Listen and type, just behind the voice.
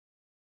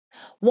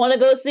Want to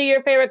go see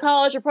your favorite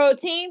college or pro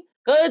team?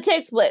 Go to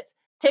TixSplits.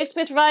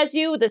 TixSplits provides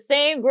you with the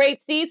same great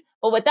seats,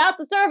 but without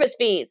the service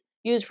fees.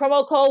 Use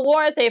promo code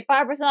WAR and save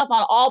 5% off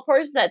on all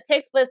purchases at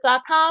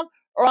TixSplits.com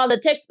or on the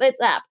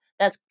TixSplits app.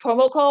 That's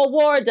promo code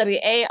WAR,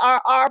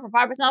 WARR, for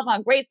 5% off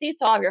on great seats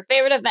to all of your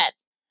favorite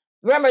events.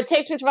 Remember,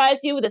 TixSplits provides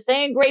you with the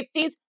same great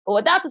seats, but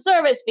without the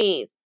service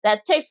fees.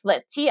 That's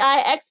TixSplits,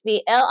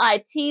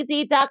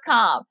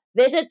 TixSplitz.com.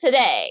 Visit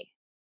today.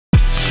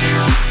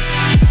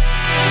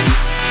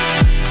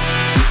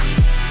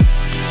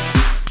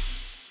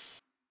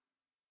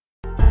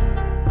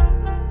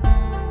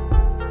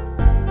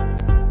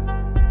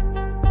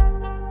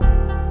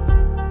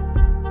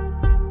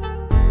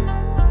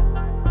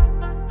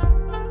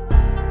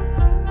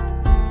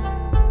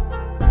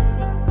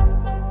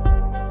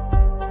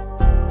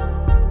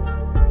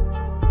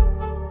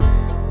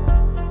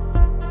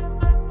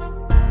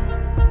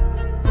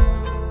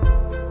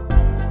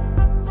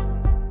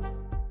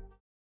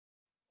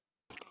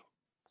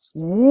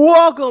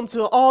 Welcome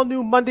to an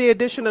all-new Monday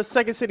edition of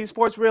Second City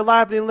Sports, real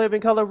live and live in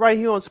color right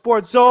here on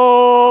Sports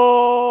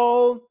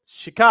Zone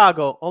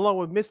Chicago, along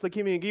with Miss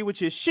Lakimi McGee,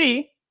 which is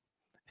she.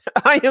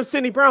 I am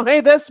Cindy Brown.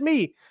 Hey, that's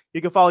me.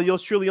 You can follow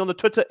yours truly on the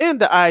Twitter and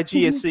the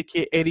IG at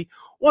SidKid80.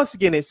 Once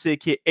again, it's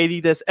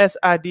SidKid80. That's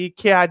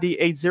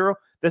SIDKID80.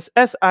 That's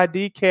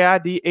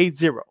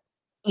SIDKID80.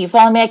 You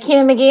follow me at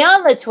Keenan McGee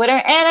on the Twitter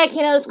and at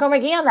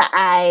Keenan_McGee on the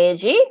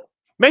IG.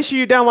 Make sure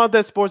you download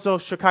that Sports Zone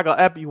Chicago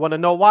app. You want to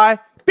know why?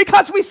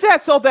 Because we said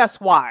so, that's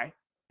why.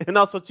 And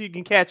also, too, you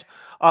can catch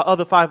our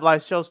other 5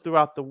 live shows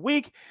throughout the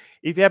week.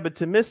 If you happen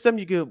to miss them,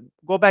 you can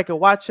go back and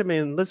watch them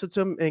and listen to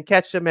them and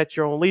catch them at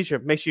your own leisure.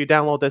 Make sure you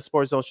download that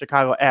Sports Zone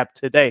Chicago app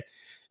today.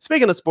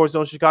 Speaking of Sports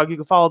Zone Chicago, you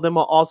can follow them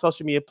on all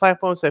social media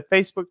platforms at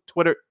Facebook,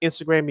 Twitter,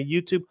 Instagram, and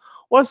YouTube.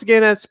 Once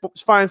again, that's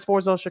find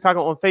Sports Zone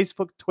Chicago on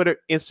Facebook, Twitter,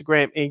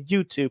 Instagram, and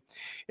YouTube.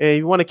 And if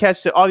you want to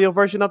catch the audio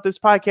version of this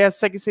podcast,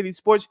 Second City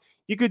Sports,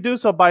 you could do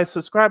so by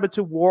subscribing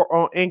to War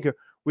on Anchor.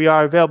 We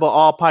are available on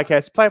all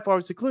podcast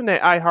platforms, including the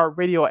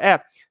iHeartRadio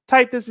app.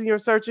 Type this in your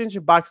search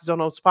engine boxes on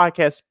those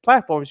podcast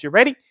platforms. You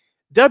ready?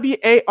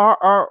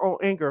 WARR on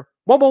Anchor.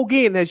 One more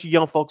again, as you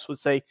young folks would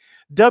say.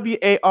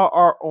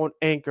 WARR on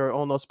Anchor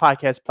on those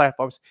podcast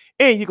platforms.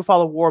 And you can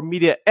follow War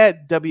Media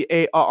at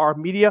WARR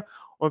Media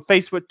on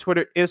Facebook,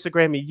 Twitter,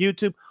 Instagram, and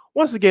YouTube.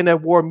 Once again,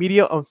 at War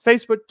Media on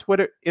Facebook,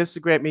 Twitter,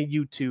 Instagram, and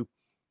YouTube.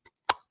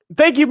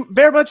 Thank you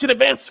very much in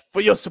advance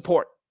for your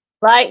support.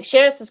 Like,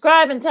 share,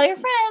 subscribe, and tell your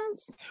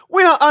friends.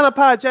 We are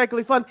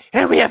unapologetically fun,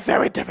 and we have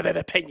very definite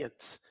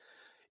opinions.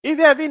 If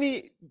you have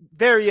any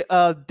very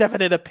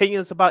definite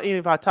opinions about any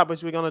of our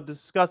topics we're going to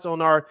discuss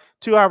on our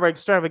 2-hour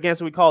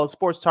extravaganza we call a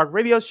Sports Talk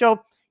Radio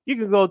Show, you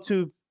can go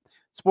to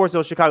Sports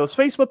Zone Chicago's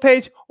Facebook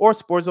page or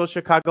Sports Zone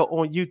Chicago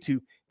on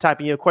YouTube.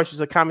 Type in your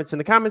questions or comments in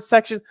the comments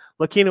section.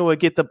 Lakina will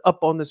get them up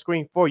on the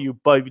screen for you.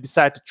 But if you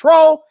decide to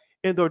troll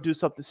and or do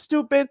something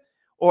stupid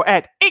or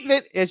act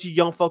ignorant, as you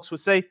young folks would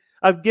say,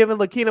 I've given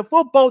Lakina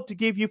full boat to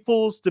give you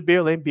fools the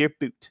beer and beer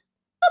boot.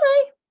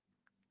 Bye-bye.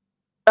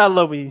 I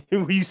love when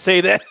you say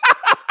that.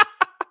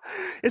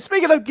 And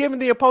speaking of giving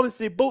the opponents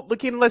the boot,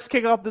 Lakina, let's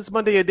kick off this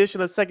Monday edition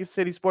of Second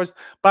City Sports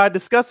by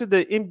discussing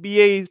the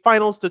NBA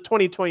Finals, the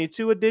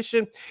 2022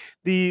 edition.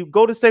 The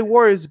Golden State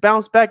Warriors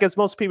bounced back, as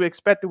most people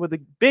expected, with a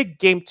big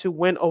Game 2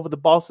 win over the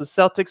Boston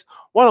Celtics,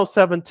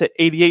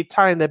 107-88,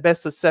 tying their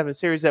best-of-7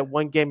 series at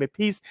 1 game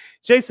apiece.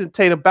 Jason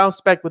Tatum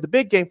bounced back with a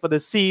big game for the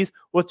C's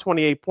with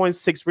 28 points,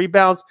 6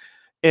 rebounds,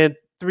 and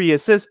 3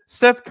 assists.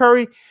 Steph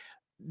Curry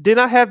did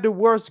not have the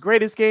world's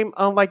greatest game,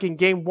 unlike in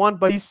Game 1,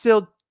 but he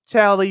still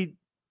tallied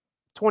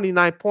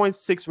 29 points,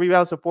 6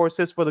 rebounds, and 4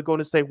 assists for the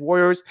Golden State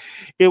Warriors.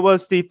 It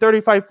was the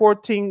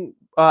 35-14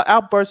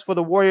 outburst for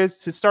the Warriors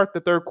to start the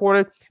third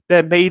quarter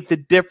that made the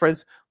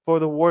difference for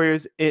the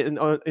Warriors in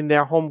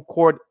their home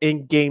court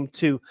in Game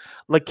 2.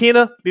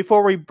 Lakina,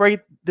 before we break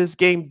this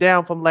game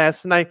down from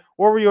last night,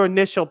 what were your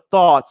initial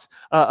thoughts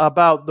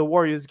about the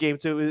Warriors Game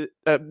 2?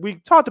 We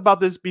talked about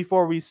this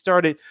before we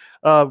started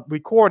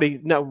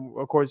recording. No,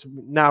 of course,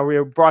 now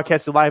we're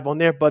broadcasting live on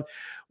there, but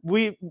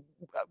we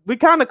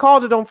kind of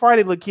called it on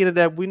Friday, Lakina,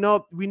 that we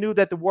knew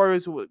that the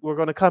Warriors were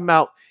going to come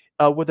out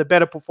with a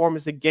better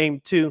performance in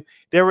Game 2.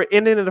 They were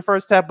in the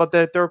first half, but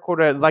the third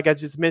quarter, like I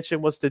just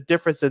mentioned, was the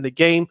difference in the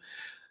game.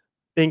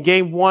 In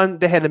Game 1,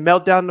 they had a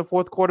meltdown in the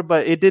fourth quarter,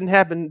 but it didn't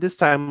happen this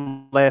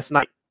time last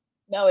night.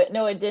 No,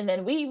 it didn't.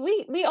 And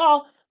we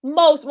all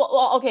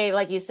okay,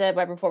 like you said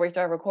right before we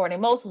started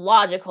recording, most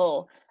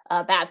logical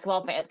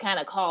basketball fans kind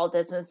of called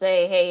this and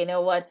say, hey, you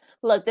know what?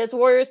 Look, this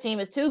Warriors team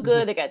is too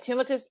good. They got too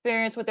much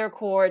experience with their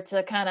core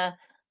to kind of,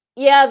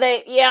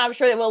 I'm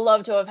sure they would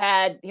love to have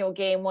had,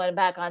 Game 1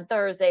 back on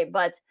Thursday.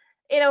 But,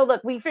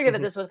 look, we figured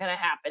that this was going to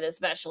happen,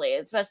 especially,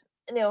 Steph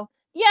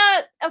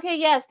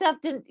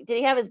did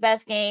he have his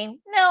best game?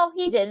 No,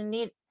 he didn't.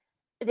 He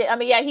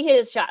hit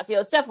his shots.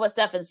 Steph was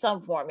Steph in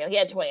some form. He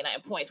had 29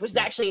 points, which is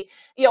actually,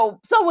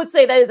 some would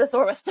say that is a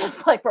sort of a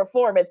Steph-like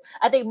performance.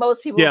 I think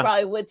most people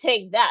probably would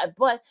take that.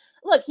 But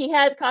look, he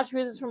had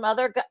contributions from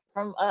other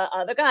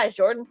guys.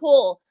 Jordan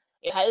Poole,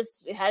 had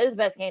his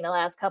best game the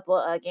last couple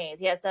of games.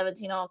 He had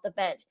 17 off the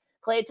bench.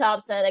 Klay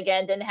Thompson,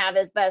 again, didn't have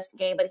his best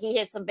game, but he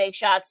hit some big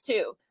shots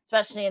too,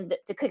 especially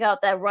to kick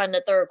out that run in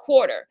the third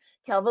quarter.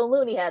 Kelvin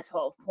Looney had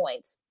 12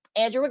 points.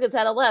 Andrew Wiggins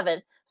had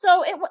 11.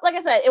 So, like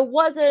I said, it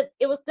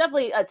was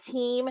definitely a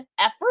team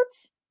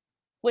effort,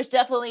 which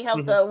definitely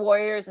helped the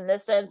Warriors in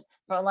this sense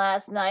from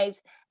last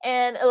night.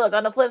 And look,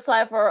 on the flip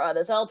side for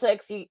the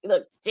Celtics,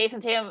 Jason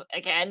Tatum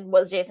again,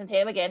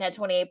 had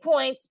 28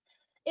 points.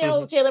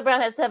 Jaylen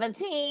Brown had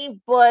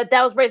 17, but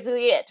that was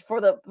basically it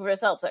for the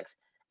Celtics.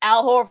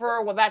 Al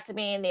Horford went back to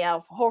being the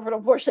Al Horford,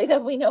 unfortunately,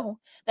 that we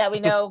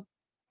know.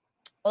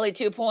 Only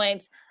 2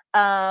 points.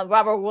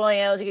 Robert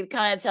Williams, you can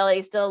kind of tell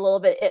he's still a little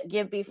bit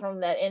gimpy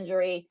from that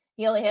injury.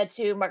 He only had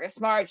 2. Marcus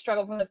Smart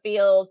struggled from the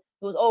field.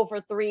 He was 0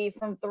 for 3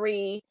 from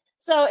 3.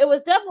 So it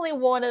was definitely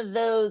one of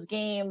those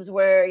games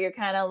where you're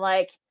kind of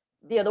like,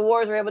 the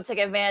Warriors were able to take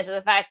advantage of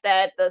the fact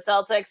that the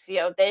Celtics,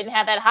 they didn't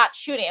have that hot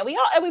shooting, and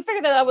we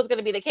figured that was going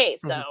to be the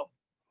case. So.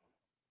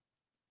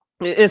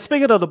 And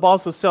speaking of the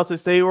Boston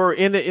Celtics, they were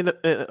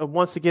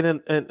once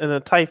again in a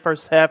tight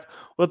first half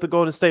with the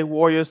Golden State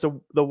Warriors.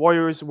 The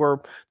Warriors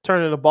were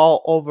turning the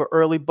ball over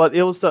early, but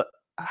it was a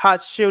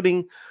hot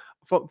shooting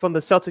from the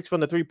Celtics from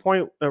the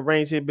 3-point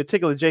range, in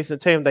particular Jason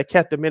Tatum, that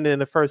kept them in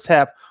the first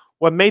half.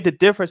 What made the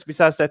difference,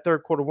 besides that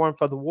third quarter one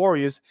for the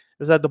Warriors,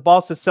 is that the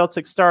Boston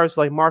Celtics stars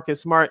like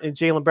Marcus Smart and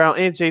Jaylen Brown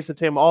and Jason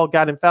Tatum all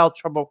got in foul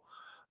trouble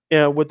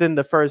within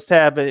the first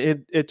half.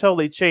 It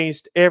totally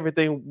changed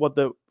everything what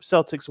the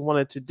Celtics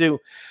wanted to do.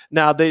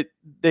 Now, they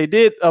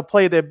did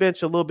play their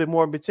bench a little bit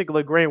more, in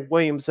particular Grant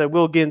Williams, and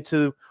we'll get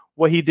into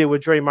what he did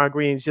with Draymond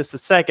Green in just a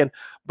second.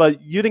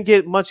 But you didn't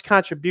get much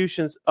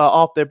contributions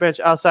off their bench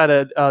outside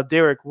of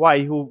Derek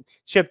White, who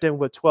chipped in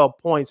with 12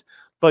 points.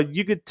 But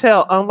you could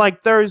tell,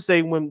 unlike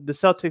Thursday when the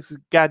Celtics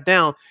got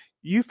down,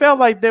 you felt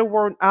like they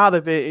weren't out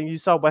of it, and you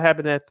saw what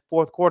happened at the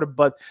fourth quarter.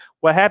 But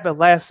what happened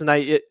last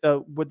night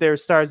with their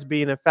stars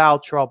being in foul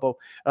trouble,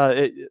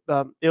 it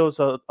was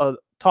a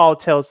tall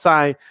tale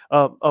sign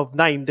of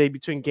night and day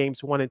between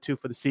games 1 and 2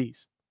 for the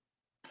C's.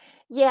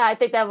 Yeah, I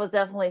think that was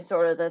definitely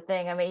sort of the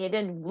thing. I mean,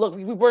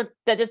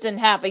 that just didn't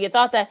happen. You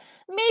thought that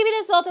maybe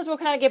the Celtics will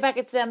kind of get back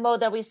into that mode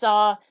that we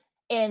saw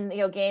in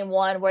game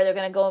 1, where they're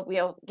going to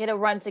go get a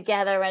run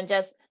together and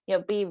just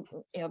be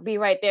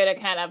right there to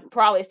kind of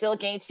probably steal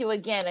game 2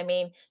 again. I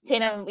mean,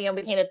 Tatum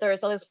became the third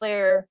Celtics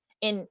player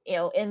in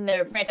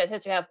their franchise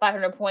history to have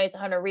 500 points,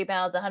 100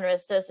 rebounds, 100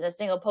 assists in a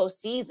single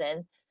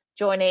postseason,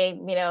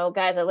 joining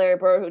guys like Larry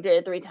Bird, who did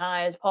it 3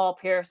 times, Paul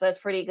Pierce. So that's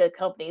pretty good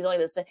company. He's only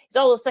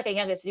the second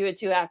youngest to do it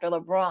too, after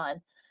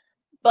LeBron.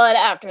 But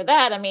after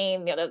that, I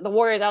mean, the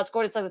Warriors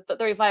outscored it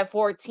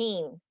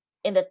 35-14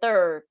 in the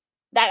third.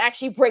 That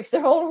actually breaks the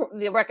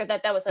record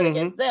that was set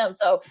against them.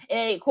 So in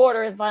 8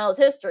 quarter in finals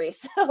history.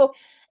 So,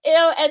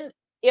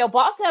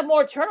 Boston had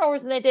more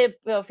turnovers than they did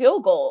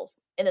field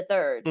goals in the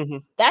third.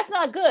 That's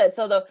not good.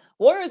 So the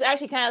Warriors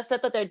actually kind of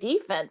stepped up their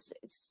defense.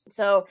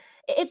 So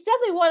it's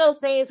definitely one of those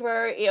things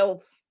where,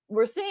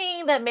 we're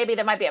seeing that maybe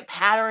there might be a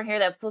pattern here,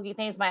 that fluky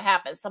things might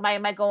happen. Somebody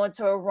might go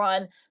into a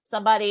run.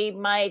 Somebody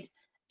might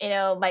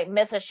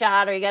miss a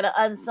shot, or you got an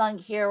unsung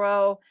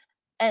hero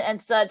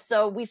and such.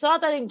 So we saw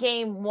that in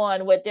game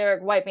 1 with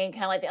Derek White being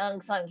kind of like the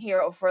unsung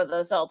hero for the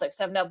Celtics,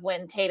 7-up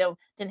when Tatum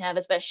didn't have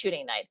his best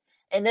shooting night.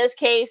 In this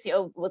case,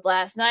 with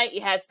last night,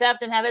 you had Steph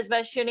didn't have his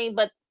best shooting,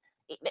 but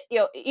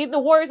the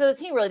Warriors as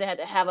a team really didn't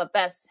have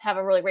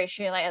a really great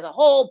shooting night as a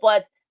whole,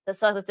 but the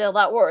Celtics did a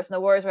lot worse, and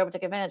the Warriors were able to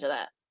take advantage of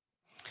that.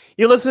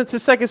 You're listening to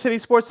Second City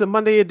Sports, the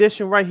Monday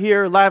edition, right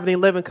here, live in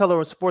 11 color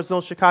on Sports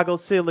Zone Chicago.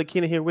 Sid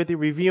Lakina here with you,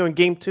 reviewing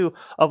game 2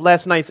 of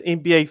last night's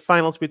NBA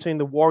Finals between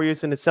the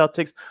Warriors and the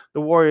Celtics.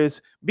 The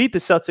Warriors beat the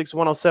Celtics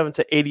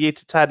 107-88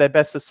 to tie that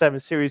best-of-7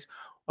 series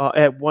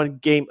at 1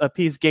 game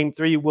apiece. Game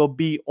 3 will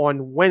be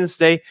on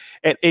Wednesday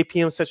at 8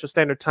 p.m. Central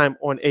Standard Time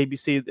on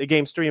ABC. The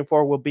games 3 and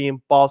 4 will be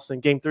in Boston.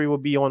 Game 3 will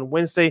be on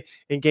Wednesday,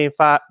 and game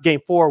 4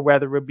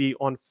 will be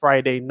on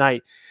Friday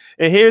night.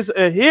 And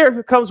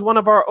here comes one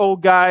of our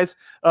old guys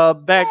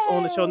back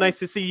on the show. Nice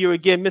to see you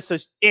again,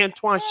 Mr.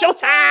 Antoine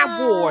Showtime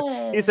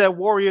Ward. He's at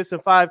Warriors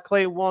and 5.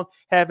 Clay Wong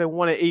having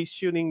 1 of 8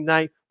 shooting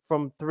night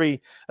from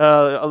 3.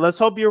 Let's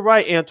hope you're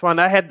right, Antoine.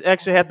 I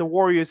actually had the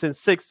Warriors in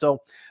 6,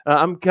 so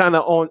I'm kind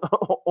of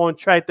on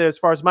track there as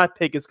far as my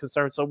pick is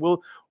concerned.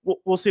 So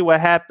we'll see what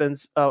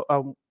happens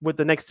with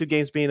the next 2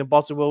 games being in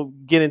Boston. We'll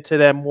get into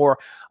that more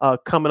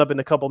coming up in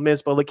a couple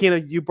minutes. But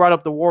Lakina, you brought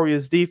up the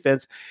Warriors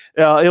defense.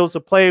 It was a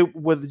play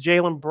with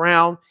Jaylen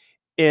Brown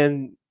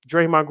and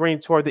Draymond Green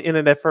toward the end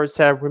of that first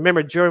half.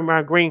 Remember,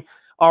 Draymond Green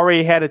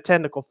already had a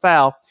technical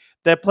foul.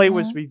 That play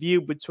was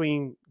reviewed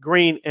between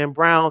Green and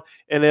Brown,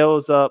 and there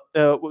was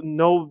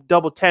no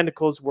double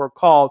technicals were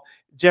called.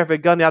 Jeffrey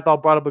Gundy, I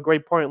thought, brought up a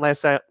great point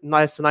last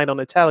night on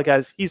the Tally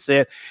Guys. He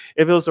said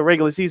if it was a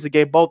regular season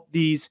game, both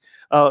these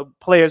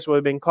players would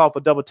have been called for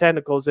double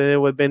technicals, and it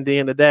would have been the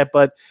end of that.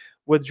 But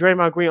with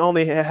Draymond Green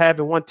only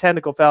having one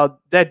technical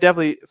foul, that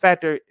definitely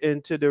factored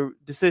into the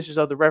decisions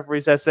of the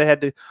referees as they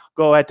had to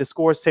go at the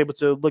scores table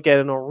to look at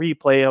it on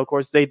replay. Of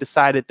course, they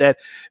decided that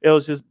it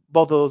was just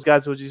both of those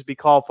guys would just be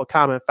called for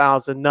common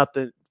fouls and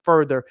nothing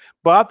further.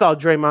 But I thought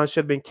Draymond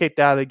should have been kicked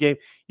out of the game.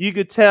 You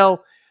could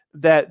tell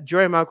that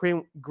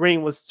Draymond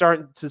Green was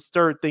starting to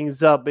stir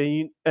things up,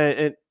 and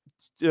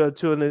to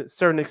a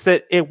certain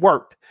extent, it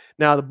worked.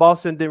 Now, the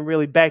Boston didn't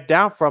really back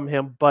down from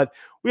him, but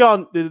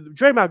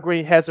Draymond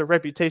Green has a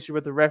reputation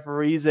with the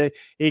referees, and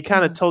he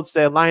kind of totes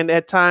that line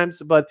at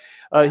times, but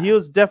he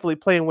was definitely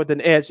playing with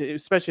an edge,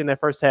 especially in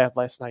that first half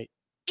last night.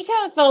 He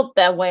kind of felt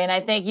that way, and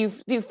I think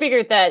you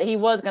figured that he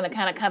was going to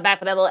kind of come back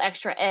with that little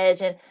extra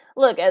edge. And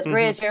look, as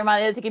great as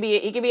Jeremiah is, he can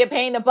be a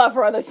pain to buff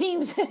for other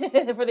teams for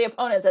the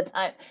opponents at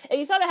times. And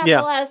you saw that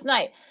happen last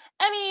night.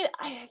 I mean,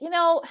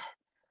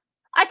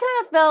 I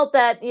kind of felt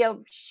that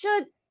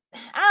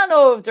I don't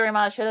know if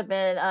Draymond should have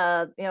been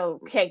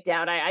kicked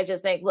out. I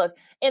just think, look,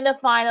 in the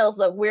finals,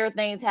 look, weird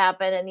things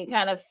happen, and you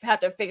kind of have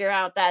to figure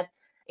out that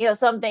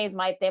some things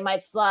might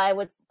slide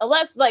with,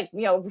 unless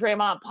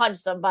Draymond punched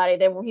somebody,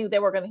 he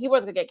wasn't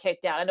gonna get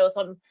kicked out. I know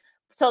some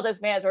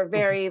Celtics fans were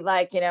very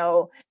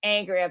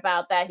angry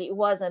about that. He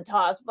wasn't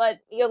tossed, but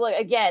look,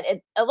 again,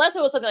 unless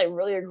it was something like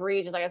really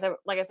egregious,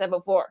 like I said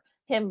before,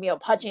 him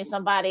punching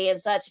somebody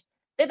and such,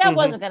 that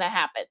wasn't gonna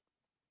happen.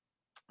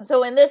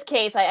 So in this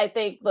case, I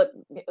think, look,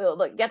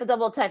 get the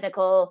double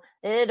technical,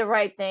 they did the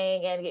right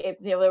thing, and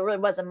there really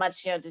wasn't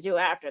much to do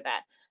after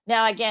that.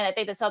 Now, again, I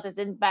think the Celtics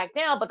didn't back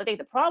down, but I think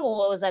the problem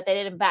was that they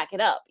didn't back it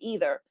up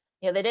either.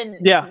 They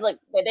didn't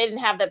they didn't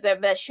have the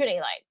best shooting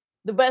light.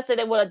 The best that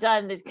they would have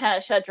done to kind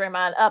of shut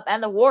Draymond up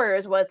and the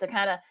Warriors was to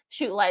kind of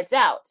shoot lights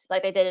out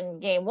like they did in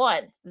game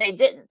one. They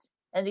didn't.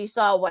 And you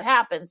saw what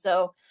happened.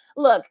 So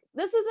look,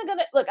 this isn't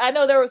gonna look. I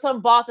know there were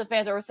some Boston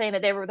fans that were saying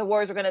that the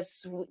Warriors were gonna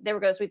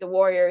sweep the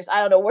Warriors.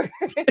 I don't know where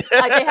like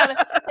they haven't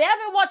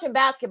been watching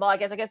basketball. I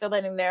guess they're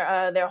letting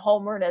their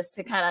homerness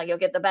to kind of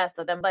get the best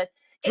of them. But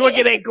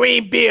drinking that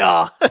green beer,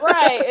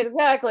 right?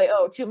 Exactly.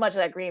 Oh, too much of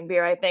that green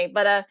beer, I think.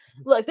 But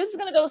look, this is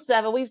gonna go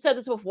 7. We've said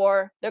this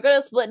before. They're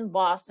gonna split in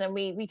Boston.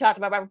 We talked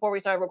about right before we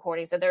started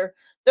recording. So they're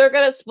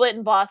gonna split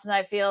in Boston,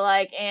 I feel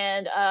like,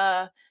 and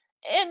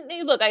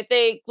look, I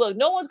think,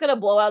 no one's going to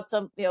blow out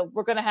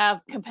we're going to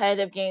have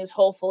competitive games,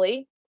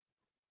 hopefully.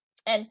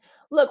 And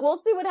look, we'll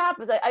see what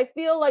happens. I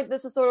feel like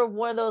this is sort of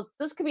one of those,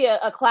 this could be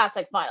a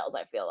classic finals,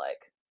 I feel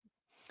like.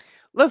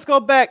 Let's go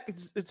back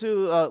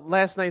to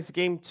last night's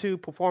Game 2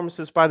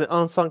 performances by the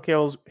unsung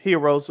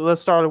heroes. So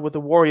let's start with the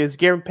Warriors.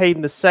 Gary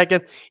Payton II,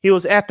 he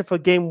was active for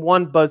Game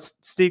 1, but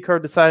Steve Kerr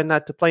decided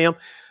not to play him.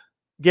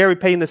 Gary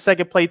Payton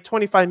II played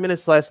 25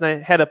 minutes last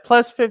night, had a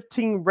plus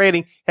 15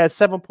 rating, had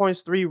 7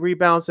 points, 3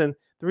 rebounds, and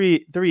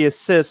three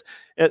assists.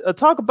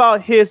 Talk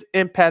about his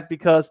impact,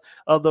 because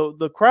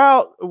the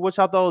crowd, which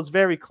I thought was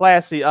very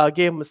classy,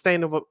 gave him a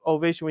standing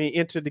ovation when he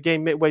entered the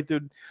game midway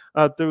through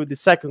the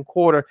second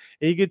quarter.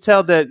 And you could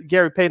tell that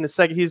Gary Payton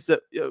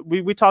II,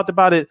 we talked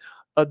about it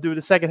through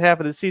the second half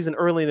of the season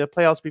early in the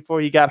playoffs before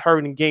he got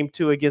hurt in Game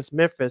 2 against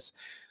Memphis.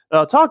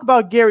 Talk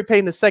about Gary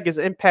Payton II's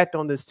impact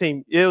on this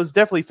team. It was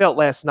definitely felt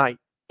last night.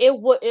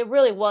 It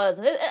really was,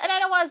 and I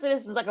don't want to say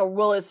this is like a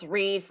Willis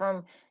Reed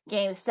from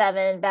Game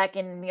 7 back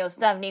in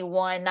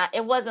 71.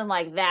 It wasn't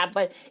like that,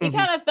 but you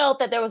kind of felt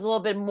that there was a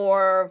little bit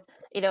more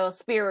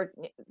spirit,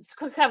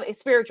 kind of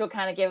spiritual,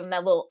 kind of gave him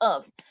that little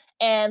oomph.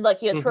 And look,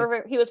 he was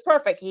perfect. He was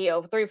perfect. He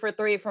 3 for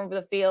 3 from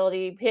the field.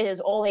 He hit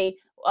his only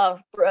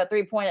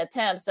 3-point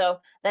attempt, so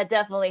that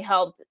definitely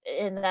helped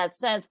in that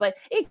sense. But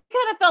it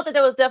kind of felt that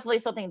there was definitely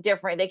something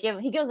different.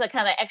 He gives that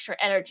kind of extra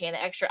energy and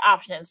extra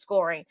option in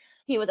scoring.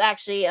 He was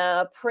actually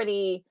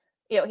pretty.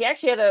 He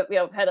actually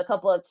had a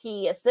couple of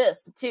key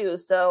assists too.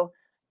 So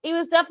he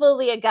was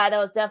definitely a guy that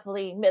was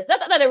definitely missed.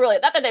 Not that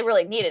they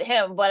really needed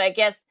him, but I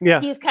guess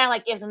he's kind of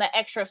like gives them that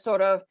extra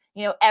sort of,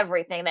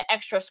 everything, the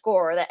extra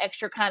scorer, the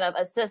extra kind of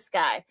assist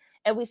guy.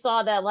 And we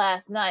saw that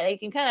last night. You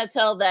can kind of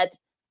tell that,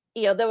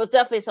 there was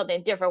definitely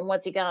something different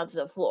once he got onto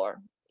the floor.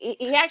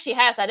 He actually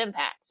has that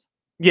impact.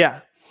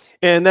 Yeah.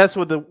 And that's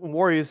what the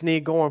Warriors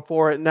need going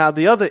forward. Now,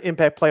 the other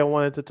impact player I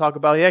wanted to talk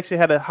about, he actually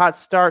had a hot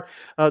start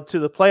to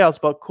the playoffs,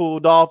 but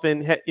cooled off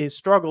and he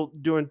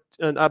struggled doing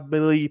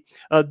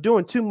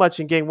too much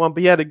in Game 1.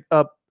 But he had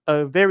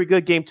a very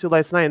good Game 2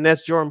 last night, and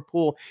that's Jordan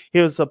Poole. He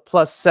was a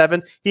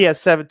 +7. He had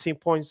 17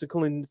 points,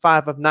 including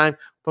 5 of 9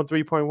 from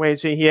 3-point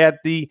range. And he had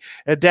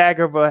a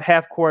dagger of a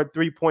half-court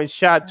 3-point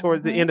shot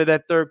towards the end of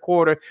that third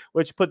quarter,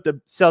 which put the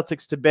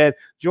Celtics to bed.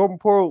 Jordan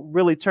Poole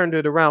really turned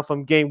it around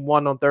from Game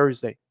 1 on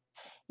Thursday.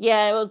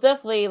 Yeah, it was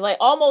definitely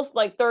almost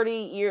 30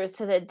 years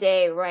to the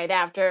day right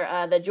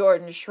after the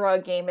Jordan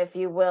Shrug game, if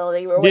you will.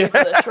 You were waiting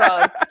for the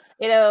shrug,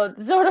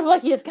 sort of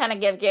like you just kind of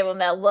gave him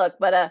that look.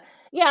 But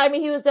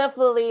he was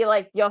definitely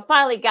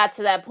finally got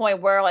to that point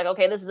where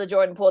okay, this is the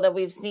Jordan Poole that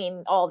we've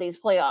seen all these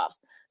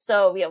playoffs.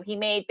 So he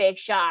made big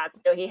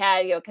shots. He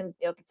had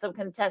some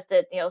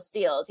contested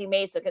steals. He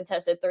made some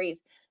contested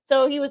threes.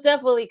 So he was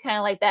definitely kind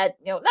of like that.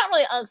 Not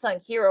really unsung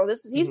hero.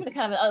 He's been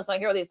kind of an unsung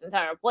hero these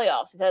entire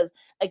playoffs because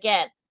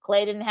again,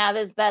 Clay didn't have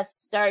his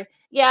best start.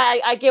 Yeah,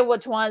 I get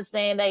what Twan's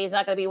saying that he's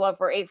not going to be 1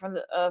 for 8 from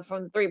the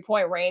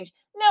 3-point range.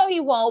 No, he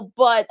won't.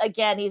 But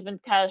again, he's been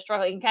kind of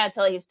struggling. You can kind of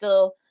tell he's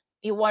still.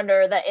 You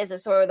wonder that is it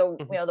sort of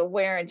the the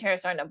wear and tear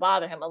starting to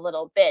bother him a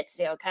little bit.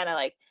 Kind of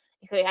like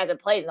he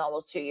hasn't played in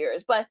almost 2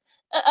 years. But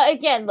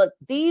again, look,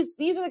 these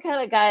are the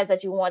kind of guys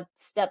that you want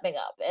stepping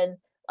up. And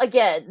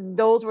again,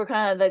 those were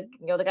kind of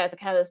the guys that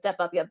kind of step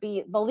up. Yeah,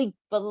 Billy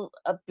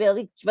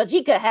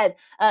Bajika had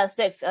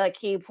 6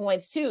 key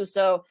points too.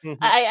 So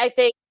I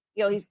think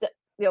he's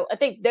I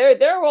think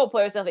their role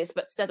players definitely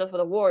stepped up for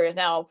the Warriors.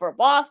 Now for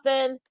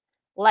Boston,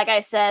 like I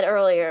said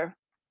earlier,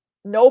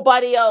 there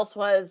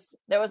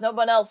was no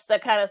one else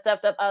that kind of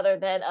stepped up other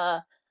than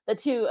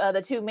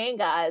the two main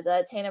guys,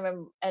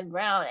 Tatum and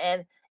Brown.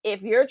 And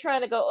if you're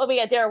trying to go,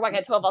 Derek White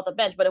got 12 off the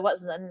bench, but it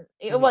wasn't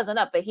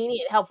enough. But he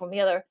needed help from the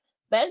other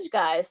bench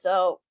guys.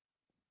 So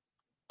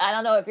I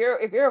don't know if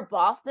you're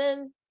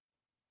Boston,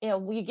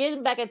 we get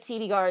him back at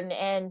TD Garden,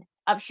 and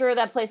I'm sure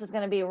that place is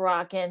going to be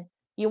rocking.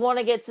 You want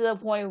to get to the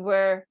point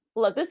where,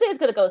 look, this thing's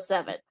going to go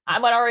 7.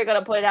 I'm already going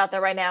to put it out there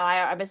right now.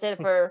 I've been saying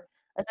it for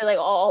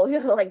all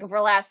for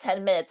the last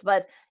 10 minutes,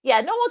 but yeah,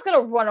 no one's going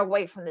to run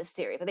away from this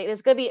series. I think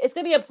it's going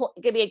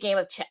to be a game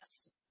of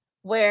chess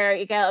where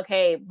you got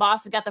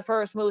Boston got the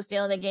first move,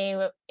 stealing the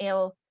game,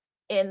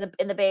 in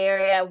the Bay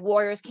Area.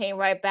 Warriors came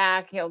right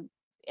back,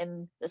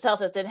 and the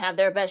Celtics didn't have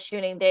their best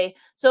shooting day.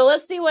 So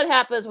let's see what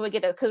happens when we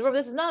get there. Because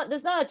this is not a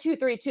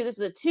 2-3-2. This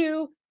is a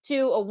 2-2,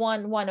 a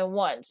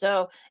 1-1-1.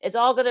 So it's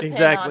all going to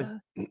depend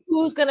on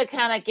who's going to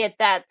kind of get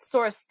that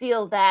sort of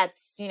steal that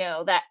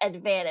that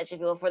advantage, if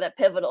you will, for that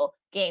pivotal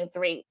Game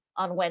 3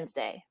 on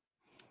Wednesday.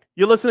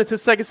 You're listening to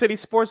Second City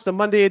Sports, the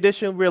Monday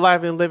edition. We're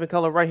live in living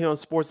color right here on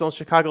Sports Zone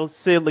Chicago.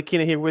 Sid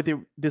Lakina here with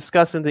you,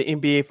 discussing the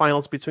NBA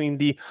Finals between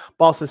the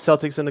Boston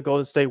Celtics and the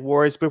Golden State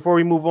Warriors. Before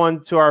we move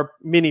on to our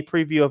mini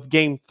preview of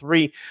Game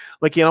 3,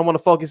 Lakina, I want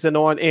to focus in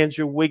on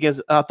Andrew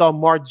Wiggins. I thought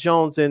Mark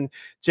Jones and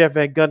Jeff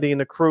Van Gundy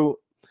and the crew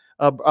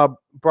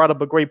brought up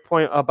a great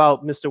point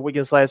about Mr.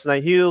 Wiggins last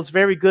night. He was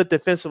very good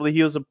defensively.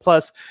 He was a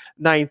plus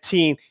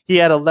 19. He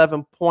had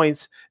 11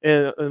 points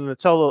and a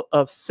total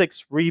of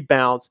 6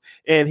 rebounds,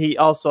 and he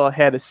also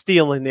had a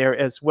steal in there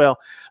as well.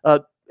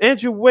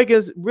 Andrew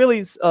Wiggins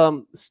really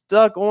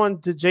stuck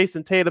on to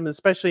Jason Tatum,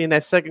 especially in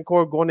that second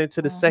quarter going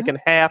into the second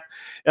half.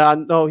 I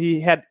know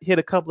he had hit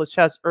a couple of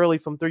shots early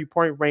from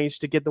 3-point range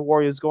to get the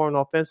Warriors going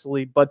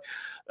offensively, but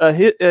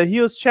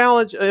he was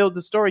challenged.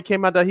 The story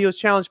came out that he was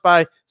challenged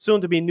by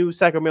soon-to-be new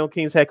Sacramento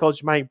Kings head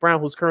coach Mike Brown,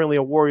 who's currently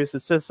a Warriors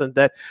assistant,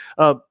 that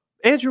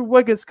Andrew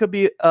Wiggins could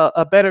be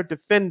a better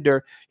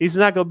defender. He's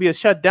not going to be a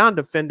shutdown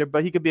defender,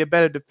 but he could be a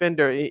better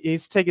defender.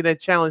 He's taking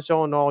that challenge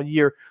on all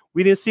year.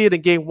 We didn't see it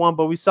in Game 1,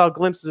 but we saw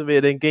glimpses of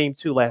it in Game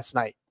 2 last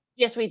night.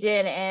 Yes, we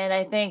did. And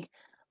I think,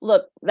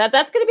 look,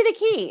 that's going to be the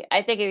key.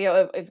 I think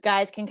if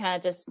guys can kind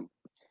of just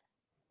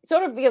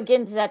sort of get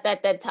into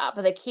that top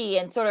of the key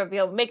and sort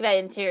of make that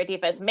interior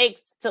defense,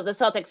 so the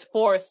Celtics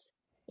force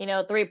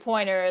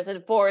 3-pointers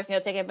and force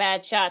taking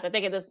bad shots. I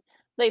think it just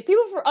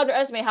people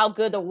underestimate how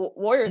good the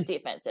Warriors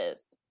defense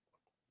is.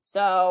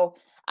 So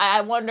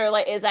I wonder,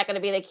 is that going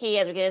to be the key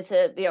as we get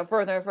into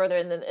further and further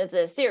into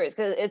the series?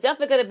 Because it's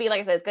definitely going to be, like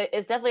I said,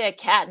 it's definitely a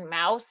cat and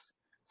mouse.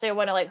 So you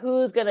wonder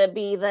who's going to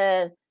be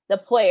the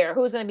player,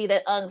 who's going to be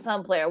that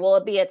unsung player? Will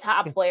it be a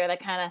top player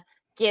that kind of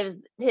gives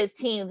his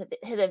team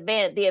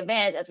the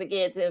advantage as we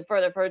get into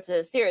further to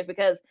the series?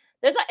 Because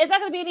it's not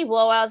going to be any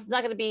blowouts. It's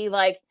not going to be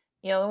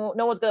no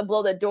one's going to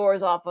blow the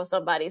doors off of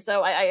somebody.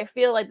 So I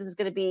feel like that's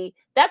going to be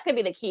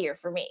the key here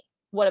for me.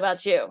 What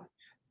about you?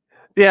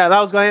 Yeah,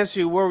 I was going to ask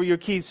you, what were your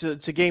keys to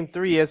Game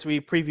 3 as we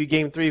preview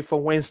Game 3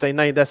 for Wednesday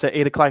night? That's at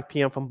 8 o'clock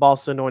p.m. from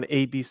Boston on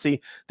ABC.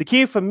 The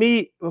key for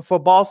me for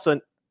Boston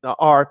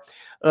are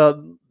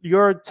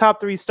your top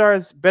 3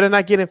 stars better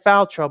not get in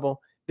foul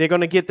trouble. They're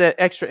going to get that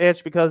extra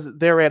edge because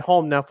they're at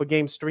home now for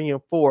Games 3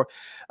 and 4.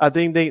 I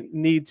think they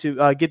need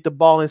to get the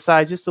ball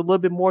inside just a little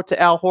bit more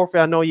to Al Horford.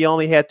 I know he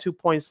only had 2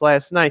 points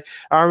last night.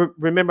 I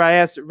remember I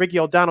asked Ricky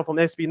O'Donnell from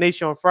SB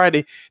Nation on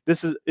Friday,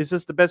 is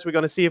this the best we're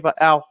going to see of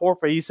Al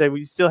Horford? He said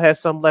we still have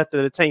some left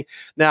in the tank.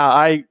 Now,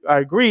 I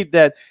agreed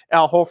that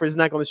Al Horford is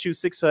not going to shoot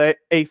 6 or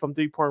 8 from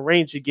 3-point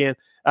range again.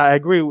 I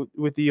agree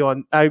with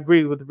you I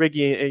agree with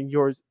Ricky and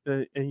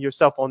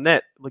yourself on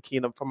that,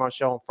 Lakina, from our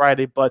show on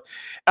Friday. But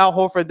Al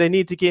Horford, they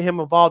need to get him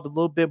involved a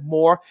little bit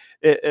more.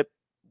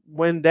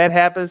 When that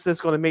happens, it's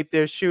going to make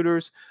their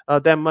shooters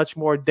that much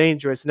more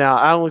dangerous. Now,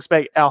 I don't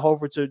expect Al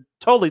Horford to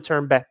totally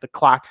turn back the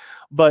clock,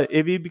 but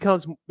if he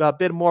becomes a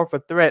bit more of a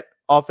threat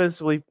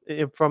offensively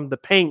from the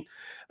paint,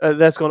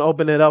 that's going to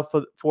open it up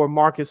for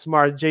Marcus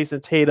Smart,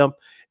 Jason Tatum,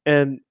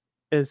 and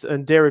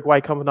Derek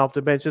White coming off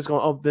the bench. It's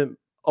going to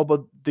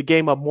open the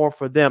game up more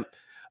for them,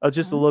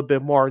 just a little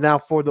bit more. Now,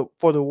 for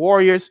the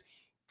Warriors,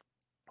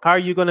 how are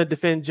you going to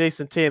defend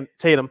Jason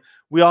Tatum?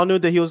 We all knew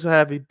that he was going to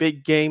have a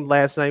big game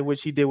last night,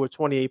 which he did with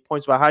 28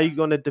 points. But how are you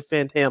going to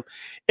defend him?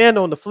 And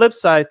on the flip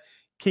side,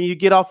 can you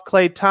get off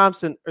Klay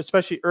Thompson,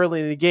 especially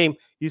early in the game?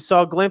 You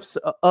saw a glimpse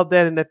of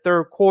that in the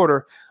third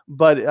quarter,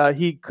 but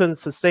he couldn't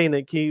sustain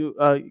it. Can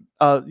you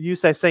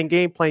use that same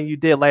game plan you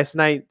did last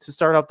night to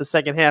start off the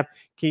second half?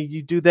 Can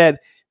you do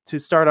that to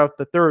start off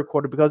the third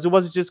quarter? Because it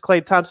wasn't just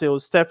Klay Thompson, it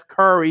was Steph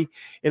Curry,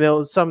 and it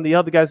was some of the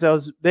other guys that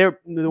was there.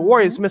 The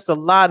Warriors missed a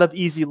lot of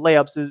easy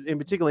layups, in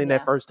particular in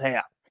that first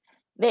half.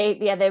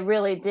 They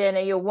really did,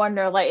 and you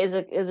wonder, like, is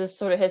this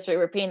sort of history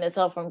repeating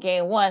itself from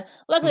game one?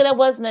 Luckily, that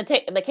wasn't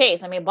the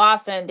case. I mean,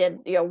 Boston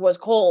was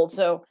cold,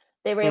 so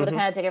they were able to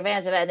kind of take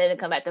advantage of that, and then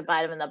come back to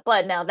bite them in the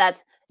butt. Now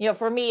that's,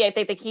 for me, I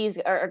think the keys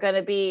are going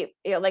to be,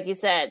 like you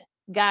said,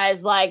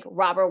 guys like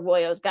Robert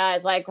Williams,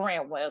 guys like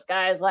Grant Williams,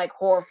 guys like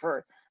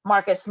Horford,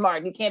 Marcus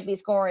Smart. You can't be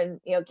scoring,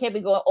 can't be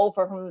going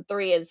over from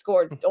 3 and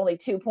scored only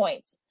 2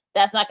 points.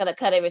 That's not going to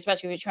cut it,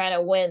 especially if you're trying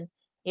to win.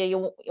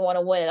 You want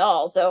to win it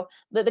all. So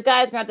the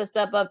guys going to have to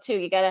step up too.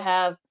 You got to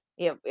have,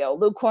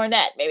 Luke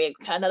Cornett, maybe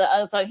kind of the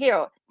unsung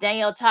hero.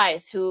 Daniel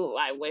Tice, who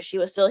I wish he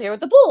was still here with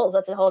the Bulls.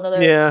 That's a whole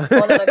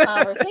other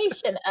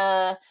conversation.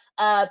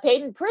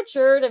 Peyton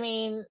Pritchard, I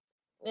mean,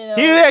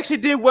 he actually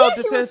did well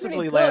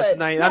defensively last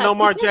night. Yeah, I know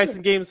Mark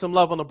Jackson gave him some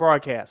love on the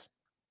broadcast.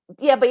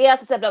 Yeah, but he has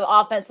to step up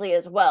offensively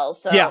as well.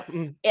 So yeah,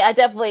 I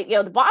definitely,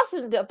 the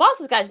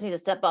Boston's guys just need to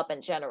step up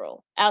in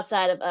general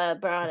outside of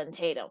Brown and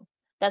Tatum.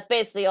 That's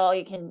basically all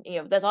you can,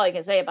 that's all you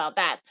can say about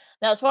that.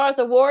 Now, as far as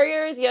the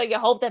Warriors, you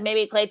hope that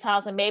maybe Klay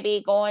Thompson,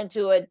 maybe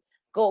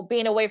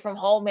being away from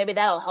home, maybe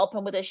that'll help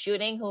him with his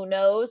shooting. Who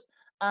knows?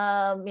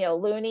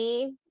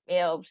 Looney,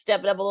 step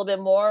it up a little bit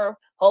more.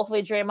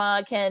 Hopefully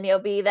Draymond can,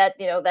 be that,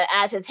 that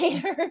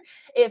agitator,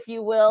 if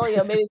you will,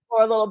 maybe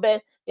score a little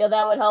bit,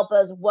 that would help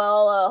as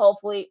well.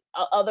 Hopefully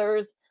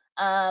others,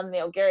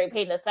 Gary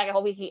Payton II,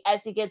 hopefully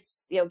as he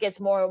gets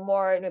more and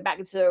more back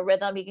into the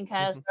rhythm, he can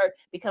kind of start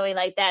becoming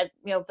like that,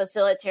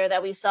 facilitator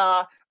that we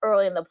saw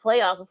early in the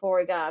playoffs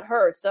before he got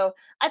hurt. So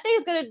I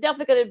think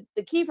it's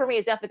the key for me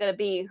is definitely going to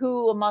be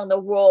who among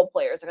the role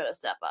players are going to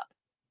step up.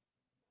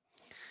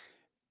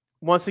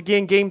 Once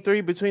again, Game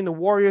 3 between the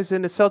Warriors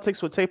and the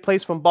Celtics will take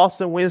place from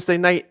Boston Wednesday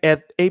night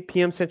at 8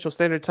 p.m. Central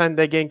Standard Time.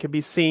 That game can be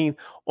seen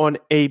on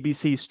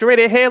ABC. Straight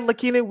ahead,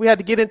 Lakina, we had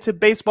to get into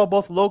baseball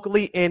both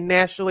locally and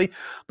nationally.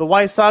 The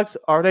White Sox,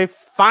 are they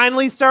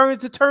finally starting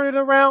to turn it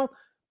around?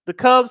 The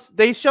Cubs,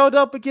 they showed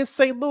up against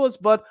St. Louis,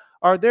 but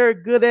are they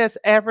good as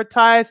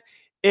advertised?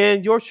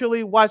 And yours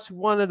truly watched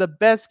one of the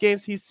best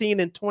games he's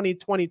seen in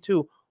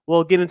 2022.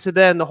 We'll get into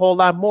that and a whole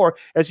lot more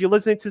as you're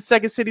listening to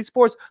Second City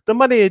Sports, the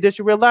Monday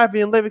edition. We're live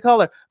in living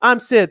color. I'm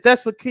Sid.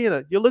 That's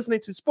Lakina. You're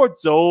listening to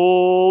Sports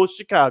Zone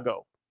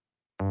Chicago.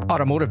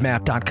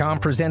 AutomotiveMap.com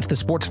presents the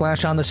Sports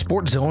Flash on the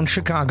Sports Zone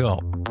Chicago.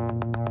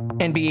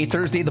 NBA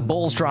Thursday, the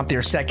Bulls dropped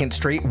their second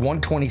straight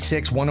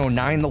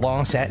 126-109 the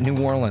loss at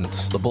New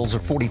Orleans. The Bulls are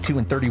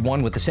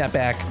 42-31 with the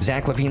setback.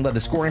 Zach LaVine led the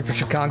scoring for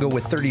Chicago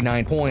with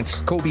 39 points.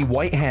 Kobe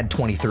White had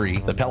 23.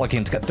 The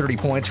Pelicans got 30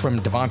 points from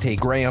Devontae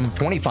Graham,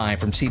 25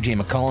 from CJ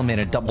McCollum,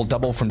 and a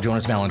double-double from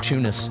Jonas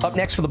Valanciunas. Up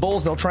next for the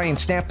Bulls, they'll try and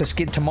snap the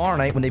skid tomorrow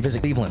night when they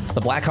visit Cleveland. The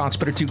Blackhawks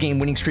put a 2-game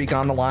winning streak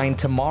on the line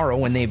tomorrow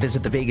when they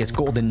visit the Vegas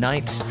Golden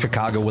Knights.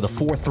 Chicago with a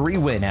 4-3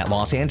 win at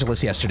Los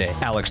Angeles yesterday.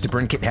 Alex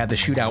DeBrincat had the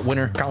shootout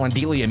winner. Colin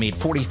Delia made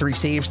 43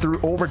 saves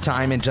through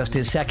overtime in just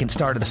his second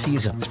start of the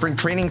season. Spring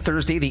training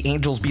Thursday, the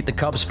Angels beat the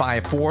Cubs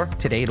 5-4.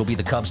 Today, it'll be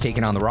the Cubs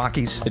taking on the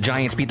Rockies. The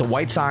Giants beat the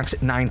White Sox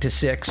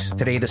 9-6.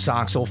 Today, the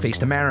Sox will face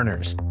the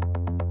Mariners.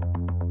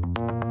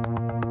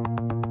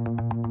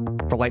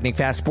 For lightning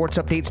fast sports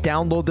updates,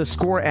 download the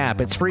Score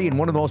app. It's free and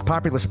one of the most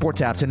popular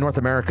sports apps in North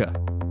America.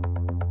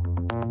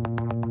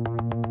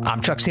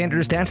 I'm Chuck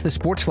Sanders. That's the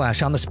Sports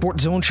Flash on the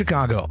Sports Zone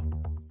Chicago.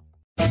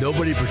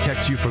 Nobody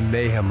protects you from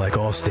mayhem like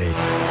Allstate.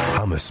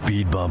 I'm a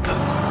speed bump.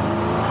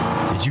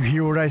 Did you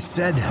hear what I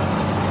said?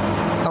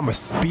 I'm a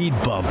speed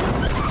bump.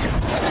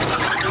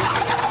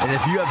 And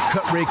if you have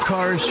cut-rate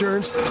car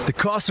insurance, the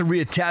cost to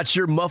reattach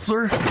your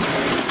muffler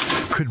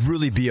could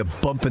really be a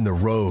bump in the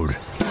road.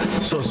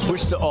 So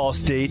switch to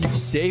Allstate,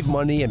 save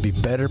money, and be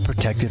better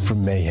protected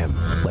from mayhem,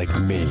 like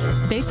me.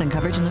 Based on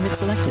coverage and limits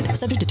selected,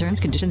 subject to terms,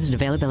 conditions, and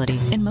availability.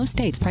 In most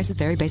states, prices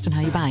vary based on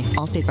how you buy.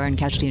 Allstate Bar and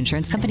Casualty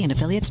Insurance Company and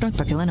affiliates,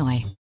 Northbrook,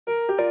 Illinois.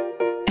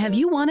 Have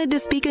you wanted to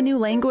speak a new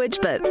language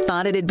but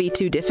thought it'd be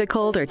too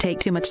difficult or take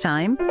too much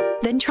time?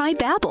 Then try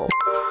Babbel.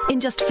 In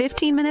just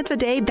 15 minutes a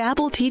day,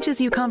 Babbel teaches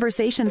you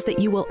conversations that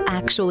you will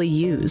actually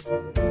use.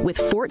 With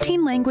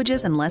 14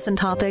 languages and lesson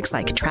topics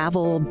like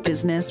travel,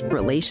 business,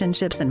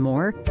 relationships, and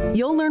more,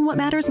 you'll learn what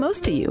matters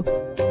most to you.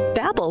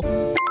 Babbel.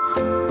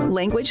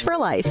 Language for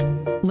life.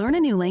 Learn a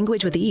new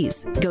language with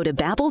ease. Go to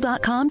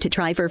Babbel.com to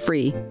try for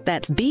free.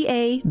 That's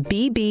BABBEL.com.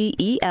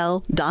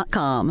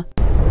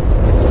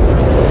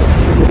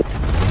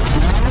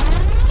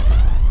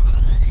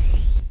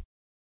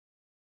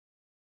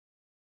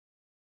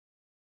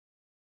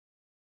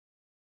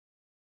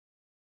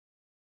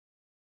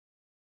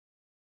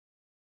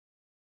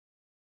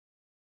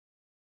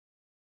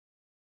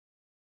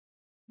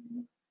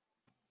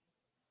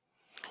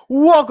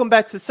 Welcome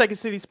back to Second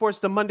City Sports,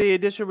 the Monday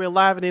edition. We're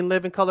live and in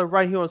living color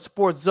right here on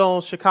Sports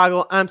Zone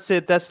Chicago. I'm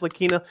Sid, that's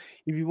Lakina.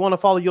 If you want to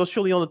follow yours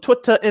truly on the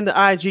Twitter and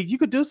the IG, you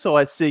could do so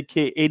at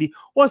SidK80.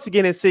 Once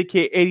again, at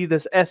SidK80,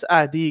 that's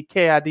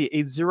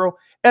SIDKID80,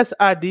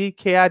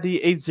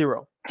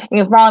 SIDKID80.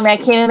 You can follow me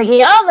at Keenan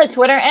McGee on the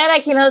Twitter and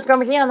at Keenan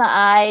McGee on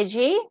the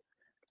IG.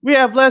 We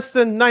have less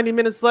than 90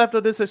 minutes left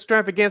of this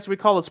extravaganza we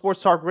call a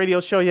Sports Talk Radio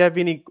Show. You have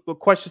any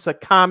questions or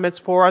comments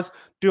for us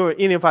during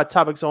any of our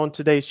topics on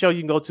today's show,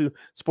 you can go to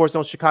Sports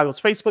Zone Chicago's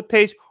Facebook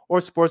page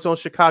or Sports Zone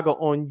Chicago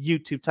on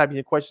YouTube. Type in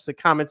your questions and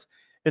comments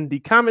in the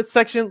comments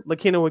section.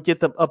 Lakina will get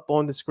them up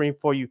on the screen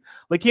for you.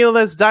 Lakina,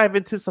 let's dive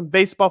into some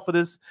baseball for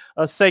this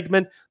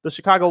segment. The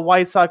Chicago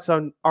White Sox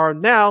are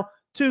now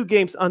 2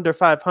 games under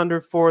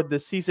 500 for the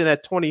season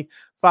at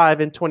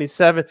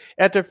 25-27.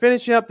 After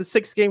finishing up the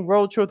 6-game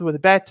road trip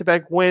with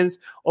back-to-back wins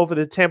over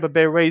the Tampa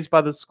Bay Rays by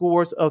the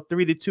scores of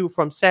 3-2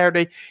 from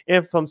Saturday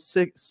and from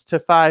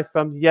 6-5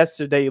 from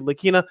yesterday.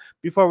 Lakina,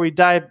 before we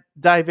dive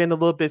in a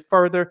little bit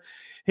further,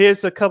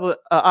 here's a couple of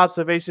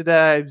observations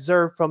that I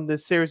observed from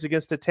this series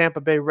against the Tampa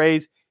Bay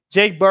Rays.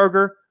 Jake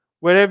Burger,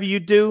 whatever you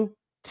do,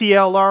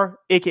 TLR,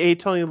 a.k.a.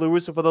 Tony La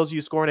Russa, for those of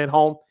you scoring at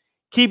home,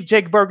 keep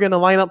Jake Burger in the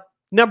lineup.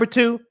 Number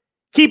 2,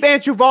 keep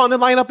Andrew Vaughn in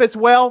the lineup as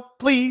well,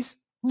 please.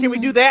 Can we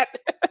do that?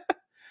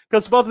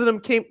 Because both of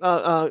them came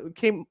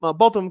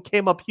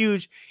up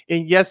huge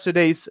in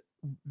yesterday's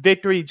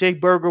victory. Jake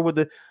Burger with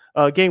the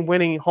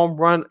game-winning home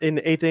run in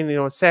the 8th inning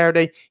on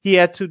Saturday. He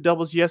had 2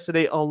 doubles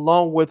yesterday,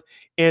 along with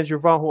Andrew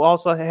Vaughn, who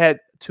also had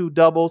 2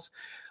 doubles.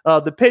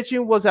 The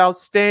pitching was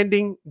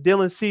outstanding.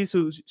 Dylan Cease,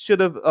 who should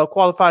have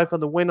qualified for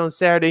the win on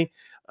Saturday,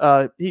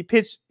 he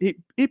pitched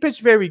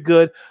very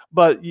good.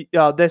 But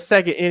that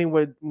second inning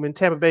when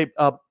Tampa Bay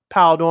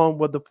piled on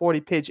with the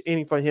 40-pitch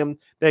inning for him,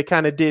 that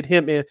kind of did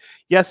him in.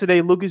 Yesterday,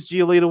 Lucas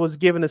Giolito was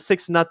given a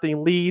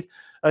 6-0 lead.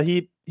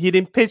 He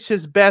didn't pitch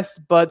his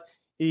best, but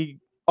he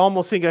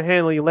almost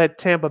single-handedly led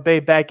Tampa Bay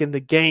back in the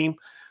game.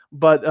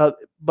 But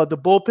the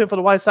bullpen for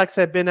the White Sox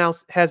has been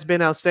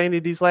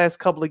outstanding these last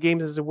couple of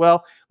games as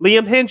well.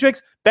 Liam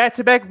Hendriks,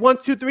 back-to-back 1,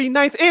 2, 3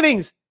 ninth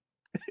innings.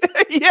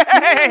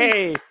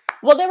 Yay!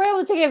 Well, they were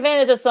able to take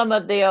advantage of some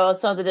of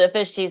the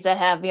deficiencies that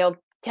have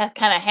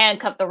kind of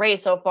handcuffed the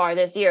Rays so far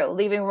this year,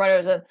 leaving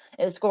runners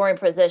in scoring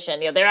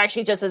position. They're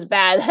actually just as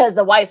bad as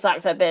the White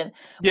Sox have been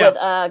with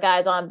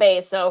guys on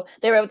base. So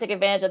they were able to take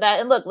advantage of that.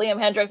 And look, Liam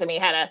Hendriks, I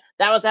mean, that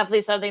was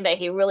definitely something that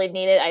he really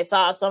needed. I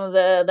saw some of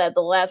the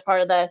last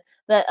part of the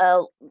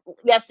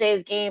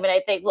yesterday's game, and I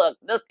think, look,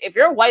 if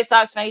you're a White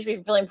Sox fan, you should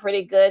be feeling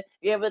pretty good.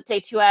 You're able to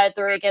take 2 out of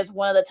 3 against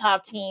one of the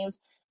top teams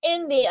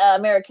in the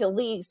American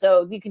League.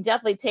 So you can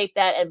definitely take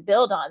that and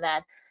build on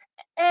that.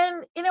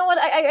 And you know what?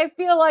 I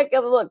feel like,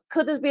 look,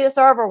 could this be the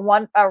start of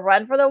a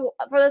run for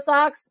the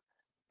Sox?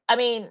 I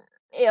mean,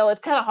 it's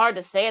kind of hard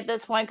to say at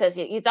this point, because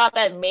you thought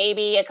that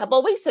maybe a couple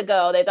of weeks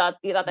ago you thought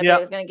that they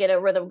was going to get a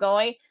rhythm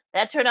going.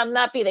 That turned out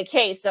not to be the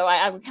case. So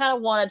I kind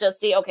of want to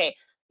just see, okay,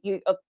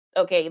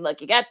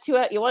 look,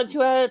 you won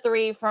 2 out of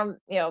 3 from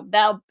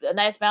that, a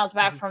nice bounce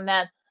back from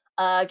that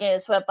getting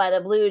swept by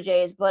the Blue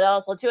Jays, but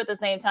also too at the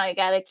same time you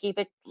got to keep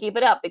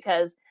it up,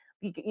 because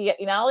you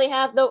not only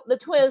have the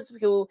Twins,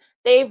 who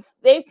they've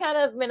kind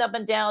of been up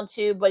and down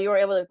too, but you were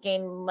able to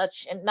gain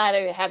much, and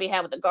neither have you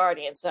had with the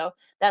Guardians. So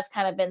that's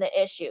kind of been the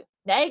issue.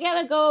 Now you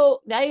gotta go.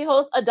 Now you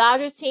host a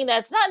Dodgers team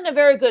that's not in a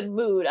very good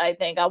mood. I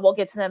think I will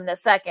get to them in a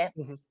second.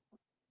 Mm-hmm.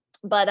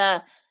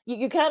 But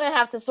you kind of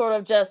have to sort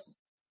of just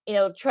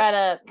try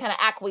to kind of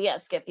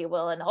acquiesce, if you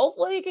will, and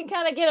hopefully you can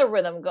kind of get a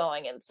rhythm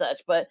going and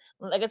such. But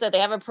like I said, they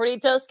have a pretty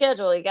tough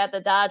schedule. You got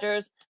the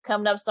Dodgers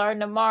coming up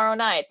starting tomorrow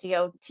night.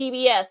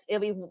 TBS,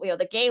 it'll be,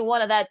 the game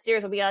 1 of that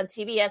series will be on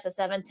TBS at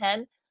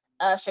 7:10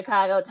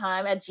 Chicago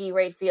time at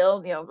G-Rate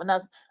Field.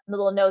 Another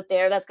little note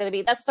there. That's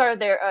started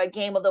their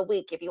game of the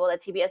week, if you will,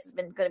 that TBS has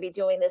been going to be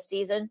doing this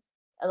season.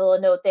 A little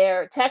note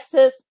there.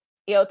 Texas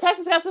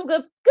got some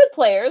good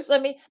players. I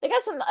mean, they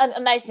got a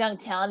nice young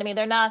talent. I mean,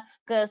 they're not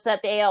going to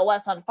set the AL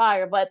West on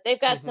fire, but they've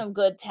got some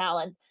good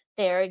talent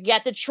there. You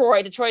got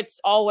Detroit. Detroit's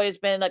always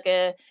been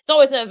it's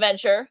always an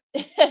adventure.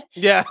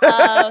 Yeah.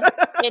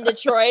 In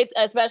Detroit,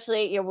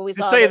 especially when we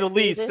saw to say the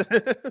least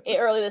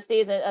early this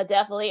season,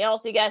 definitely.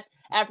 Also, you got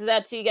after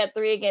that too. You got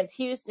 3 against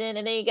Houston,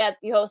 and then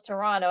you host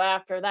Toronto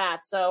after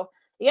that. So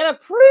you got a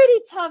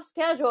pretty tough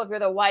schedule if you're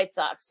the White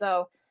Sox.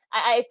 So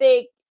I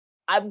think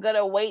I'm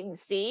gonna wait and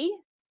see.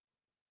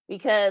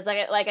 Because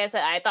like I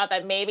said, I thought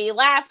that maybe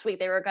last week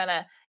they were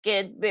gonna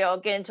get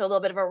into a little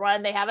bit of a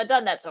run. They haven't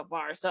done that so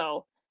far.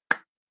 So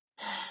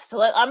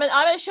I'm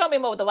in show me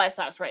mode with the White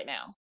Sox right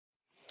now.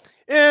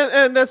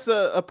 And that's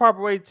a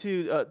proper way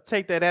to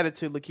take that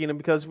attitude, Lakina,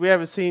 because we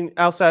haven't seen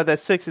outside that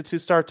 6-2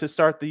 start to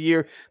start the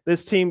year.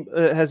 This team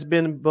has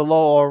been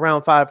below or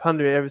around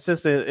 500 ever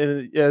since.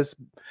 And as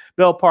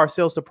Bill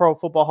Parcells, the Pro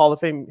Football Hall of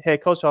Fame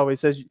head coach,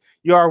 always says,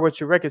 you are what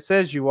your record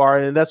says you are,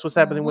 and that's what's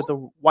happening with the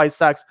White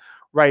Sox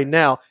right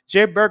now.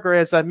 Jake Burger,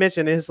 as I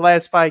mentioned, in his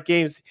last 5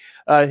 games,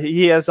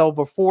 he has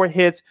over 4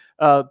 hits,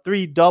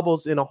 3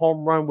 doubles, and a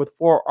home run with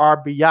 4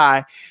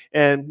 RBI,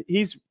 and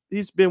he's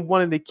he's been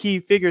one of the key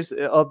figures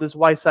of this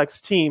White Sox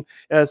team,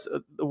 as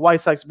the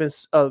White Sox have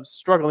been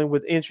struggling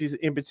with injuries,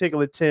 in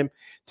particular Tim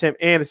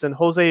Anderson.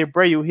 Jose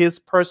Abreu, his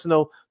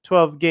personal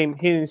 12-game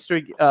hitting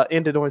streak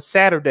ended on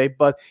Saturday,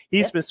 but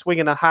he's been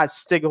swinging a hot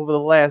stick over the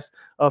last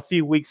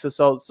few weeks or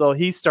so. So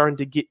he's starting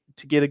to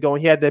get it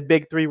going. He had that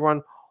big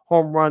 3-run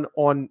home run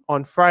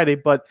on Friday,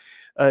 but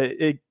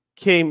it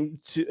came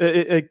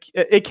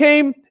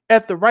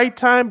at the right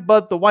time.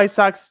 But the White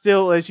Sox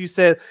still, as you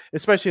said,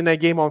 especially in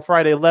that game on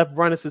Friday, left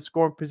runners in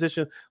scoring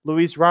position.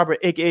 Luis Robert,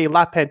 aka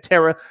La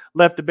Pantera,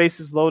 left the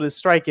bases loaded,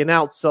 striking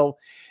out. So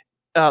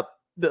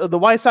the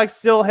White Sox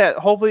still had,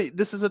 hopefully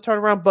this is a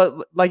turnaround,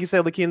 but like you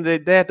said,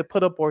 Lakina, they had to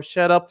put up or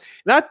shut up.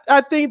 And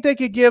I think they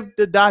could give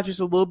the Dodgers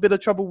a little bit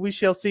of trouble. We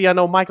shall see. I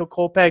know Michael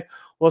Kopech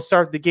will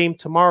start the game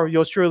tomorrow.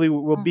 Yours truly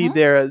will be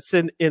there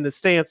sitting in the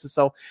stands. And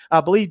so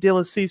I believe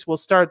Dylan Cease will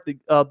start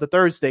the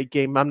Thursday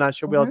game. I'm not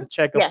sure we'll have to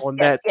check up on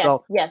that.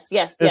 Yes.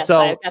 So,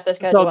 I got this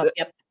schedule.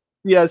 Yep.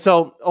 Yeah,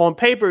 so on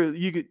paper,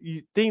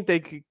 you think they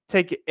could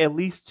take at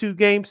least 2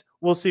 games.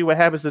 We'll see what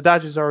happens. The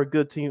Dodgers are a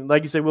good team.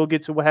 Like you said, we'll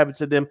get to what happens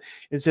to them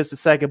in just a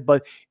second.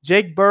 But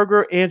Jake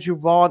Burger, Andrew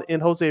Vaughn,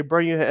 and Jose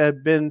Abreu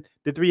have been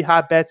the 3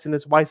 hot bats in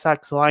this White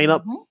Sox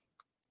lineup.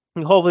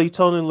 And hopefully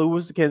Tony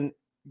Lewis can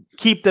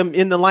keep them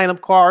in the lineup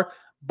car,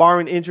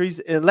 barring injuries,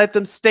 and let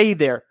them stay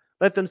there.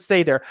 I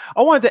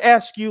wanted to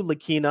ask you,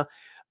 Lakina,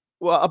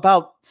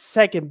 about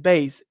second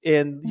base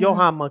and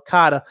Yohan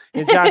Moncada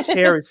and Josh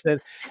Harrison.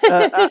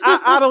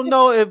 I don't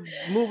know if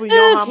moving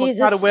Yohan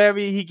Moncada wherever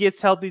he gets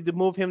healthy to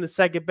move him to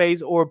second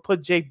base or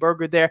put Jake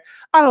Burger there.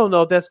 I don't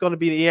know if that's going to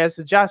be the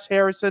answer. Josh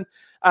Harrison,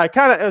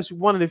 kind of as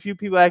one of the few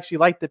people I actually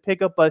like to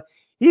pick up, but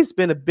he's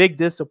been a big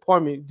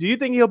disappointment. Do you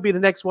think he'll be the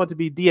next one to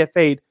be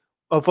DFA'd?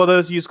 For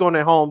those of you going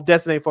at home,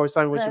 designated for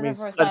assignment, which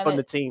means cut from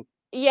the team.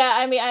 Yeah,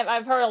 I mean,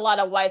 I've heard a lot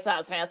of White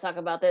Sox fans talk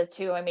about this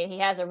too. I mean, he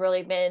hasn't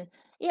really been,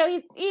 he's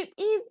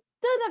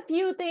done a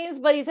few things,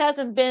 but he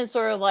hasn't been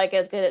sort of like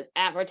as good as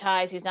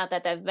advertised. He's not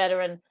that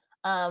veteran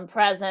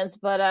presence,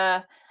 but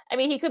I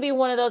mean, he could be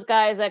one of those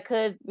guys that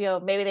could,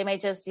 maybe they may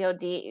just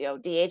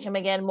DH him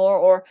again more,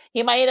 or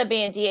he might end up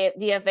being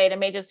DFA and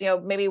may just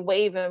maybe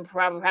waive him,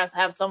 perhaps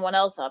have someone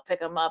else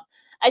pick him up.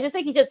 I just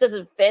think he just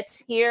doesn't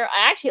fit here.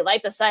 I actually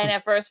like the sign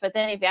at first, but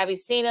then if you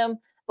seen him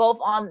both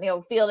on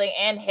fielding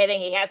and hitting,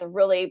 he hasn't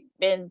really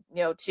been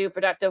too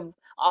productive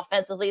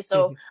offensively.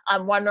 So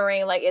I'm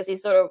wondering, like, is he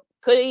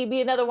could he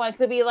be another one?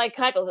 Could be like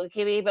Keuchel, who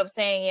could be up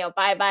saying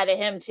bye bye to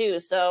him too.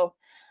 So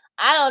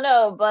I don't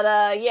know, but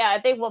I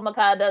think when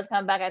Moncada does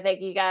come back, I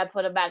think you gotta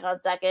put him back on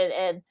second.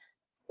 And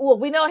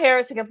we know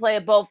Harrison can play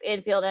both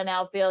infield and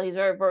outfield. He's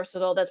very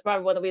versatile. That's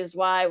probably one of the reasons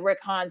why Rick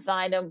Hahn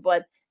signed him,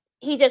 but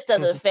he just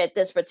doesn't fit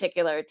this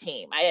particular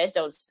team. I just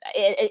don't.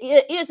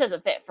 It just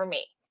doesn't fit for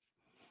me.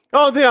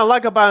 Oh, thing I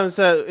like about him is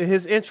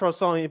his intro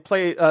song. They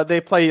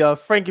play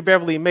Frankie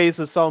Beverly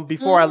Mays' song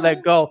 "Before I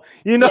Let Go."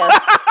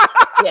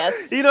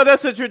 Yes.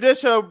 That's a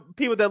tradition of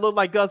people that look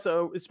like us,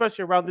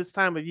 especially around this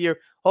time of year,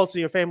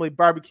 hosting your family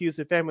barbecues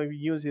and family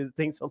reunions and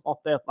things along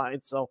that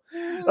line. So,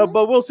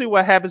 but we'll see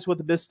what happens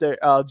with Mr.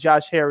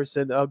 Josh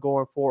Harrison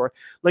going forward.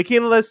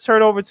 Lakina, let's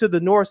turn over to the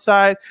north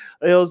side.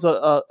 It was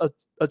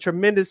a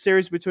tremendous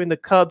series between the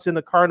Cubs and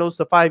the Cardinals,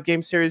 the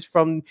 5-game series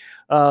from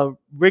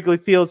Wrigley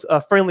Field's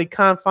friendly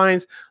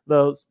confines.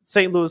 The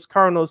St. Louis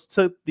Cardinals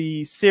took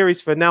the series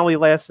finale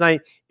last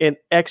night in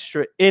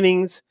extra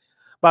innings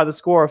by the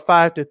score of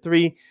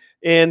 5-3,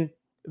 and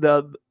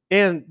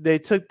they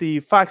took the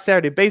Fox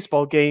Saturday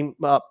baseball game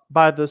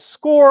by the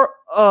score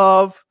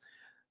of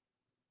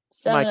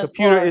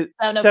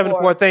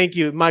 7-4. Thank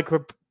you. My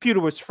computer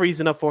was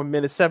freezing up for a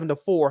minute.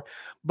 7-4.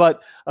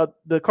 But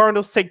the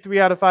Cardinals take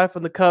 3 out of 5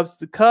 from the Cubs.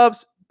 The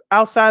Cubs,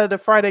 outside of the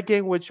Friday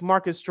game, which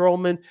Marcus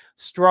Stroman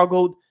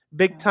struggled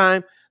big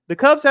time, the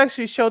Cubs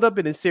actually showed up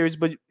in this series.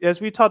 But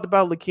as we talked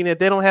about, Lakina,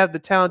 they don't have the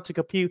talent to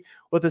compete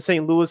with the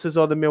St. Louis's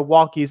or the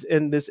Milwaukee's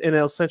in this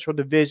NL Central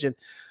Division.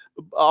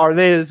 Are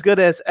they as good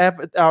as?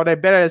 Are they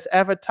better as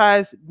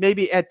advertised?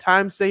 Maybe at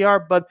times they are,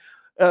 but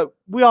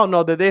we all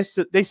know that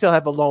they still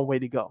have a long way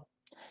to go.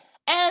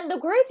 And the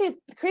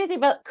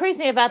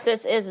crazy about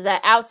this is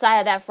that outside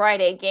of that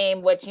Friday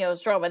game, which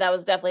Stroman, that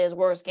was definitely his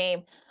worst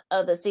game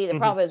of the season,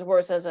 probably his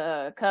worst as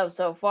a Cub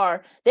so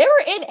far. They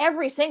were in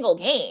every single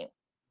game.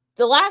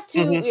 The last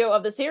 2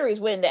 of the series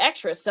went into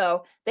extras,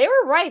 so they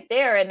were right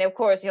there. And of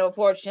course,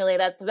 fortunately,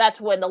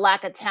 that's when the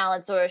lack of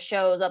talent sort of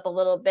shows up a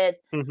little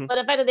bit. But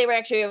the fact that they were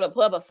actually able to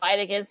put up a fight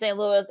against St.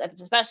 Louis,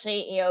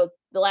 especially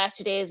the last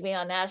 2 days being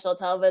on national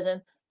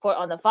television,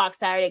 on the Fox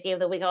Saturday game of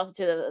the week, also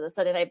to the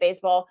Sunday Night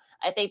Baseball,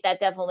 I think that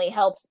definitely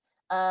helps.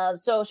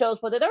 So shows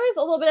that there is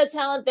a little bit of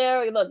talent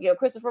there. Look,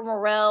 Christopher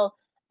Morel,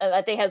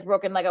 I think has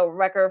broken like a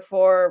record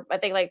for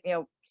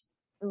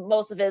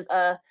most of his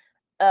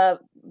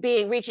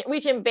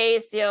reaching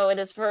base, in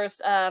his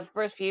first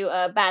few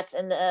bats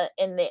in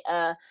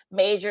the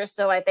majors.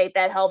 So I think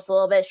that helps a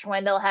little bit.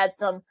 Schwindel had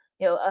some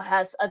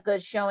has a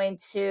good showing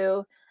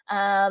too.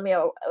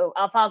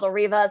 Alfonso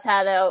Rivas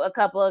had a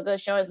couple of good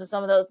showings in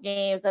some of those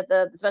games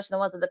especially the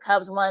ones that the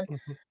Cubs won.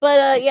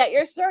 But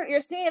you're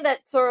seeing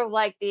that sort of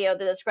like the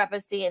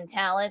discrepancy in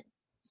talent.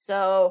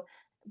 So,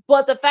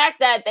 but the fact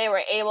that they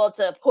were able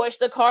to push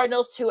the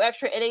Cardinals 2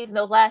 extra innings in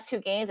those last 2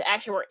 games,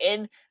 actually were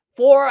in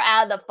 4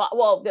 out of the 5.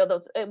 Well,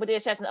 with the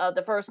exception of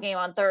the first game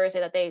on Thursday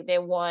that they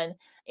won,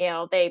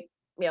 they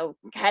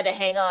had to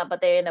hang on,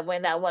 but they ended up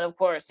winning that one, of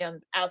course,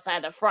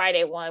 outside the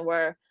Friday one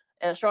where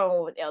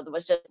Stroman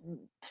was just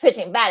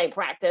pitching batting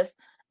practice.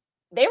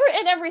 They were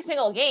in every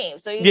single game.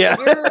 So if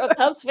you're a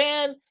Cubs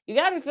fan, you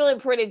got to be feeling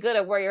pretty good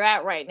at where you're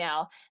at right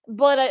now.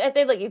 But I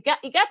think, look, you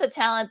got the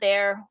talent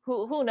there.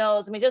 Who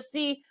knows? I mean, just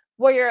see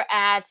where you're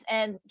at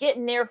and get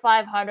near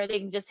 500. They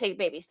can just take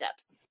baby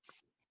steps.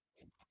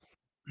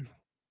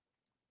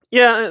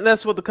 Yeah, and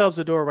that's what the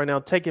Cubs are doing right now,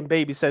 taking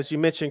baby steps. You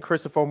mentioned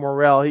Christopher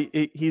Morel.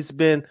 He's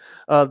been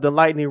the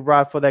lightning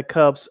rod for that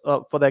Cubs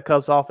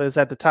offense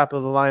at the top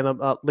of the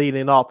lineup,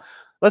 leading off.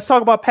 Let's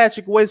talk about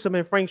Patrick Wisdom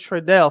and Frank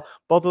Schradel.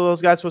 Both of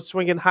those guys were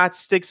swinging hot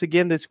sticks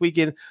again this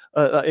weekend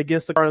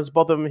against the Cardinals.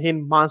 Both of them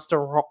hitting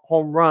monster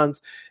home runs.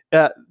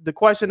 The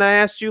question I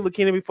asked you,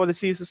 Lakina, before the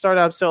season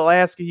started, I'm still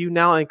asking you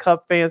now, and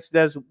Cub fans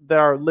that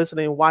are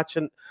listening and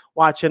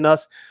watching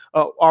us,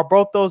 are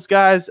both those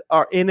guys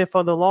are in it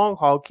for the long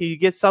haul? Can you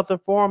get something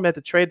for them at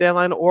the trade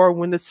deadline or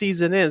when the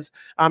season ends?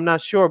 I'm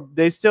not sure.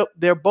 Both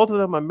of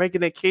them are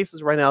making their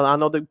cases right now. I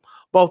know that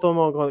both of them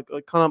are going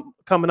to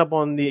coming up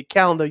on the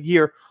calendar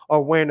year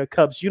or wearing the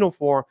Cubs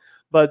uniform,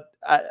 but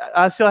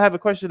I still have a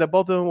question that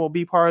both of them will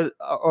be part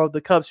of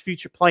the Cubs'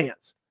 future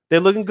plans. They're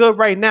looking good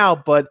right now,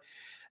 but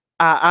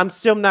I'm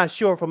still not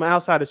sure from an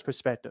outsider's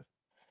perspective.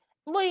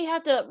 Well, you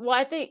have to. Well,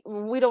 I think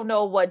we don't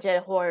know what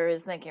Jed Hoyer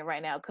is thinking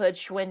right now. Could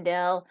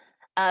Schwindel,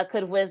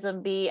 could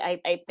Wisdom be?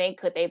 I think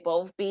could they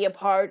both be a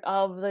part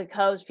of the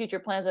Cubs' future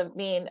plans of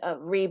being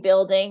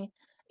rebuilding?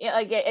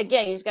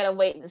 Again, you just gotta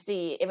wait and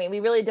see. I mean, we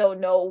really don't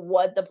know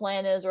what the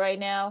plan is right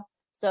now.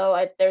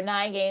 So they're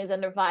 9 games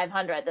under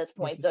 500 at this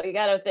point. So you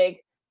gotta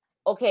think,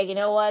 okay, you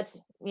know what?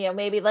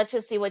 Maybe let's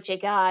just see what you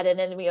got, and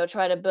then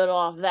try to build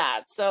off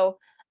that. So.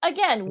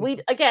 Again, we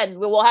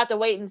will have to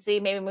wait and see.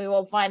 Maybe we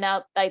won't find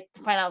out that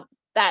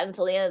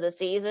until the end of the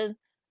season.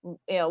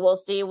 We'll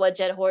see what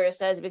Jed Hoyer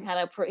says.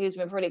 He's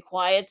been pretty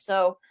quiet.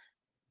 So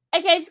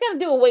again, just got to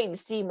do a wait and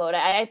see mode.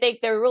 I think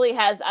I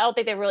don't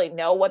think they really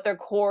know what their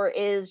core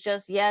is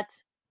just yet.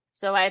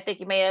 So I think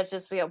you may have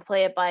just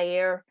play it by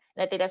ear.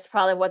 And I think that's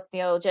probably what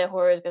Jed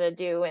Hoyer is going to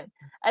do. And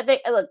I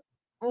think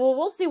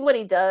we'll see what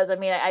he does. I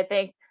mean, I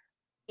think.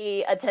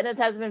 The attendance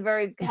has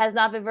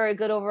not been very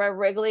good over at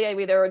Wrigley. I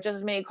mean, there were just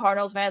as many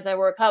Cardinals fans that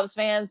were Cubs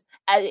fans.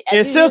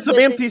 And still some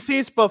empty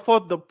seats, but for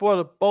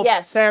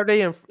both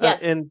Saturday and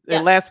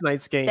last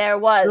night's game, there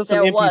was still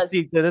some empty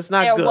seats, and it's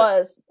not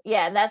good.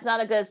 And that's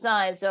not a good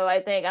sign. So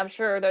I'm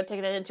sure they're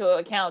taking it into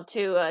account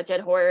too, Jed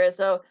Hoyer.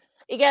 So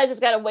you guys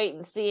just gotta wait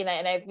and see, and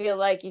I feel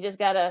like you just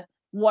gotta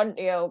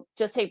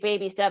just take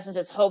baby steps and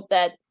just hope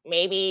that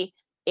maybe.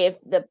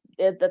 If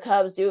the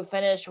Cubs do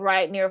finish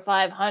right near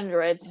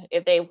 500,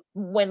 if they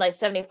win like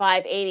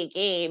 75, 80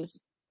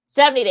 games,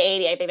 70 to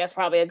 80, I think that's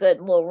probably a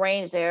good little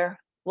range there.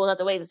 We'll have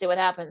to wait to see what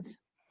happens.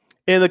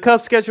 In the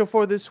Cubs schedule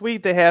for this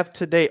week, they have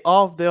today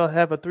off. They'll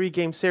have a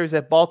 3-game series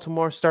at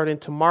Baltimore starting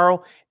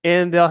tomorrow,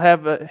 and they'll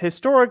have a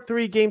historic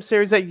 3-game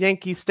series at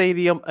Yankee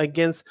Stadium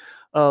against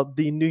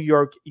the New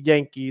York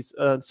Yankees.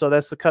 So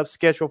that's the Cubs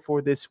schedule for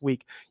this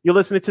week. You're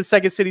listening to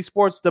Second City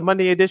Sports, the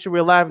Monday edition.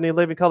 We're live in the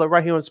living color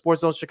right here on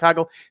Sports Zone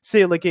Chicago.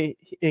 Sid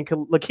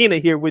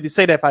Lakina here with you.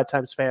 Say that 5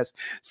 times fast.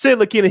 Sid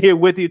Lakina here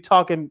with you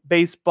talking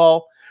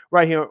baseball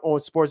right here on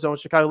Sports Zone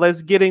Chicago.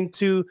 Let's get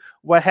into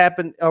what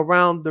happened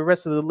around the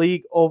rest of the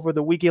league over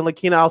the weekend.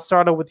 Lakina, I'll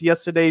start off with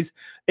yesterday's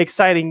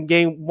exciting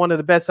game, one of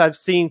the best I've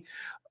seen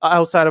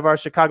outside of our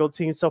Chicago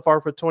team so far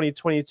for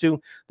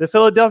 2022. The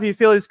Philadelphia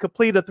Phillies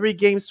complete a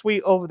 3-game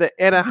sweep over the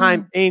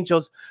Anaheim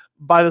Angels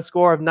by the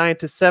score of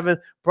 9-7.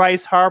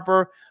 Bryce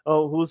Harper,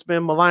 who's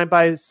been maligned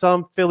by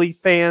some Philly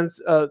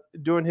fans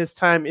during his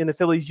time in the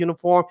Phillies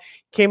uniform,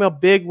 came up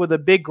big with a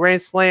big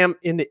grand slam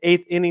in the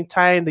 8th inning,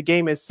 tying the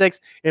game at 6.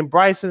 And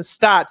Bryson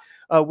Stott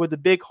with a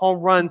big home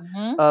run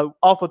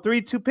off a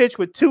 3-2 pitch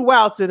with 2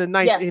 outs in the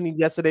 9th inning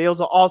yesterday. It was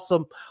an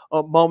awesome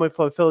moment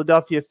for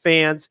Philadelphia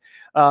fans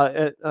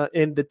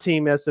in the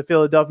team as the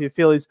Philadelphia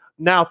Phillies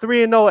now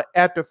 3-0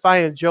 after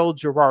firing Joe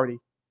Girardi.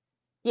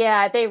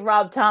 Yeah, I think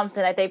Rob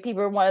Thompson, I think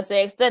people want to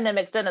say extend him,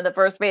 the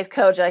first base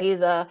coach.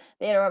 He's the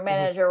interim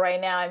manager right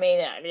now. I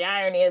mean, the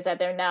irony is that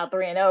they're now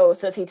 3-0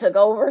 since he took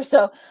over.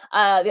 So,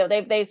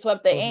 they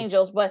swept the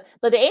Angels, but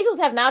the Angels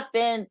have not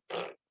been,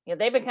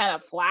 they've been kind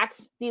of flat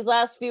these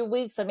last few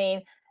weeks. I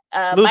mean,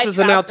 losers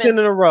are now 10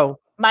 in a row.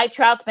 Mike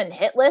Trout's been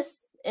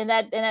hitless in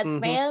that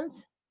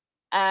spans.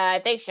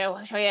 I think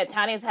Shohei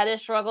Ohtani's had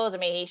his struggles. I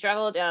mean, he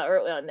struggled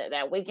early on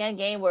that weekend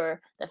game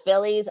where the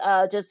Phillies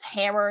just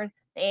hammered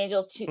the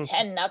Angels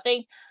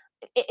 10-0.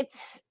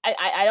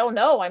 I don't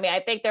know. I mean,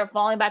 I think they're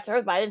falling back to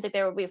earth, but I didn't think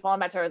they would be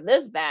falling back to earth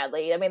this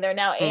badly. I mean, they're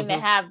now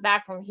 8.5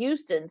 back from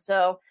Houston.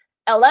 So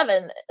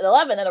 11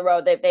 in a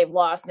row they've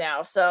lost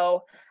now.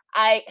 So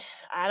I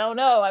don't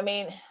know. I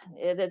mean,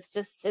 it's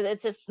just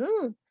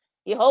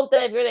you hope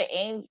that if you're the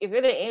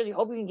Angels, you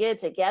hope you can get it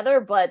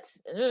together, but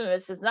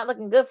it's just not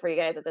looking good for you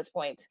guys at this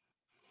point.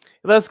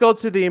 Let's go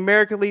to the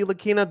American League,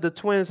 Lakina. The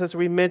Twins, as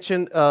we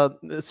mentioned,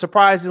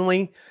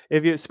 surprisingly,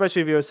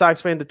 especially if you're a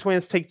Sox fan, the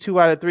Twins take 2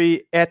 out of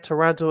 3 at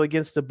Toronto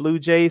against the Blue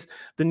Jays.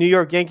 The New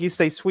York Yankees,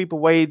 they sweep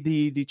away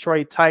the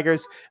Detroit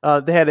Tigers.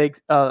 They had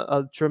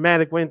a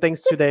dramatic win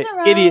thanks to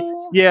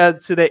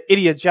that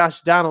idiot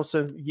Josh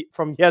Donaldson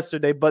from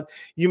yesterday. But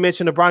you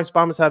mentioned the Bronx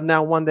Bombers have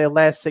now won their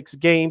last 6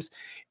 games.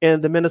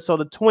 And the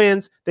Minnesota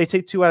Twins, they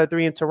take 2 out of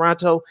 3 in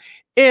Toronto.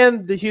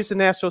 And the Houston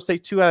Astros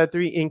take 2 out of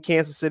 3 in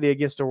Kansas City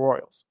against the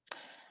Royals.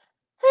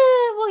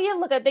 Well, yeah,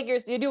 look, I think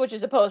you do what you're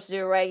supposed to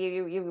do, right?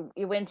 You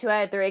win 2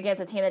 out of 3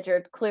 against a team that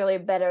you're clearly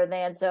better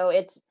than. So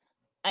it's,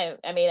 I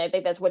mean, I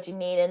think that's what you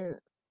need. And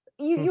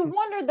you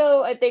wonder,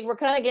 though, I think we're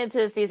kind of getting to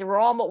the season.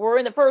 We're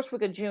in the first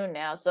week of June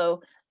now.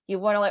 So you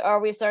wonder, like,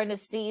 are we starting to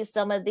see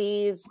some of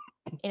these,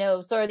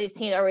 sort of these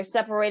teams? Are we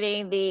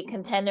separating the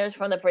contenders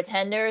from the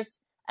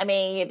pretenders? I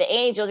mean, the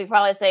Angels, you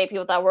probably say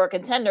people thought were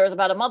contenders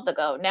about a month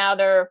ago. Now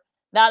they're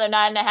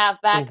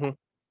 9.5 back.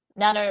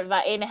 Now they're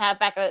about 8.5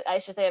 back, I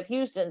should say, of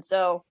Houston.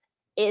 So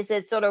is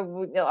it sort of,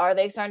 are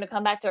they starting to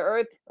come back to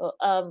earth?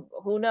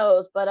 Who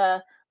knows?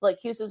 But like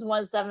Houston's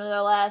won 7 of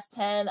their last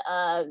 10.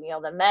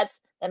 The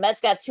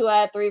Mets got 2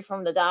 out of 3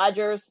 from the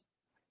Dodgers.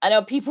 I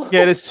know people.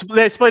 Yeah, they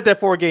split that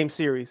 4-game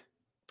series.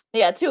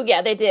 Yeah, 2.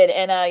 Yeah, they did.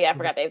 And I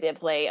forgot they did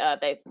play.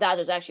 The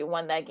Dodgers actually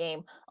won that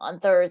game on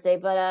Thursday.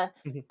 But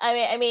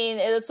I mean,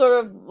 it's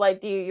sort of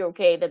like,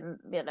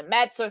 the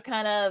Mets are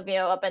kind of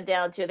up and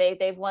down too.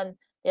 They've won.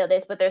 They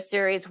split their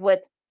series with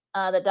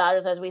the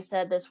Dodgers, as we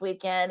said this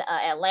weekend.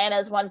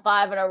 Atlanta's won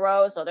 5 in a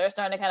row, so they're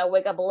starting to kind of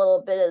wake up a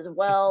little bit as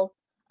well.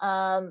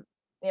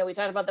 We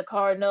talked about the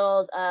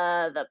Cardinals.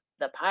 The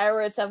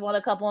Pirates have won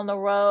a couple in a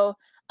row.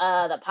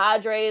 The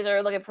Padres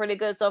are looking pretty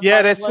good so far.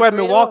 Yeah, they swept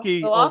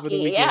Milwaukee over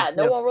the weekend. Yeah,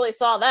 no one really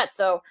saw that.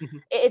 So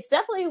it's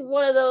definitely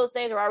one of those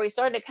things where are we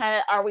starting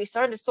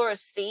to sort of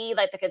see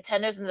like the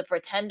contenders and the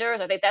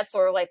pretenders? I think that's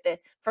sort of like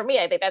for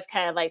me, I think that's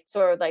kind of like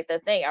sort of like the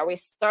thing. Are we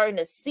starting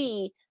to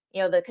see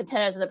the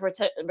contenders and the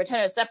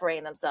pretenders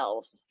separating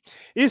themselves?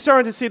 You're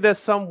starting to see that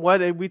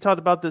somewhat. We talked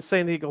about the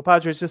San Diego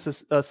Padres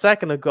just a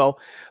second ago.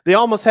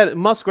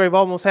 Musgrave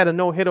almost had a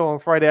no-hitter on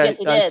Friday. Yes,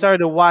 he did. I started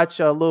to watch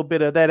a little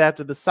bit of that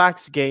after the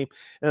Sox game.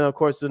 And, of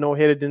course, the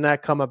no-hitter did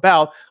not come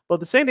about. But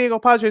the San Diego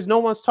Padres, no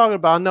one's talking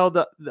about. I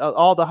know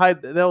all the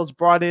hype that was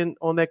brought in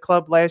on that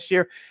club last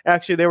year.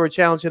 Actually, they were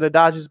challenging the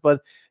Dodgers,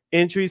 but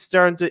injuries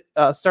started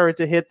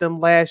to hit them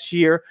last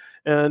year,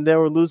 and they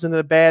were losing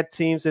to bad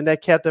teams, and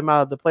that kept them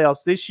out of the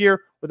playoffs. This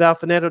year, without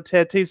Fernando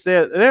Tatis,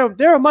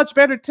 they're a much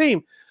better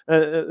team.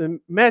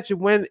 Imagine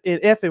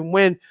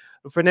when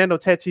Fernando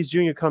Tatis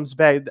Jr. comes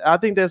back. I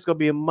think that's going to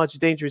be a much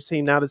dangerous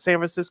team. Now, the San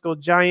Francisco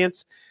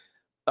Giants,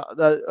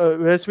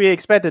 as we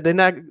expected,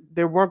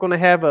 they weren't going to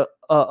have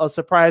a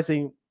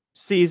surprising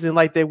season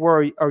like they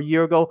were a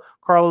year ago.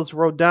 Carlos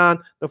Rodon,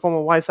 the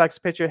former White Sox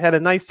pitcher, had a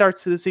nice start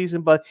to the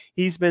season, but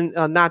he's been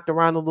knocked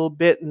around a little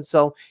bit. And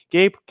so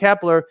Gabe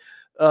Kapler,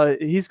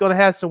 he's going to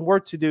have some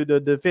work to do to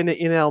defend the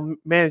NL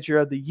Manager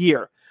of the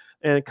Year.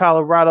 And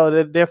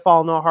Colorado, they're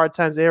falling on hard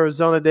times.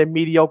 Arizona, they're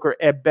mediocre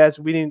at best.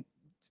 We didn't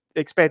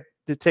expect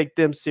to take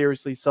them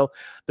seriously. So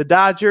the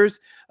Dodgers,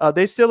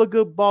 they're still a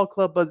good ball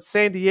club, but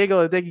San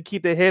Diego, if they can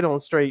keep their head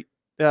on straight,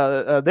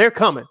 they're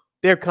coming.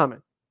 They're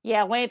coming.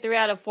 Yeah, winning 3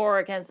 out of 4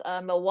 against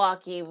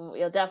Milwaukee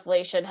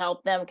definitely should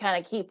help them kind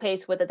of keep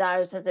pace with the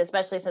Dodgers,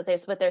 especially since they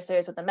split their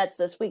series with the Mets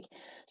this week.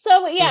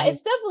 So yeah,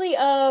 it's definitely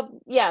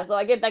So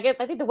I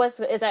think the West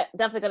is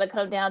definitely going to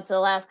come down to the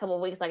last couple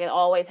of weeks, like it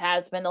always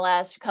has been the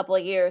last couple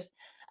of years.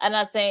 I'm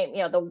not saying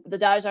the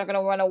Dodgers aren't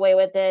going to run away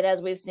with it,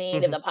 as we've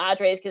seen. If the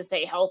Padres can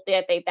stay healthy,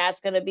 I think that's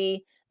going to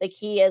be the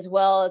key as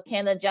well.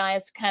 Can the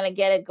Giants kind of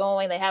get it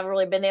going? They haven't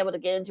really been able to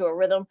get into a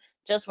rhythm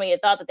just when you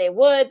thought that they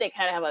would. They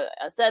kind of have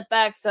a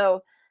setback.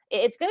 So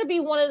it's going to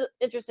be one of the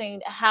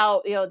interesting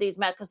how, these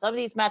matches, because some of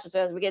these matches,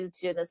 as we get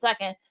into in a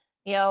second,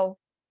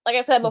 like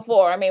I said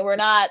before, I mean, we're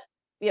not,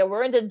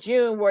 we're into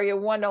June where you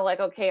wonder, like,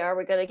 okay,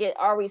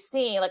 are we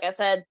seeing, like I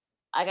said,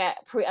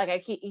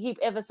 I keep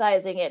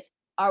emphasizing it.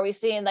 Are we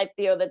seeing like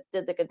the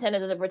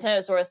contenders and the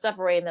pretenders sort of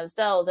separating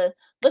themselves? And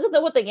look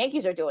at what the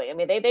Yankees are doing. I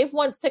mean, they've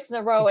won 6 in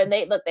a row, and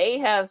they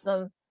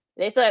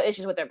still have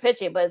issues with their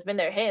pitching, but it's been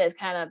their hitting has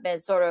kind of been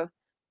sort of.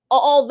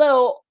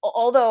 Although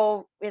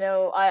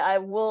I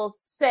will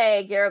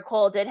say Garrett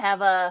Cole did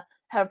have a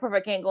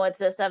perfect game going to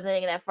the 7th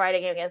inning in that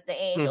Friday game against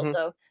the Angels,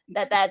 so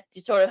that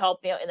sort of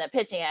helped in the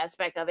pitching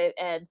aspect of it.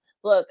 And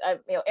look,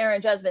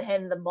 Aaron Judge's been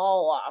hitting the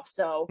ball off,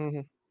 so.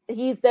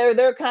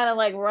 They're kind of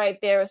like right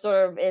there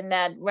sort of in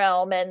that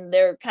realm, and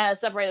they're kind of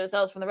separating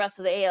themselves from the rest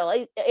of the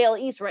AL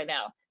East right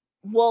now.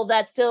 Will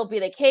that still be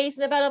the case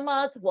in about a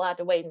month? We'll have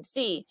to wait and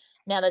see.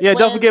 Now, Twins,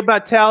 don't forget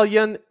about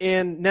Talion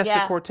and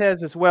Nestor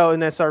Cortez as well in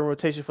that starting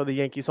rotation for the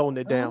Yankees,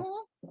 holding it down.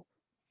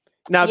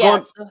 Now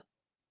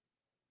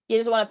you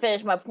just want to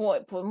finish my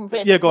point.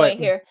 Finish Yeah, the go point ahead.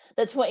 here.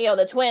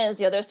 The Twins,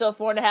 they're still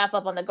 4.5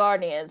 up on the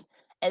Guardians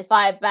and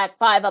 5 up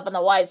on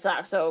the White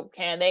Sox. So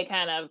can they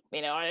kind of,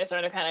 are they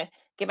starting to kind of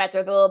get back to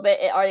it a little bit?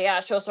 Are they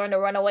starting to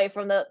run away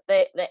from the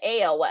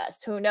AL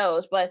West? Who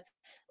knows? But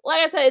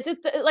like I said,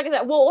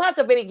 we'll have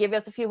to maybe give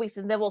us a few weeks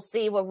and then we'll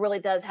see what really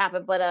does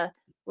happen. But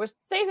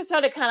things are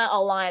starting to kind of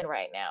align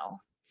right now.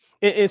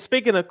 And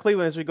speaking of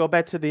Cleveland, as we go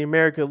back to the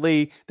American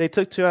League, they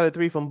took 2 out of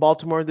 3 from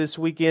Baltimore this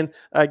weekend.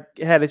 I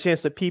had a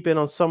chance to peep in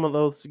on some of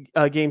those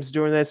games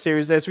during that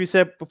series. As we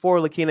said before,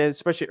 Lakina,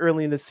 especially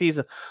early in the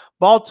season,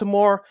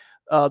 Baltimore,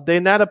 they're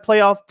not a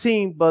playoff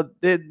team, but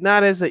they're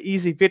not as an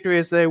easy victory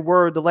as they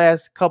were the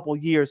last couple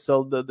years.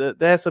 So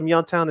they had some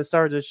young talent that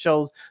started to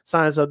show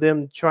signs of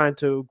them trying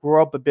to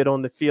grow up a bit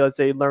on the field as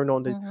they learn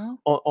on the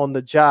on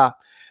the job,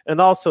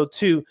 and also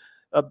too,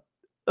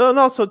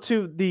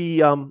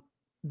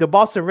 the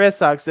Boston Red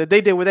Sox, they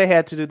did what they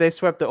had to do. They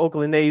swept the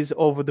Oakland A's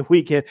over the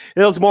weekend.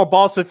 There was more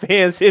Boston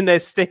fans in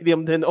that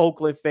stadium than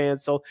Oakland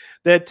fans. So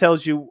that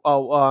tells you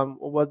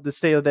what the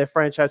state of that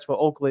franchise for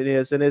Oakland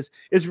is. And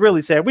it's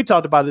really sad. We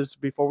talked about this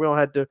before. We don't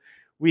have to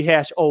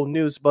rehash old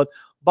news, but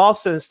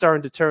Boston is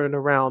starting to turn it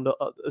around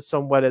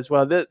somewhat as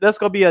well. That's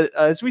going to be,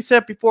 as we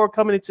said before,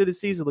 coming into the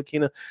season,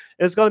 Lakina,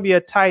 it's going to be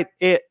a tight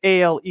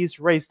AL East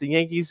race. The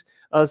Yankees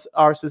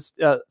are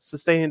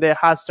sustaining their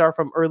hot start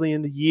from early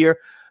in the year.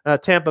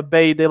 Tampa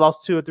Bay, they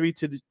lost 2 or 3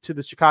 to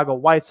the Chicago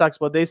White Sox,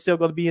 but they're still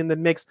going to be in the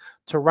mix.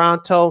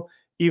 Toronto,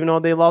 even though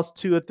they lost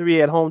 2 or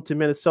 3 at home to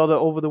Minnesota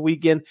over the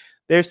weekend,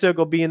 they're still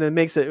going to be in the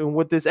mix. And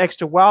with this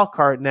extra wild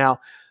card now,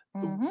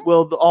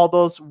 will all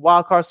those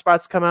wild card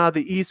spots come out of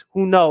the East?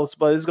 Who knows?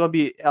 But it's going to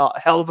be a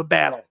hell of a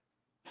battle.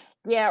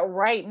 Yeah,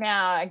 right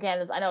now,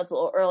 again, I know it's a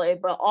little early,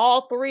 but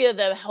all 3 of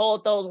them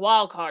hold those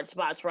wild card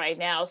spots right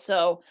now.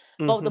 So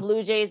both the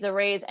Blue Jays, the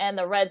Rays, and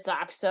the Red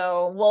Sox.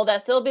 So will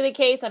that still be the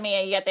case? I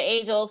mean, you got the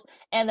Angels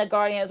and the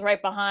Guardians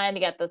right behind.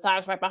 You got the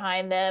Sox right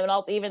behind them, and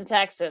also even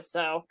Texas.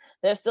 So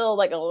there's still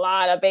like a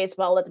lot of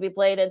baseball left to be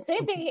played. And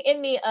same thing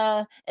in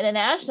the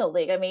National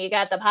League. I mean, you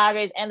got the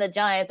Padres and the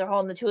Giants are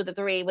holding the 2 of the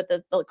 3 with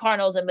the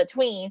Cardinals in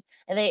between,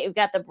 and then you've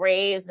got the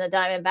Braves and the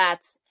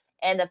Diamondbacks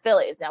and the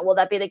Phillies. Now, will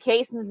that be the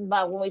case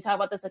when we talk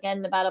about this again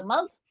in about a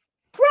month?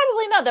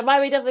 Probably not. There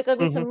might be definitely going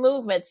to be some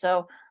movement.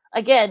 So,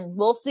 again,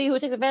 we'll see who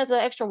takes advantage of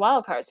the extra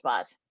wild card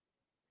spot.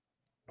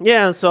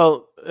 Yeah,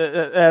 so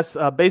as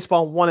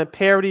baseball wanted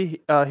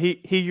parity, here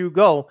you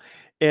go.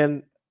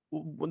 And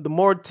the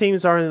more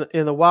teams are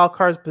in the wild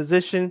card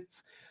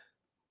positions,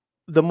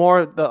 the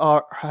more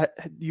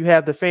you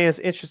have the fans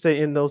interested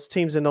in those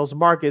teams in those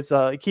markets,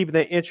 keeping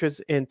their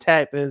interest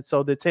intact. And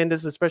so the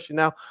attendance, especially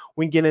now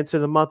we get into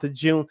the month of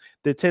June,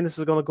 the attendance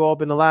is going to go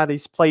up in a lot of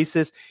these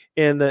places,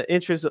 and the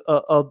interest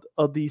of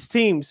these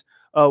teams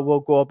will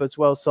go up as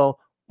well. So,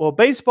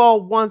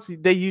 baseball, once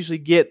they usually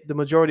get the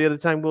majority of the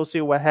time, we'll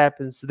see what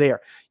happens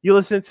there. You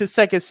listen to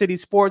Second City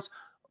Sports,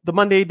 the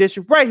Monday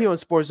edition, right here on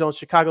Sports Zone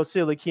Chicago.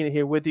 Still Lakina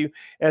here with you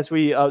as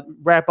we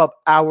wrap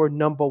up our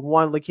number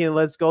 1. Lakina,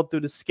 let's go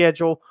through the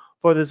schedule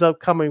for this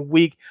upcoming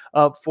week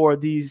for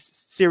these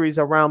series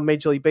around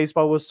Major League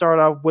Baseball. We'll start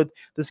off with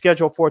the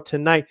schedule for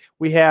tonight.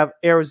 We have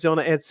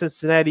Arizona at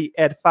Cincinnati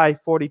at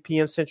 5:40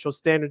 p.m. Central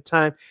Standard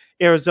Time.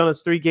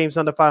 Arizona's 3 games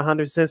under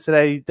 500.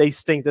 Cincinnati, they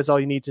stink. That's all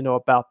you need to know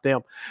about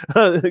them.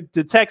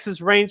 The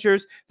Texas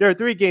Rangers, there are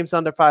 3 games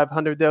under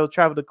 500. They'll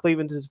travel to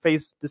Cleveland to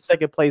face the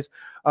second place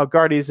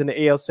Guardians in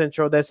the AL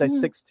Central. That's at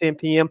 6:10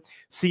 p.m.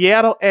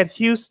 Seattle at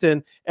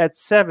Houston at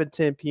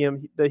 7:10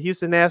 p.m. The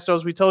Houston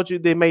Astros, we told you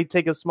they may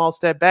take a small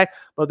step back,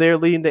 but they're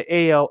leading the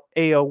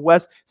AL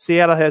West.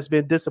 Seattle has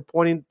been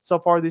disappointing so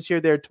far this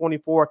year. They're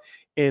 24-30.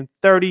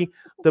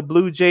 The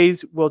Blue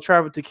Jays will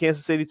travel to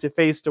Kansas City to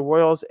face the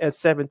Royals at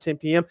 7:10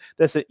 p.m.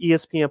 That's an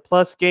ESPN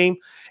Plus game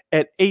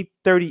at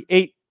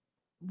 8:38.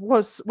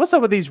 What's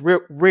up with these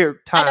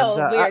weird times?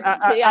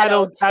 I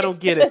don't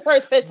get it.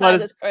 First pitch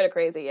times is kind of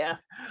crazy, yeah.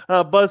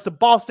 But it's the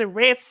Boston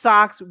Red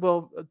Sox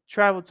will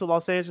travel to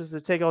Los Angeles to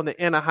take on the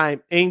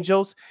Anaheim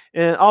Angels,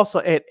 and also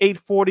at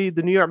 8:40,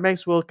 the New York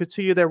Mets will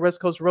continue their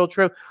West Coast road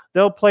trip.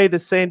 They'll play the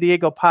San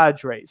Diego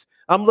Padres.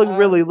 I'm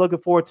really looking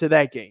forward to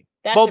that game.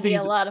 Both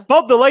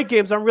the late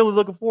games I'm really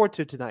looking forward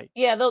to tonight.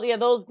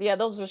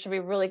 Those should be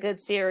really good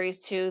series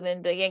too.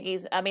 Then the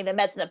Yankees, the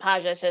Mets and the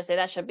Padres, I should say,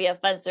 that should be a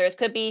fun series.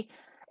 Could be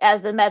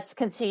as the Mets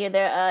continue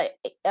their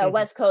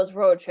West Coast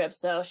road trip,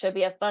 so should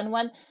be a fun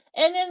one.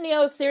 And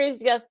then series,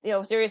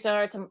 series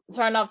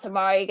starting off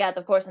tomorrow. You got,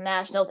 of course, the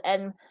Nationals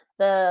and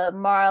the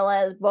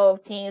Marlins.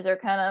 Both teams are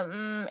kind of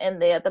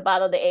at the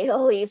bottom of the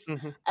AL East. You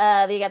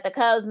got the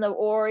Cubs and the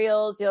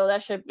Orioles.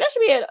 That should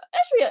be an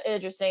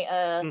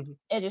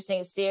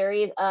interesting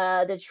series.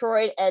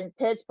 Detroit and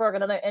Pittsburgh,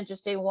 another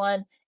interesting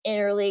one.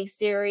 Interleague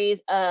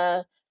series.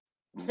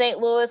 St.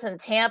 Louis and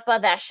Tampa,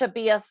 that should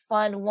be a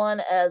fun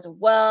one as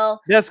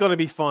well. That's going to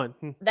be fun.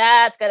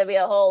 That's going to be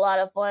a whole lot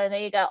of fun.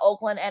 Then you got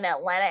Oakland and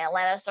Atlanta.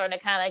 Atlanta's starting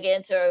to kind of get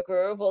into a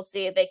groove. We'll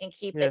see if they can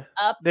keep it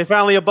up. They're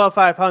finally above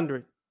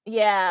 500.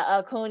 Yeah,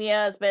 Acuna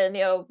has been,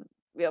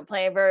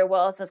 playing very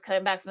well since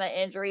coming back from that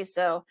injury.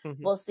 So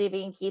we'll see if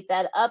he can keep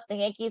that up. The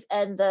Yankees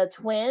and the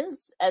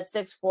Twins at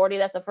 6:40.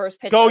 That's the first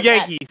pitch. Go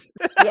Yankees!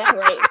 Yeah,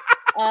 right.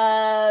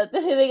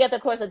 They get,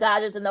 of course, the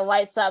Dodgers and the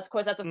White Sox. Of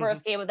course, that's the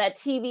first game of that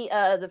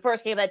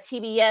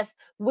TBS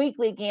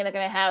weekly game they're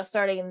going to have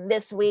starting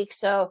this week.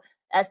 So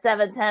at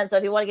 7:10. So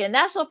if you want to get a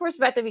national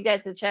perspective, you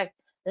guys can check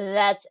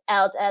that's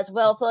out as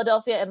well.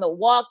 Philadelphia and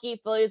Milwaukee.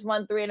 Phillies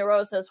won 3 in a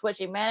row, so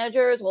switching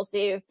managers. We'll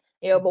see.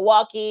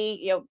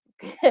 Milwaukee.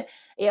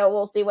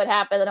 We'll see what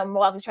happens. And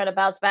Milwaukee's trying to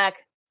bounce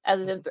back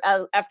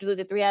after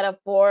losing 3 out of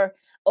 4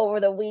 over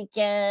the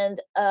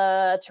weekend.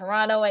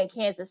 Toronto and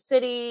Kansas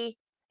City.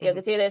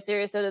 Continue their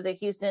series. So does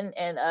Houston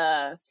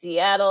and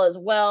Seattle as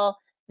well.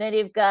 Then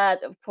you've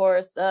got, of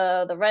course,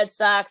 the Red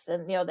Sox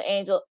and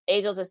the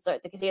Angels to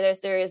start to continue their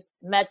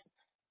series. Mets,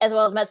 as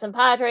well as Mets and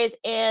Padres,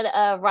 and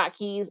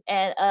Rockies,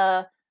 and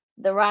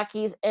the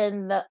Rockies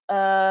and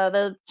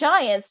the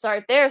Giants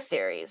start their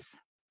series.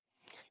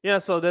 Yeah,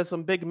 so there's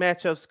some big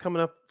matchups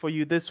coming up for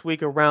you this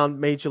week around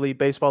Major League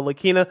Baseball.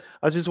 Lakina,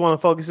 I just want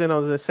to focus in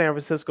on the San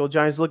Francisco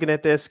Giants. Looking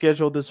at their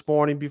schedule this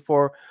morning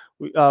before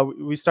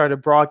we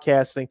started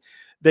broadcasting,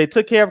 they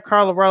took care of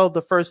Colorado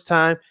the first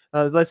time.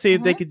 Let's see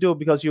if they can do it,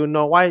 because you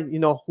know why. You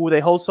know who they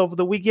host over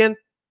the weekend?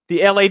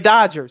 The LA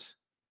Dodgers.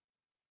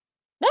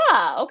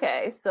 Yeah,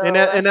 okay. So and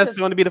that's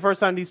going to be the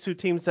first time these two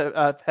teams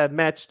have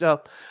matched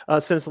up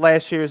since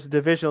last year's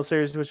divisional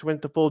series, which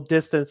went the full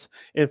distance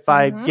in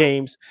 5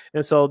 games.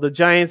 And so the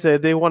Giants,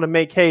 they want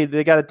to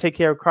they got to take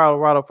care of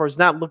Colorado first,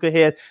 not look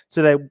ahead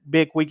to that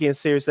big weekend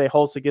series they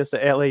host against the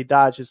LA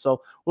Dodgers.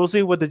 So we'll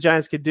see what the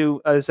Giants can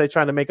do as they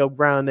trying to make up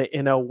ground in the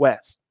NL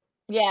West.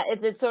 Yeah,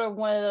 it's sort of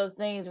one of those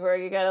things where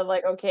you gotta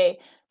okay,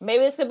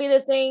 maybe this could be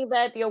the thing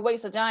that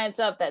wakes the Giants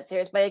up that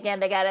series. But again,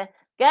 they gotta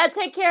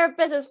take care of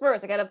business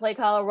first. They gotta play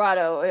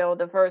Colorado,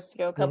 the first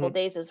couple of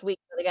days this week.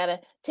 So they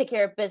gotta take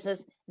care of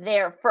business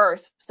there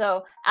first.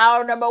 So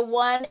hour number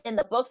 1 in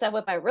the books. That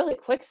went by really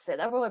quick, Sid.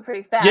 That went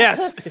pretty fast.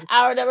 Yes.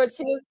 Hour number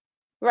 2.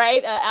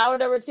 Right, hour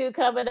number 2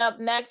 coming up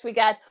next. We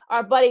got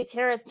our buddy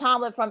Terrence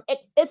Tomlin from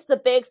It's the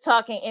Bigs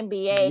talking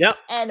NBA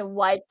and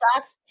White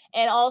Sox,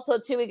 and also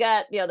too we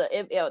got the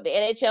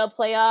NHL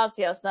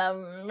playoffs.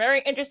 Some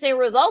very interesting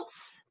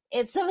results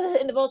in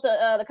both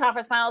the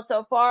conference finals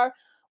so far.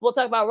 We'll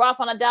talk about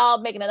Rafael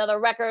Nadal making another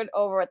record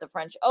over at the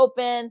French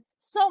Open.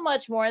 So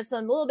much more, and a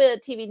little bit of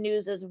TV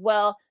news as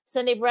well.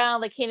 Cindy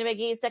Brown, Lakina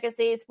McGee, Second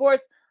City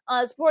Sports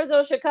on Sports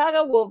Zone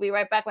Chicago. We'll be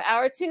right back with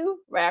hour 2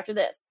 right after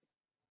this.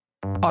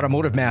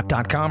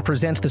 AutomotiveMap.com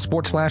presents the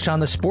Sports Flash on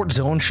the Sports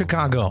Zone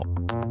Chicago.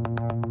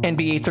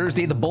 NBA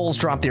Thursday, the Bulls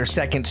dropped their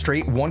second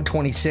straight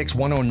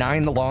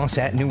 126-109, the loss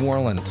at New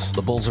Orleans.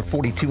 The Bulls are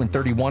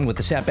 42-31 with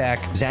the setback.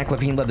 Zach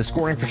LaVine led the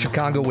scoring for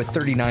Chicago with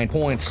 39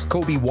 points.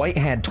 Kobe White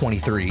had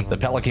 23. The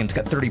Pelicans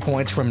got 30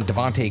 points from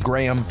Devontae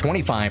Graham,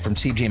 25 from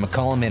CJ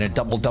McCollum, and a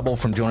double-double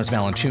from Jonas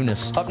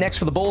Valanciunas. Up next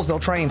for the Bulls, they'll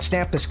try and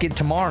snap the skid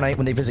tomorrow night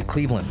when they visit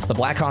Cleveland. The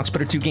Blackhawks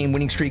put a 2-game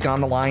winning streak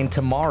on the line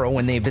tomorrow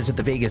when they visit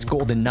the Vegas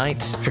Golden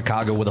Knights.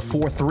 Chicago with a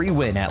 4-3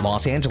 win at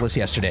Los Angeles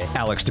yesterday.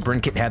 Alex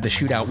DeBrincat had the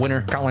shootout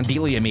winner. Colin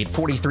Delia made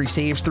 43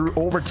 saves through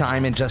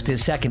overtime in just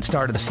his second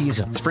start of the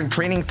season. Spring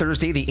training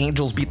Thursday, the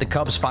Angels beat the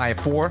Cubs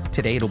 5-4.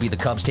 Today, it'll be the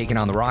Cubs taking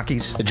on the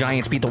Rockies. The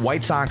Giants beat the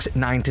White Sox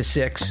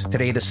 9-6.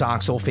 Today, the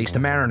Sox will face the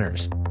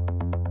Mariners.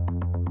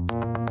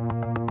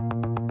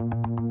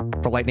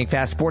 For lightning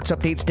fast sports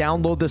updates,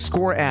 download the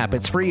Score app.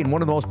 It's free and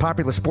one of the most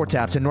popular sports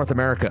apps in North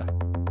America.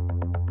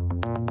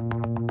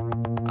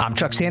 I'm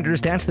Chuck Sanders.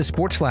 That's the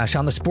Sports Flash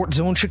on the Sports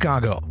Zone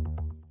Chicago.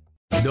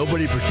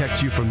 Nobody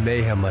protects you from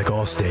mayhem like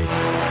Allstate.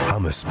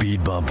 I'm a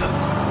speed bump.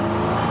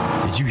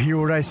 Did you hear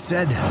what I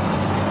said?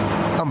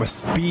 I'm a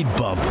speed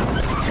bump.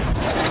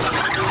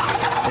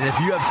 And if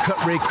you have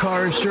cut rate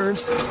car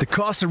insurance, the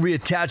cost to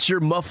reattach your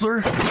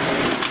muffler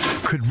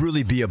could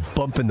really be a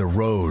bump in the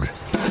road.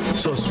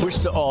 So switch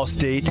to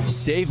Allstate,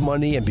 save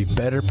money, and be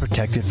better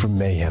protected from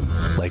mayhem,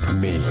 like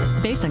me.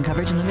 Based on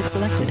coverage and limits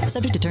selected,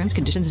 subject to terms,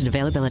 conditions, and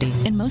availability.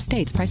 In most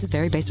states, prices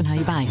vary based on how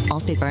you buy.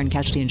 Allstate Bar and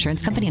Casualty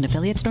Insurance Company and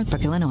affiliates,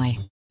 Northbrook, Illinois.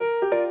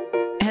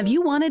 Have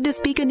you wanted to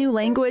speak a new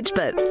language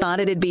but thought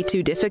it'd be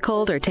too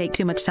difficult or take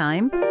too much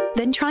time?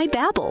 Then try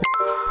Babbel.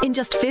 In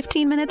just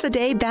 15 minutes a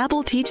day,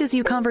 Babbel teaches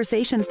you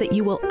conversations that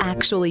you will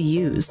actually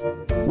use.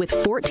 With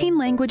 14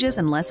 languages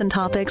and lesson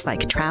topics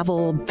like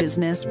travel,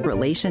 business,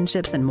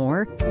 relationships, and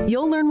more,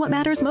 you'll learn what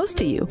matters most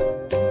to you.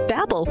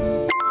 Babbel.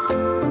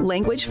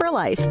 Language for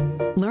life.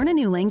 Learn a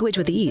new language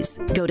with ease.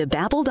 Go to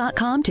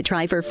Babbel.com to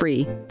try for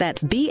free.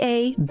 That's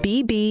BABBEL.com.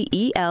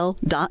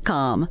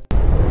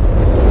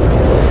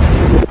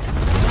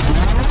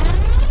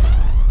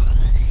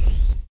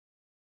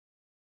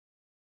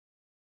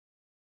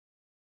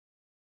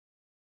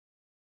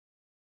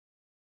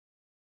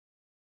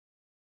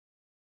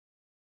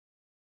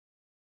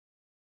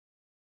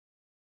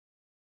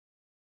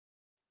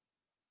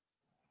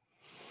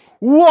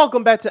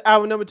 Welcome back to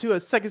hour number 2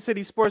 of Second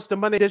City Sports, the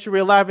Monday edition.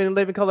 We're live in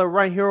living color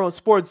right here on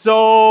Sports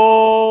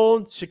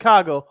Zone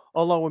Chicago,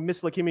 along with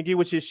Miss Lakina McGee,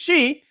 which is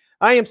she.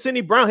 I am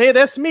Cindy Brown. Hey,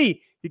 that's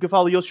me. You can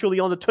follow yours truly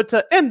on the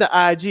Twitter and the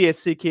IG at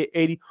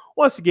SidKid80.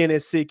 Once again,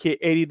 it's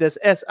SidKid80. That's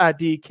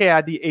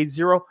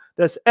SIDKID80.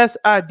 That's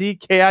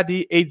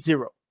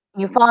SIDKID80.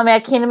 You follow me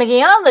at Keenan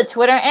McGee on the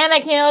Twitter and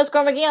at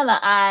Keenan_McGee on the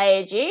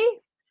IG.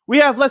 We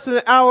have less than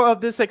an hour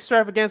of this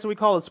extravaganza we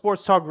call a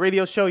Sports Talk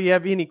Radio Show. You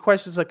have any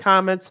questions or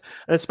comments,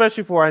 and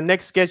especially for our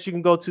next guest, you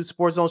can go to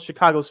Sports Zone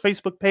Chicago's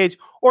Facebook page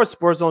or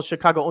Sports Zone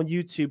Chicago on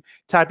YouTube.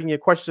 Type in your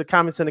questions or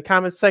comments in the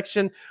comments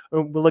section.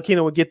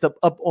 Lakina will get them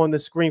up on the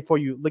screen for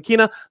you.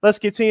 Lakina, let's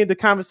continue the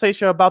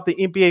conversation about the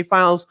NBA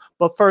Finals.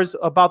 But first,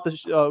 about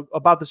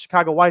the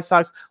Chicago White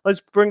Sox. Let's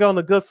bring on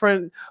a good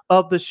friend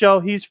of the show.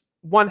 He's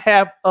one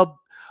half of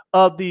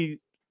the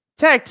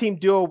tag team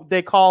duo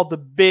they call the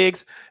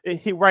Bigs.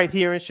 Right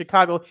here in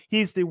Chicago,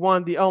 he's the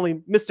one, the only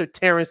Mr.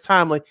 Terrence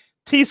Tomlin.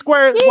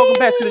 T-Squared, welcome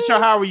back to the show.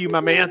 How are you, my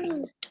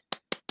man?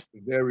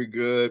 Very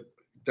good.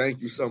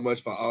 Thank you so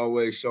much for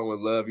always showing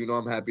love. You know,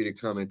 I'm happy to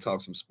come and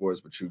talk some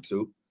sports with you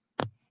too.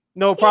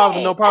 No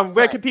problem, Yay, no problem. excellent.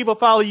 Where can people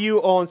follow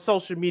you on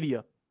social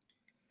media?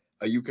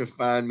 You can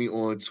find me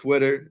on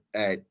Twitter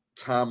at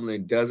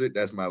Tomlin Does It.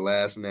 That's my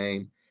last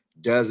name,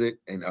 Does It.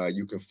 And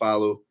you can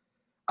follow,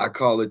 I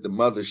call it the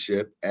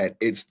mothership, at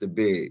It's the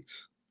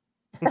Bigs.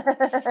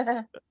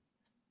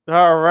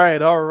 All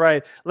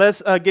right.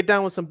 Let's get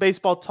down with some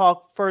baseball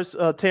talk first.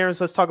 Terrence,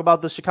 let's talk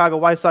about the Chicago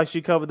White Sox.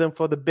 You covered them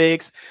for the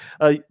Bigs.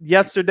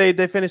 Yesterday,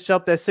 they finished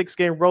up that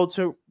 6-game road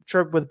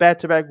trip with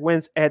back-to-back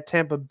wins at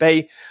Tampa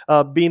Bay,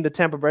 being the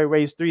Tampa Bay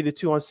Rays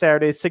 3-2 on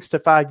Saturday,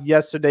 6-5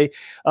 yesterday.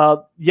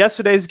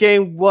 Yesterday's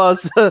game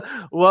was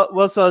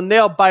a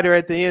nail biter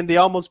at the end. They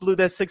almost blew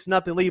that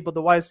 6-0 lead, but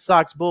the White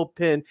Sox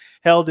bullpen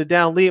held it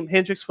down. Liam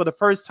Hendricks, for the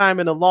first time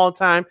in a long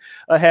time,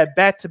 had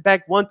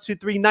back-to-back 1, 2,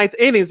 3 ninth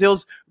innings. It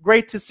was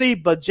great to see,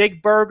 but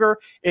Jake Berger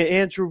and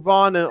Andrew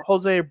Vaughn and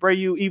Jose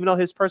Abreu, even though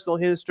his personal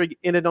hitting streak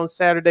ended on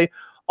Saturday,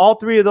 all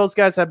three of those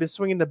guys have been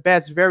swinging the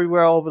bats very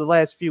well over the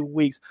last few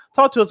weeks.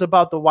 Talk to us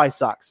about the White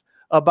Sox,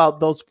 about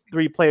those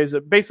three players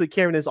that basically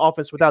carrying this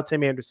offense without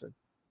Tim Anderson.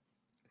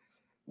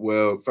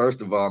 Well,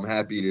 first of all, I'm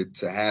happy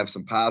to have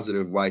some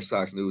positive White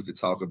Sox news to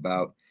talk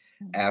about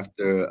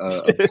after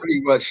a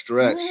pretty much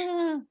stretch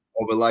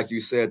over, like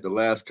you said, the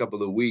last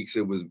couple of weeks.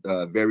 It was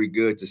very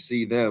good to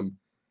see them,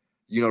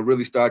 you know,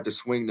 really start to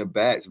swing the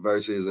bats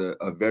versus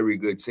a very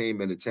good team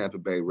in the Tampa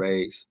Bay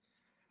Rays.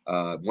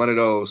 One of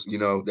those, you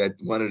know, that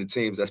one of the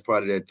teams that's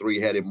part of that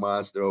three-headed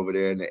monster over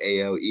there in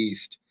the AL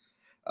East.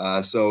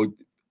 So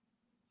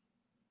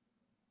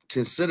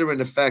considering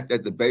the fact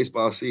that the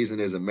baseball season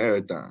is a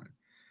marathon,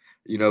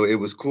 you know, it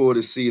was cool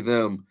to see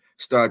them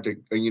start to,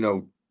 you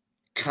know,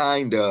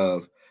 kind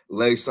of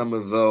lay some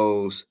of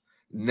those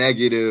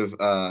negative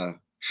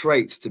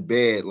traits to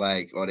bed,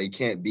 like, oh, they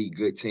can't beat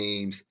good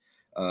teams.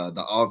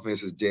 The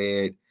offense is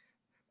dead.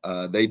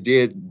 They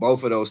did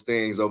both of those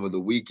things over the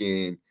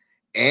weekend.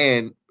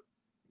 And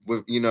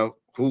with, you know,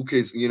 who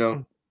could, you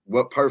know,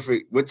 what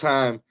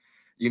time,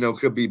 you know,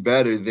 could be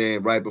better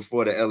than right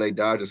before the LA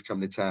Dodgers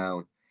come to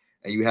town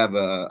and you have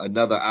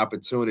another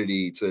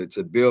opportunity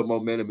to build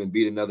momentum and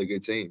beat another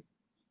good team.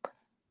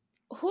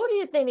 Who do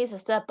you think needs to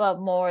step up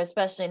more,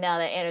 especially now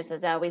that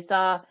Anderson's out? We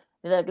saw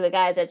the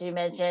guys that you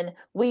mentioned.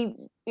 Sid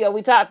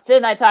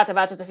and I talked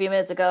about just a few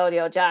minutes ago, you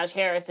know, Josh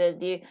Harrison.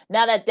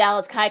 Now that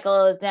Dallas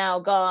Keuchel is now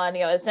gone,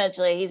 you know,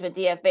 essentially he's been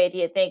DFA. Do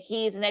you think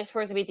he's the next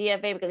person to be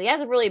DFA? Because he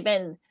hasn't really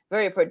been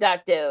very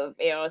productive,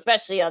 you know,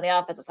 especially on the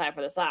offensive side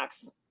for the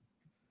Sox.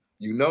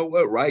 You know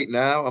what? Right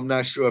now, I'm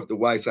not sure if the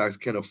White Sox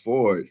can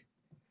afford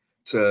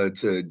to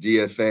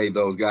DFA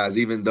those guys,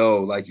 even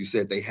though, like you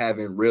said, they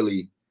haven't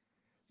really,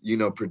 you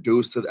know,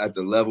 produced at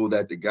the level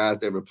that the guys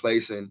they're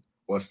replacing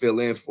or fill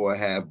in for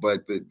have.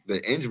 But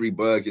the injury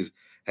bug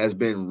has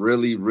been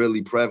really,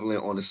 really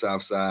prevalent on the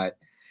South Side,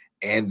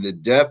 and the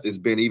depth has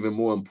been even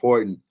more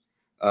important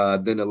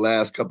than the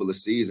last couple of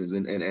seasons.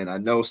 And I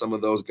know some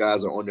of those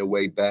guys are on their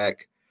way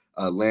back.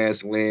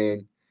 Lance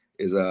Lynn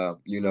is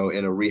you know,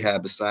 in a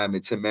rehab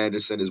assignment. Tim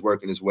Anderson is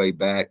working his way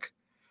back.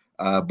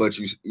 But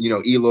you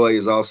know, Eloy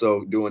is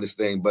also doing his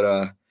thing.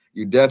 But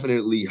you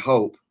definitely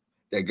hope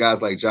that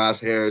guys like Josh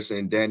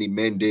Harrison, Danny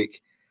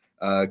Mendick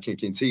can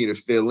continue to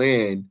fill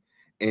in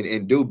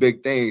and do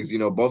big things. You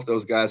know, both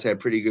those guys had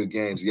pretty good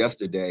games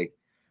yesterday.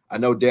 I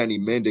know Danny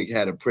Mendick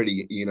had a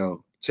pretty, you know,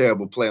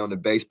 terrible play on the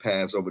base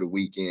paths over the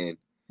weekend.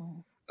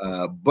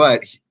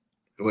 But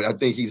I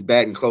think he's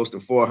batting close to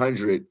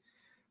 400,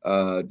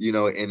 you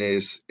know, in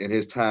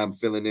his time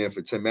filling in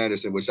for Tim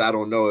Anderson, which I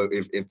don't know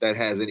if that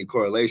has any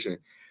correlation.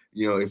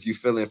 You know, if you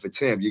fill in for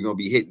Tim, you're going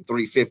to be hitting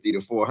 350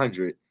 to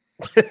 400.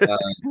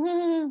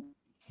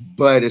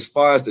 But as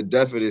far as the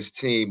depth of this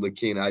team,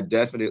 Lakina, I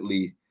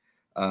definitely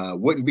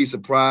wouldn't be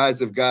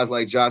surprised if guys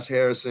like Josh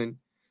Harrison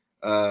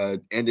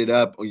ended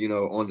up, you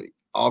know,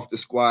 off the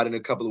squad in a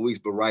couple of weeks.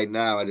 But right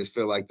now, I just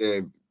feel like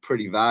they're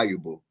pretty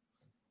valuable.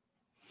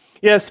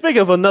 Yeah,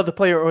 speaking of another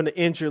player on the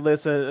injury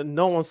list, and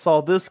no one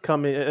saw this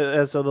coming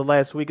as of the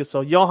last week or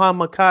so, Yohan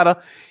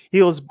Moncada,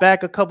 he was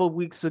back a couple of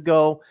weeks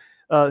ago.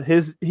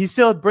 He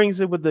still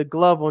brings it with the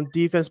glove on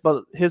defense,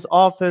 but his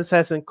offense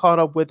hasn't caught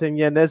up with him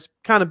yet. And that's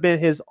kind of been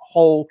his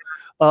whole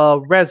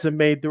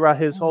resume throughout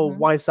his whole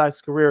White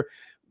Sox career.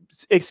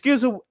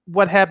 Excuse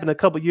what happened a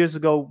couple years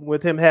ago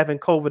with him having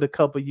COVID a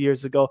couple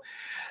years ago.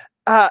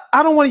 I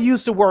don't want to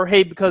use the word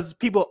hate because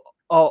people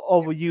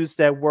overuse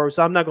that word,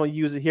 so I'm not going to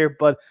use it here.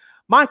 But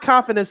my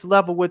confidence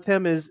level with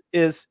him is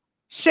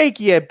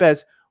shaky at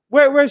best.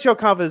 Where's your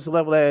confidence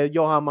level at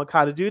Yoan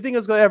Moncada? Do you think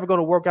it's ever going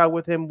to work out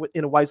with him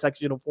in a White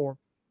Sox uniform?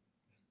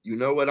 You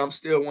know what? I'm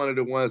still one of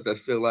the ones that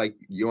feel like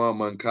Yoan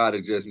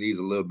Moncada just needs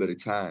a little bit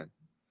of time.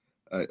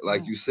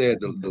 Like you said,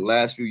 the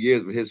last few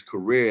years of his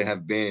career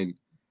have been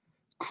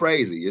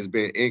crazy. It's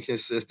been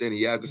inconsistent.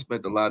 He hasn't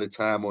spent a lot of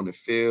time on the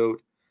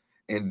field.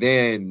 And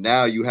then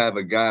now you have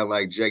a guy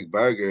like Jake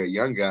Burger, a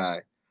young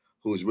guy,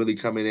 who's really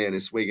coming in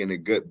and swinging a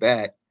good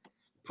bat,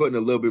 putting a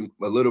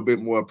little bit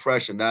more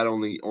pressure, not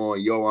only on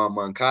Yoan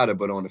Moncada,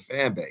 but on the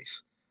fan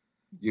base,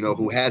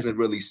 who hasn't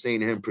really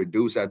seen him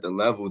produce at the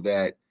level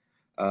that,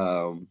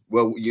 the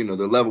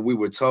level we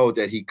were told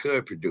that he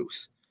could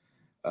produce.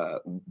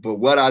 But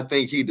what I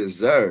think he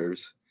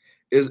deserves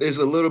is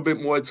a little bit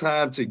more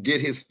time to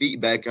get his feet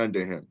back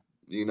under him.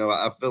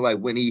 I feel like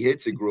when he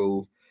hits a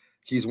groove,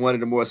 he's one of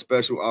the more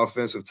special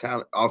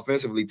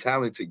offensively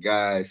talented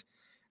guys,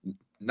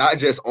 not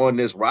just on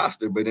this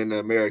roster, but in the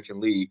American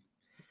League.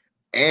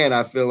 And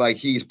I feel like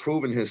he's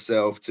proven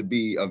himself to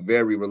be a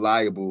very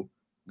reliable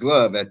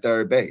glove at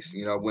third base.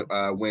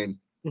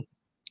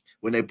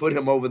 When they put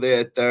him over there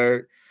at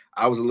third,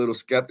 I was a little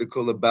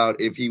skeptical about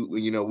if he,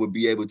 would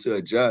be able to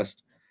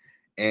adjust.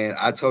 And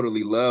I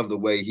totally love the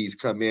way he's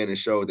come in and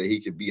showed that he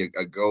could be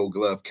a Gold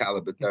Glove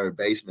caliber third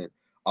baseman.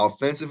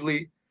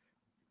 Offensively,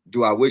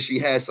 do I wish he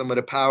had some of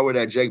the power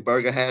that Jake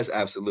Burger has?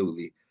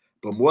 Absolutely.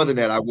 But more than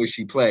that, I wish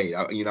he played.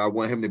 I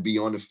want him to be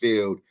on the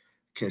field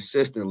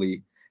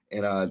consistently.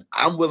 And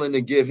I'm willing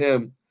to give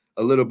him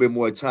a little bit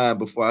more time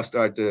before I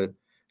start to,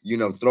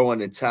 throwing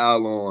the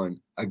towel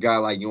on a guy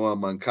like Yoan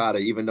Moncada,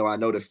 even though I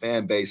know the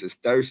fan base is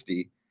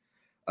thirsty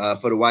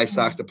for the White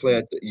Sox to play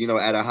at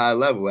at a high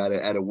level,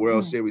 at a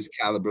World Series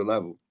caliber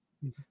level.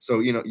 So,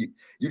 you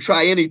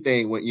try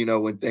anything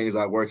when things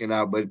are working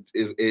out, but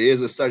it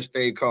is a such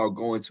thing called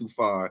going too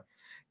far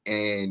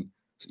and,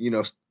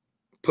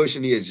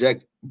 pushing the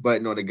eject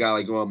button on a guy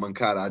like Yoan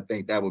Moncada. I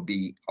think that would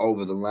be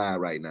over the line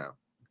right now.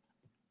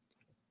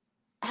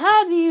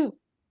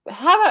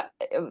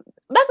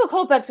 Michael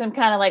Kopech's been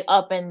kind of like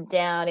up and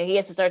down, and he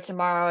has to start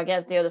tomorrow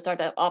against to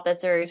start off that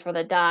series for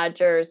the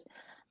Dodgers.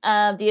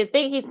 Do you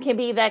think he can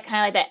be that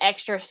kind of like that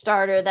extra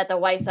starter that the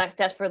White Sox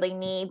desperately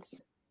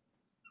needs?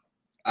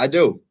 I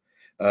do.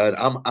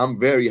 I'm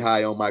very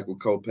high on Michael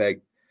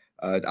Kopech.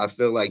 I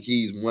feel like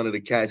he's one of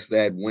the cats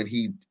that when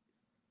he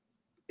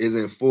is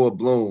in full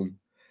bloom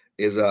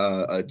is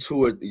a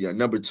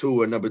number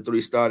 2 or number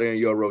 3 starter in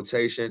your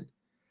rotation.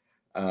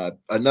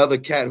 Another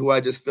cat who I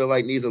just feel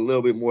like needs a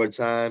little bit more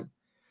time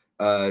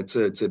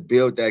to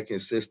build that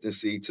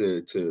consistency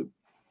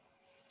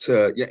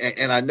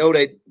and I know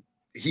that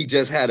he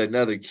just had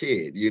another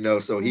kid,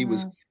 so he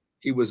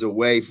was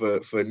away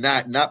for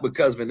not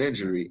because of an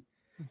injury.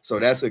 So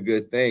that's a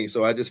good thing.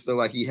 So I just feel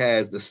like he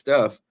has the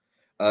stuff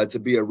to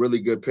be a really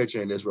good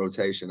pitcher in this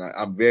rotation.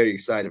 I'm very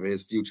excited for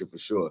his future for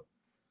sure.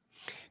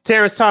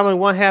 Terrence Tomlin,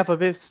 one half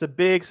of It's the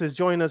Bigs, is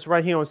joining us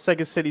right here on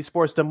Second City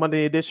Sports, the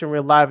Monday edition.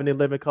 We're live in the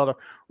living color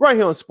right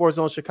here on Sports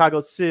Zone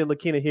Chicago. Sid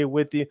Lakina here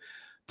with you.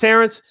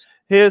 Terrence,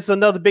 here's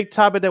another big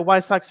topic that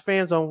White Sox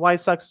fans on White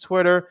Sox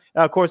Twitter.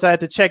 Of course, I had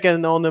to check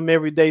in on them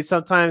every day.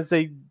 Sometimes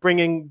they bring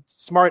in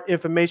smart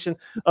information.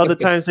 Other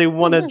times they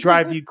want to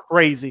drive you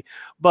crazy.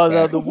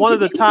 But one of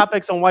the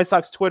topics on White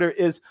Sox Twitter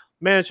is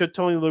manager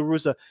Tony La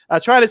Russa. I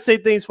try to say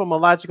things from a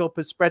logical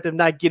perspective,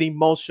 not get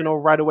emotional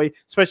right away,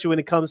 especially when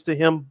it comes to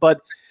him. But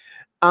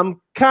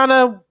I'm kind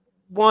of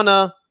want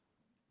to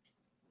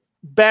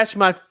bash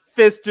my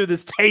fist through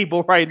this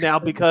table right now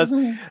because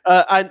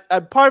I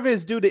part of it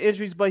is due to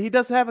injuries, but he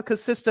doesn't have a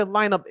consistent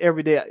lineup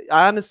every day.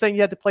 I understand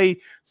you have to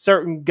play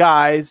certain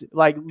guys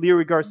like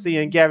Leury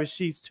Garcia and Gavin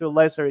Sheets to a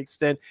lesser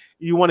extent.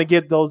 You want to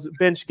get those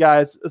bench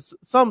guys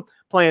some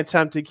playing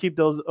time to keep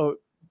those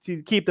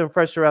to keep them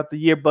fresh throughout the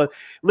year. But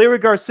Leury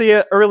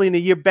Garcia early in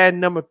the year, batting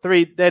number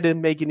 3, that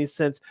didn't make any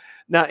sense.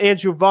 Now,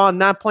 Andrew Vaughn,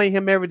 not playing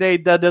him every day,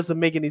 that doesn't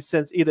make any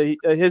sense either.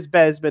 His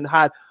bat has been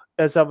hot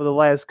as over the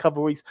last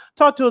couple of weeks.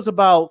 Talk to us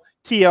about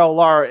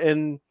TLR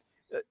and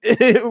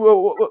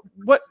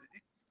what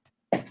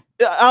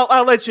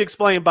I'll let you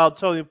explain about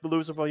Tony La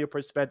Russa from your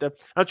perspective.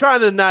 I'm trying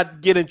to not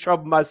get in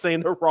trouble by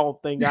saying the wrong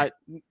thing.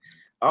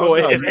 Go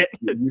ahead.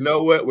 You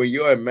know what? When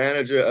you're a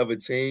manager of a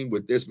team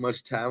with this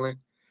much talent,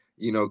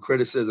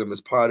 criticism is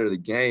part of the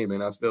game,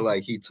 and I feel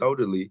like he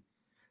totally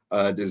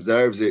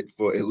deserves it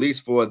for at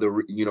least for the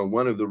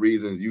one of the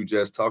reasons you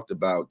just talked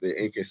about,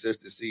 the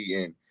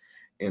inconsistency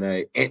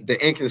the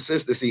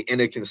inconsistency in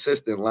a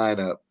consistent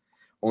lineup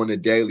on a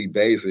daily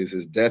basis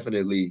is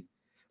definitely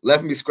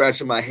left me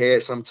scratching my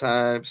head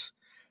sometimes.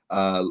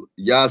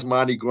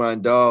 Yasmani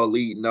Grandal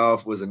leading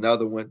off was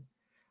another one,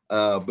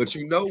 but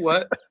you know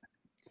what?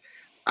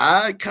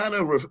 I kind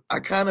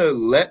of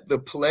let the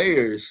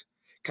players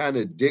kind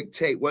of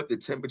dictate what the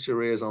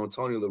temperature is on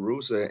Tony La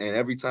Russa, and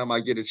every time I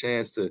get a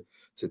chance to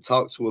to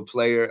talk to a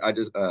player. I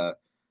just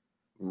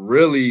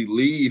really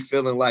leave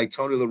feeling like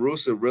Tony La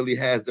Russa really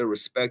has the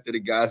respect of the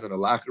guys in the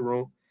locker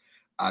room.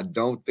 I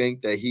don't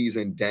think that he's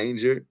in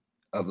danger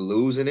of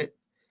losing it,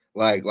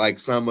 like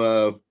some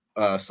of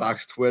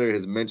Sox Twitter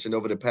has mentioned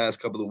over the past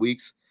couple of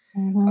weeks.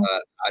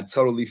 I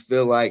totally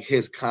feel like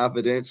his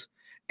confidence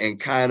and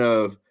kind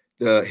of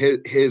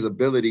his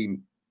ability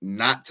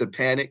not to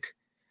panic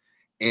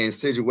in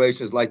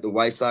situations like the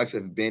White Sox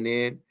have been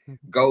in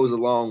goes a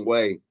long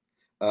way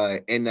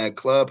in that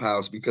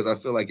clubhouse, because I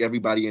feel like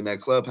everybody in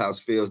that clubhouse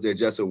feels they're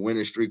just a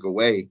winning streak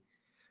away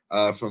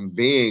from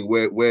being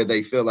where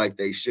they feel like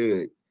they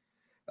should.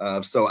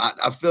 So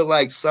I feel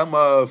like some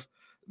of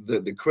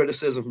the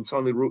criticism from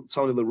Tony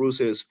La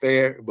Russa is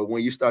fair, but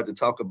when you start to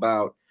talk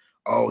about,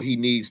 oh, he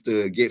needs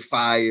to get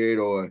fired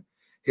or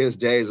his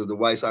days as the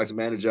White Sox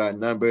manager are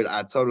numbered,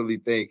 I totally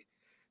think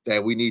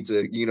that we need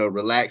to,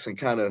 relax and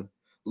kind of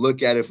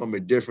look at it from a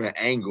different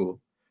angle.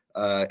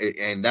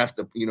 And that's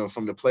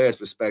from the player's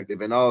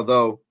perspective. And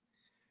although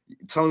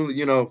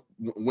Tony,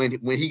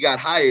 when he got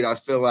hired, I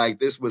feel like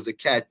this was a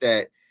cat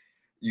that,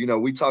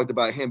 we talked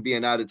about him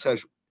being out of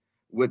touch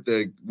with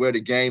where the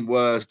game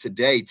was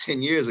today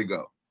 10 years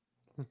ago.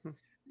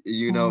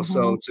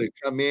 So to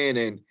come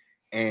in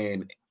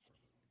and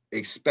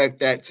expect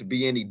that to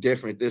be any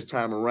different this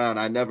time around,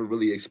 I never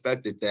really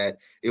expected that.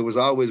 It was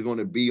always going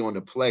to be on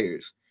the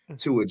players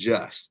to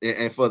adjust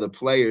and for the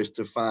players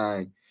to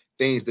find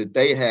things that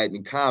they had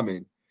in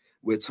common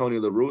with Tony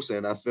La Russa.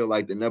 And I feel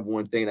like the number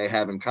one thing they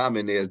have in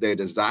common is their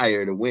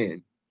desire to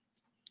win.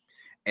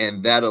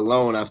 And that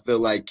alone, I feel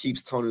like,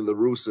 keeps Tony La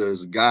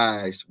Russa's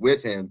guys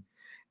with him.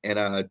 And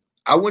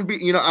I wouldn't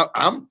be,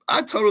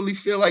 I totally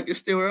feel like it's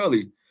still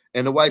early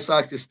and the White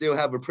Sox can still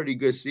have a pretty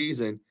good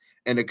season.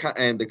 And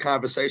the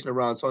conversation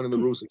around Tony La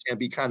Russa can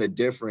be kind of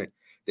different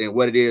than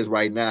what it is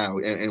right now.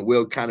 And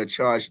we'll kind of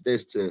charge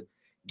this to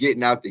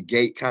getting out the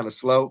gate kind of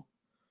slow.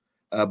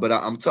 But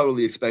I'm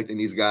totally expecting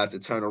these guys to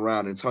turn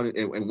around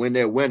and when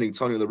they're winning,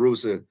 Tony La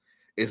Russa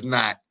is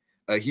not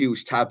a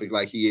huge topic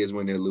like he is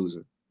when they're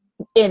losing.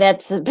 Yeah,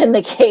 that's been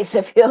the case.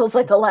 It feels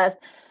like the last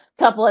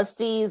couple of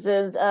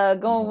seasons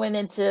going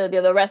into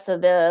the rest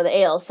of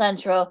the AL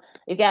Central.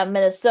 You got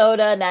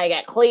Minnesota, now you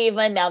got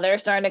Cleveland. Now they're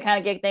starting to kind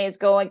of get things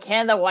going.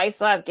 Can the White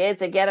Sox get it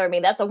together? I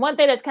mean, that's the one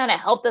thing that's kind of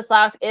helped the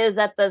Sox is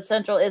that the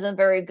Central isn't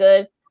very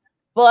good.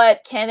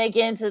 But can they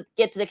get to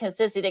the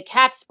consistency to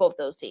catch both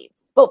these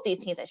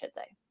teams, I should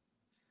say?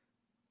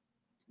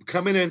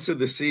 Coming into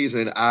the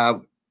season, I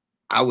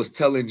was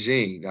telling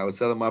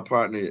my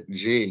partner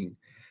Gene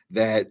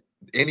that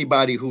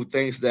anybody who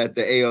thinks that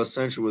the AL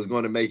Central was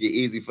going to make it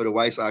easy for the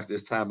White Sox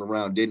this time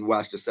around didn't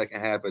watch the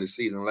second half of the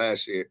season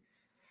last year,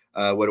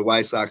 where the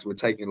White Sox were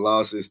taking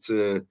losses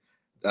to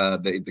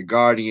the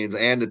Guardians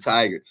and the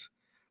Tigers.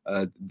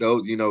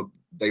 Those,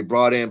 they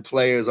brought in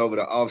players over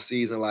the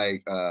offseason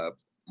like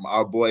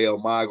our boy El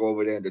Mago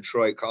over there in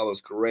Detroit,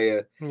 Carlos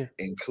Correa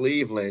in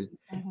Cleveland,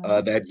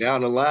 that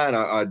down the line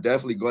are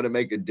definitely going to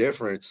make a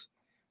difference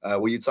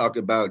when you talk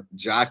about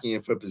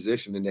jockeying for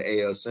position in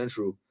the AL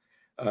Central.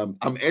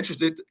 I'm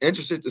interested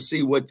to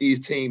see what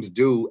these teams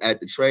do at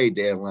the trade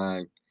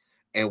deadline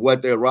and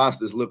what their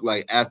rosters look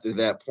like after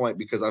that point,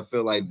 because I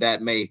feel like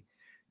that may,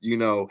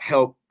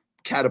 help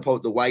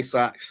catapult the White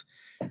Sox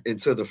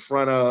into the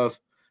front of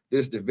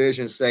this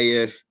division. Say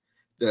if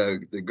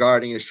the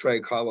Guardians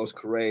trade Carlos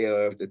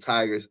Correa, if the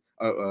Tigers,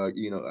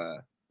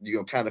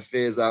 kind of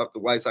fizz out, the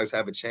White Sox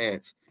have a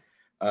chance.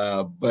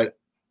 But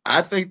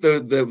I think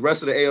the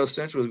rest of the AL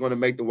Central is going to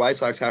make the White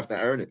Sox have to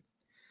earn it.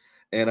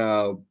 And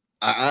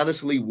I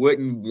honestly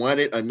wouldn't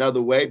want it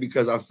another way,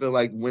 because I feel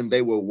like when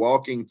they were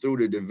walking through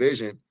the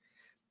division,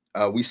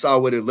 we saw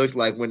what it looked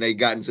like when they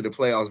got into the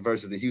playoffs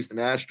versus the Houston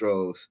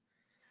Astros,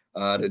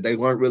 that they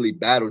weren't really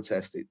battle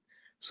tested.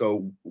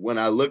 So when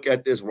I look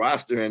at this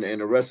roster and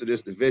the rest of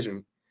this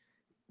division,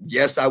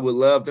 yes, I would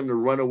love them to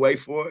run away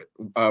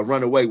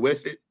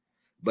with it.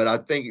 But I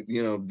think,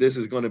 this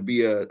is going to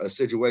be a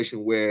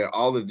situation where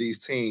all of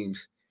these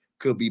teams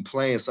could be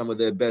playing some of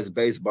their best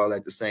baseball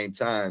at the same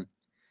time.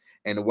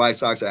 And the White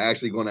Sox are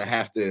actually going to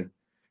have to,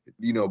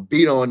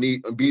 beat on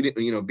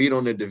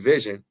the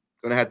division.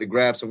 Going to have to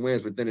grab some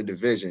wins within the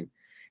division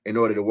in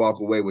order to walk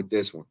away with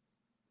this one.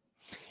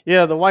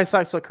 Yeah, the White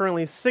Sox are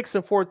currently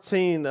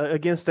 6-14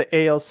 against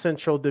the AL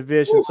Central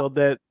division, so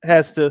that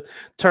has to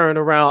turn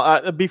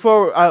around.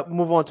 Before I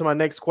move on to my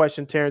next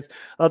question, Terrence,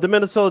 the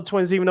Minnesota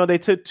Twins, even though they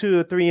took 2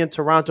 or 3 in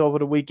Toronto over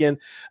the weekend,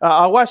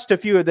 I watched a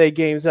few of their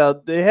games.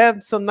 They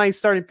have some nice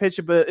starting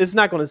pitching, but it's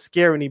not going to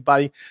scare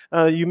anybody.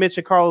 You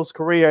mentioned Carlos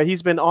Correa.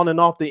 He's been on and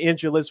off the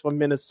injury list for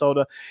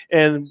Minnesota,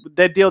 and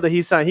that deal that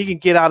he signed, he can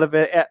get out of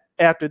it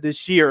after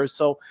this year.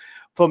 So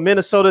for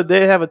Minnesota,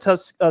 they have a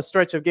tough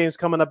stretch of games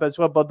coming up as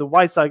well. But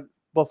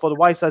for the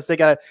White Sox, they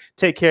got to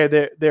take care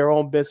of their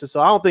own business. So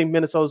I don't think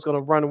Minnesota's going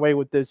to run away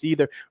with this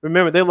either.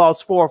 Remember, they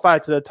lost 4 or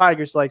 5 to the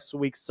Tigers last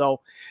week.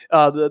 So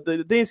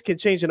the things can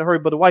change in a hurry,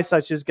 but the White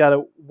Sox just got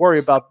to worry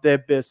about their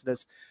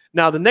business.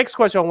 Now, the next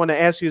question I want to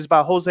ask you is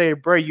about Jose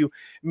Abreu.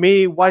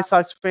 Many White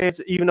Sox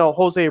fans, even though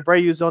Jose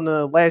Abreu is on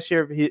the last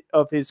year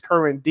of his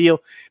current deal,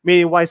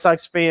 many White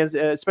Sox fans,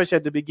 especially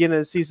at the beginning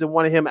of the season,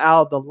 wanted him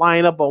out of the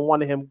lineup or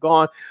wanted him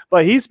gone.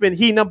 But he's been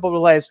heating up over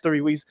the last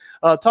 3 weeks.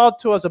 Talk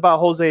to us about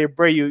Jose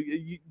Abreu.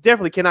 You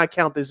definitely cannot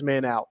count this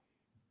man out.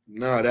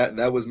 No,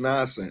 that was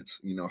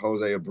nonsense.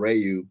 Jose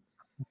Abreu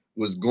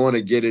was going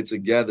to get it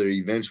together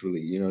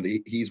eventually.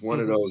 He's one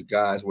of those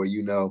guys where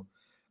even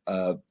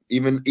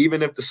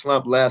if the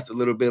slump lasts a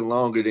little bit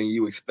longer than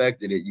you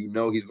expected it,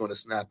 he's going to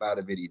snap out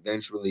of it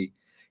eventually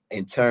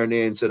and turn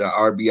into the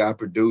RBI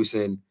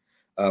producing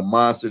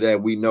monster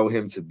that we know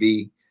him to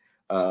be.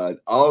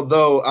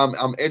 Although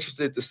I'm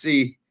interested to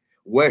see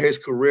where his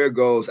career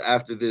goes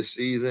after this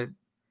season.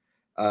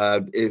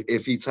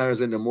 If he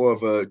turns into more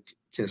of a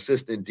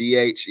consistent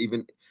DH,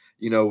 even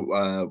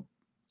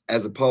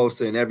as opposed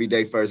to an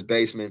everyday first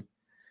baseman,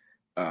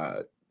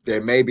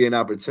 there may be an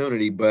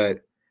opportunity.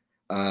 But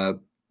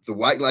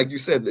like you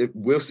said,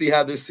 we'll see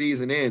how this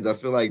season ends. I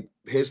feel like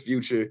his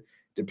future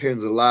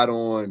depends a lot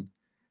on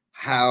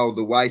how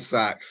the White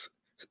Sox,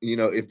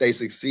 if they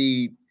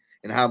succeed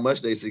and how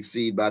much they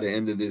succeed by the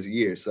end of this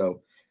year.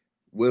 So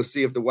we'll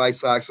see if the White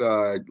Sox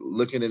are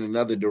looking in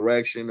another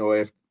direction or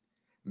if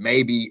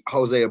maybe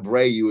Jose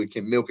Abreu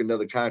can milk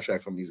another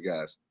contract from these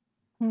guys.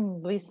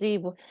 We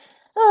see.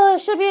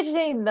 It should be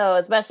interesting, though,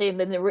 especially in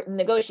the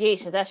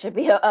negotiations. That should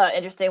be an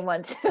interesting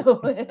one, too,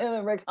 with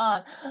Rick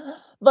Hahn.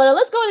 But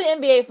let's go to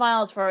the NBA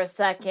Finals for a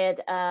second,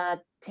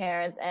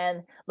 Terrence.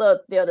 And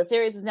look, the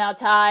series is now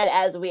tied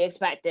as we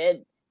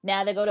expected.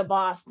 Now they go to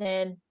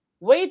Boston.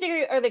 What do you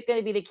think are going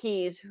to be the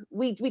keys?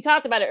 We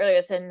talked about it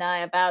earlier, Sid and I,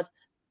 about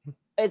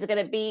is it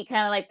going to be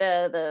kind of like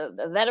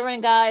the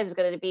veteran guys? Is it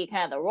going to be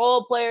kind of the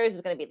role players? Is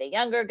it going to be the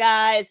younger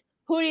guys?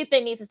 Who do you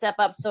think needs to step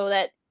up so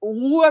that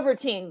whoever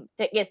team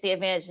gets the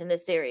advantage in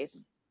this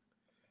series?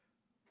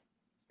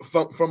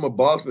 From a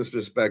Boston's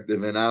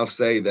perspective, and I'll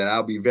say that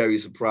I'll be very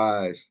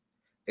surprised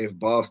if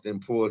Boston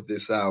pulls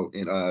this out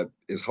and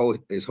is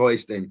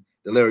hoisting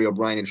the Larry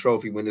O'Brien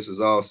Trophy when this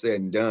is all said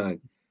and done.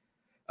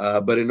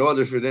 But in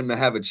order for them to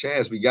have a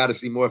chance, we got to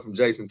see more from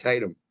Jason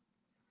Tatum.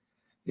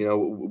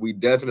 We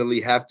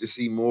definitely have to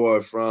see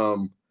more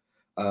from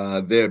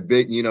their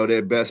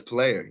best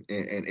player.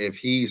 And if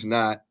he's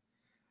not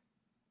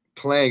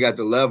playing at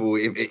the level,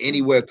 if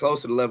anywhere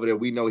close to the level that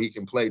we know he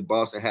can play,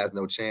 Boston has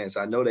no chance.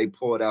 I know they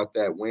pulled out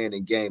that win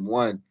in game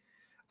one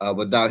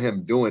without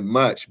him doing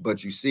much,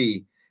 but you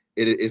see,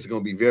 it's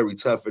going to be very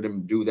tough for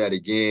them to do that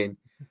again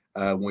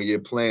when you're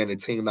playing a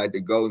team like the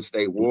Golden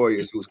State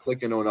Warriors, who's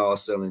clicking on all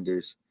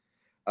cylinders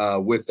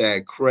with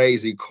that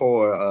crazy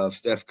core of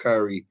Steph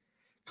Curry,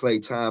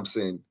 Klay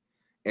Thompson,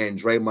 and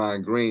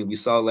Draymond Green. We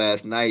saw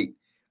last night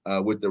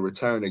with the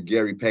return of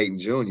Gary Payton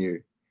Jr.,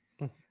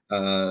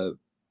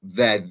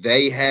 that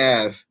they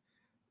have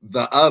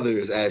the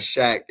others as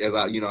Shaq,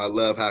 I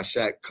love how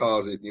Shaq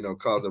calls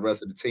the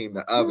rest of the team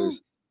the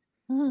others.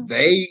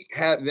 They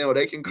have,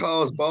 they can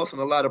cause Boston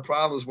a lot of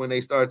problems when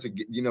they start to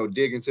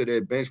dig into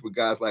their bench with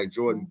guys like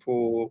Jordan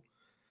Poole,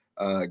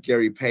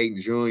 Gary Payton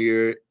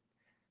Jr.,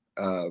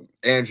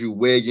 Andrew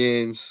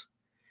Wiggins,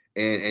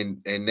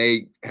 and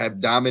they have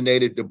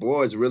dominated the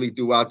boards really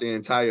throughout the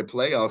entire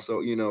playoffs.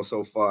 So,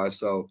 so far.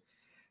 So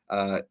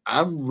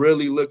I'm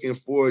really looking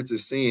forward to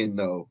seeing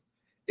though,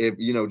 if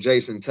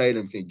Jason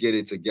Tatum can get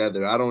it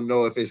together. I don't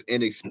know if it's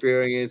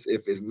inexperience,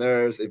 if it's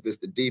nerves, if it's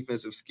the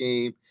defensive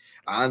scheme.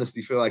 I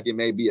honestly feel like it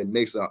may be a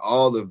mix of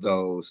all of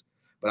those,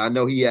 but I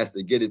know he has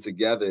to get it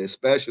together,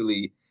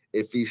 especially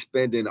if he's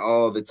spending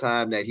all the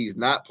time that he's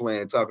not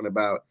playing talking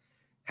about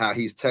how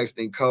he's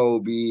texting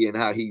Kobe and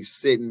how he's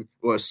sitting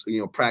or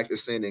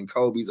practicing in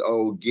Kobe's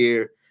old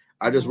gear.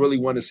 I just really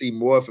want to see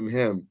more from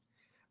him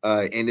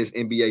in this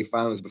NBA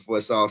Finals before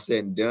it's all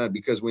said and done,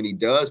 because when he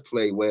does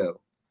play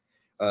well,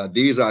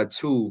 these are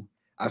two,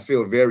 I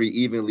feel, very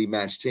evenly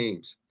matched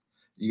teams,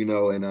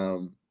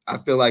 and I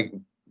feel like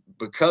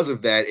because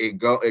of that,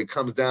 it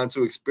comes down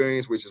to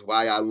experience, which is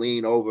why I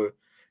lean over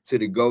to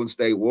the Golden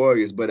State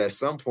Warriors. But at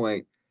some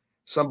point,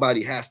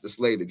 somebody has to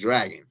slay the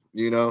dragon.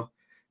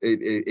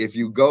 If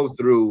you go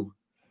through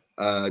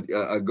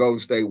a Golden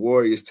State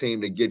Warriors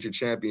team to get your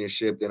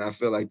championship, then I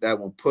feel like that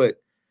will put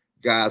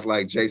guys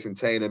like Jason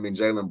Tatum and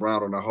Jaylen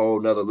Brown on a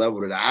whole nother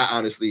level that I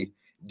honestly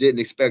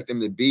didn't expect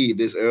them to be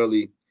this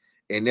early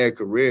in their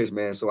careers,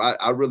 man. So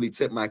I really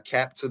tip my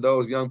cap to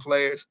those young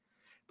players,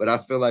 but I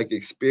feel like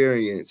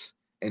experience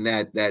and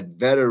that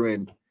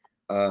veteran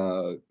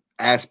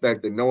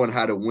aspect of knowing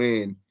how to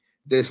win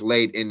this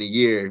late in the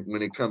year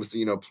when it comes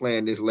to,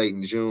 playing this late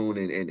in June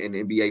and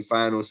NBA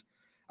Finals,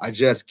 I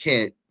just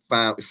can't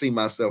see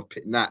myself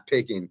not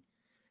picking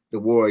the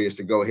Warriors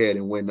to go ahead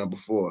and win number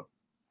 4.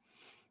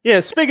 Yeah,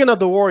 speaking of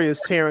the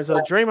Warriors, Terrence,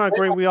 Draymond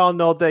Green, we all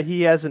know that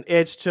he has an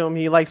edge to him.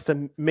 He likes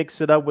to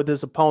mix it up with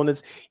his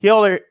opponents. He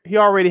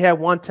already had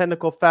one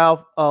technical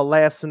foul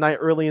last night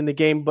early in the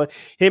game, but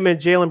him and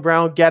Jaylen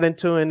Brown got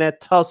into in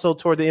that tussle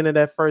toward the end of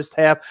that first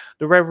half.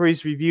 The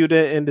referees reviewed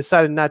it and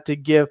decided not to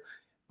give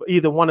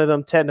either one of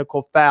them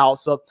technical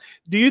fouls. So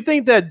do you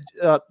think that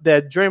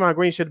that Draymond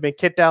Green should have been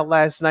kicked out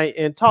last night?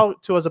 And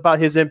talk to us about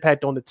his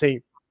impact on the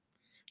team.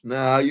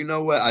 Nah, you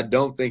know what? I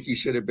don't think he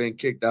should have been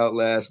kicked out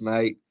last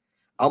night.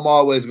 I'm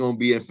always going to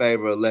be in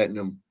favor of letting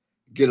him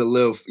get a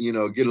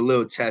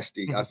little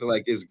testy. I feel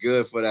like it's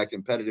good for that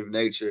competitive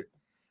nature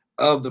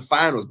of the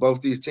finals.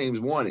 Both these teams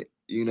want it,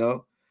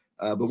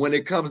 but when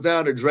it comes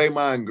down to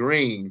Draymond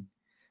Green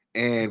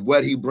and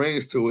what he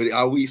brings to it,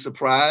 are we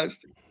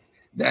surprised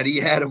that he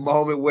had a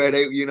moment where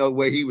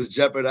where he was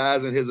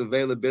jeopardizing his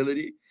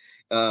availability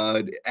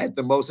at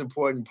the most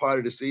important part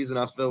of the season?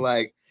 I feel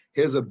like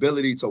his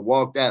ability to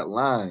walk that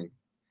line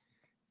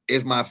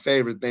is my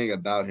favorite thing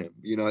about him.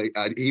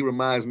 He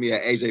reminds me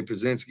of AJ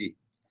Pierzynski.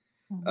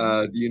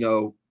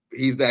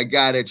 He's that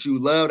guy that you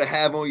love to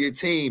have on your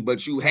team,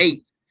 but you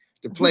hate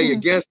to play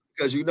against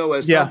because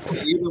at some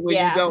point, even when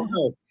you don't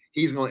know,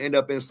 he's going to end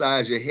up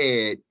inside your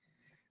head,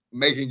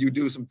 making you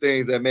do some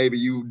things that maybe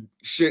you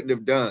shouldn't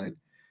have done.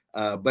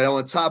 But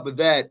on top of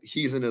that,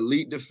 he's an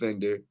elite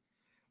defender,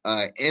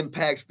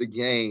 impacts the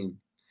game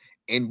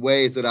in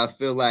ways that I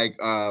feel like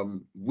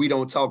we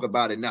don't talk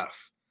about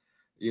enough.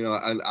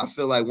 I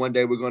feel like one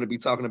day we're going to be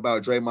talking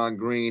about Draymond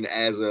Green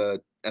as a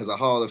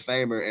Hall of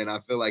Famer, and I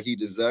feel like he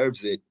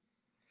deserves it.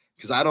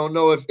 Because I don't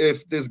know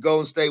if this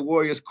Golden State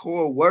Warriors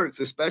core works,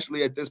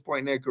 especially at this point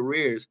in their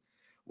careers,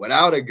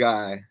 without a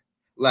guy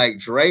like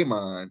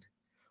Draymond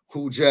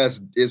who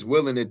just is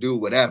willing to do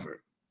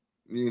whatever.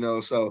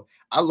 So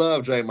I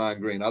love Draymond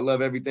Green. I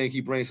love everything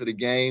he brings to the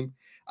game.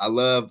 I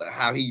love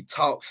how he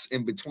talks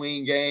in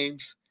between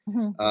games.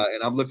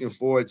 And I'm looking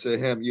forward to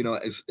him,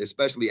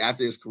 especially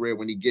after his career,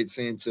 when he gets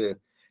into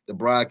the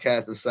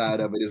broadcasting side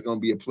of it. It's going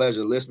to be a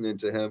pleasure listening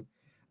to him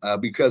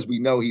because we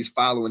know he's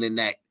following in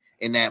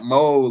that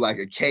mode like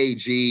a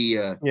KG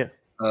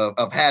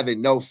of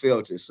having no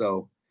filter.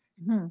 So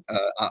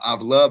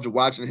I've loved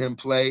watching him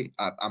play.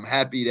 I'm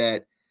happy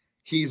that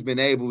he's been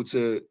able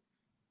to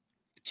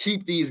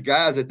keep these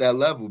guys at that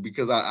level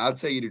because I'll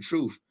tell you the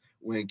truth.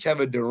 When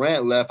Kevin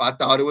Durant left, I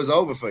thought it was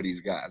over for these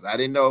guys. I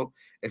didn't know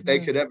if they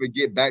could ever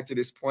get back to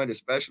this point,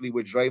 especially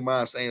with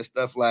Draymond saying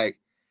stuff like,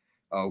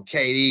 "Oh,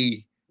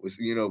 KD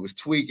was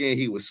tweaking.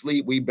 He was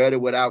asleep. We better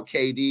without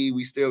KD.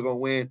 We still gonna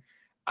win."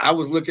 I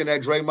was looking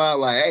at Draymond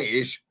like,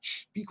 "Hey,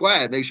 be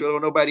quiet. Make sure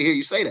don't nobody hear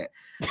you say that."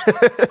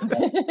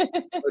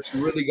 But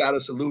you really got to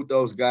salute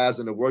those guys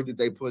and the work that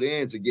they put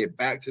in to get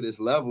back to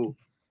this level.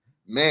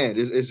 Man,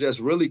 it's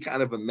just really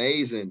kind of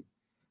amazing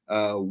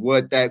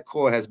what that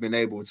core has been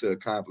able to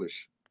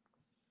accomplish.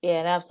 Yeah,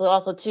 and absolutely.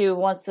 Also, too,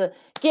 wants to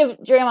give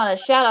Draymond a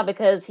shout out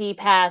because he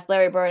passed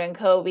Larry Bird and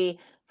Kobe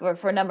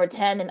for number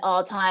 10 in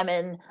all time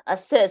in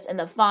assists in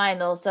the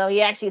finals. So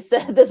he actually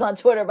said this on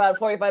Twitter about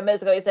 45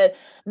 minutes ago. He said,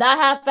 "Not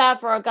half bad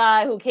for a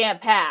guy who can't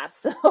pass."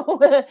 So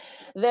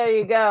there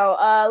you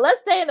go.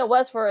 Let's stay in the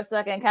West for a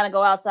second and kind of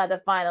go outside the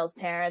finals,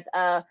 Terrence.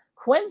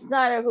 Quinn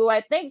Snyder, who I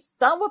think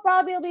some would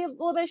probably be a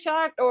little bit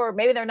shocked, or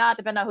maybe they're not,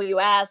 depending on who you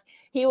ask.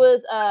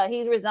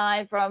 He's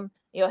resigned from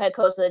head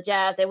coach of the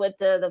Jazz. They went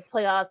to the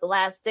playoffs the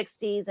last 6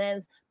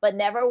 seasons, but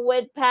never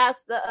went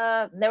to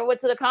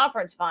the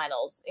conference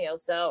finals.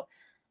 So.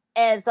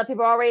 And some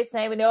people are already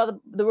saying, we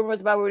know the rumors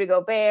about Rudy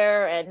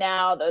Gobert and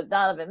now the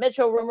Donovan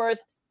Mitchell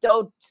rumors.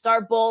 Don't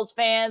start Bulls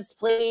fans,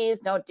 please.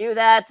 Don't do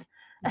that.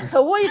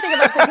 What do you think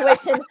about the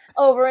situation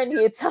over in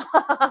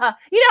Utah?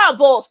 You know how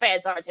Bulls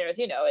fans are, Terrence.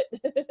 You know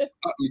it.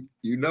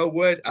 You know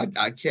what?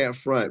 I can't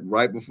front.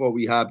 Right before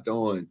we hopped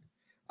on,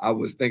 I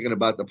was thinking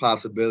about the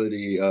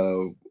possibility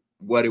of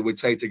what it would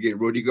take to get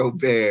Rudy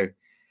Gobert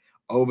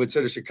over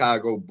to the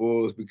Chicago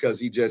Bulls because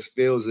he just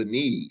feels a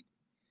need.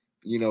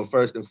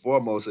 First and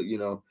foremost,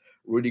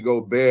 Rudy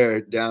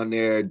Gobert down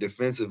there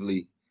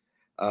defensively,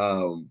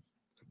 I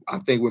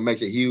think would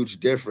make a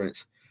huge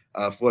difference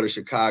for the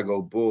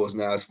Chicago Bulls.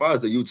 Now, as far as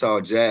the Utah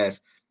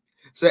Jazz,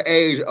 it's an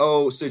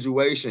age-old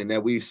situation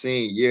that we've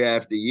seen year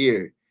after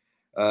year.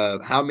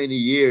 How many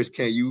years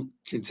can you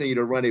continue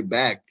to run it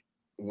back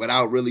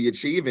without really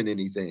achieving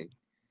anything?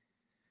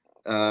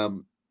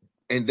 And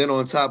then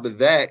on top of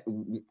that,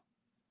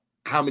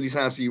 how many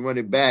times can you run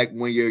it back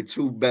when your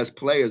two best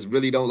players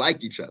really don't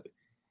like each other?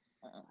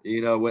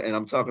 And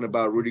I'm talking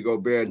about Rudy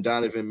Gobert and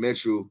Donovan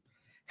Mitchell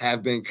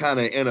have been kind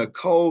of in a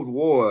cold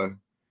war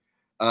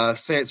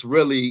since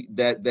really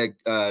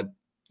that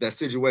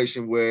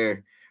situation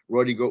where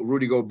Rudy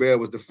Gobert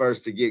was the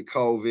first to get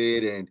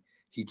COVID and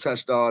he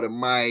touched all the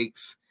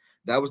mics.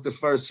 That was the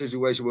first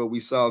situation where we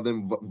saw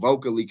them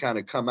vocally kind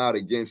of come out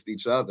against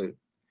each other.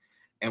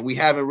 And we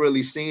haven't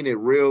really seen it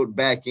reeled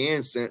back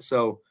in since.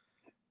 So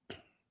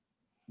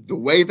the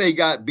way they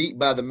got beat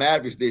by the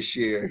Mavericks this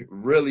year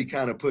really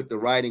kind of put the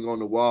writing on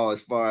the wall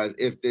as far as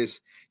if this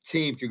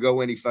team could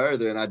go any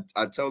further. And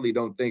I totally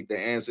don't think the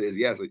answer is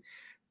yes.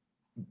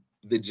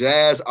 The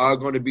Jazz are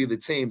going to be the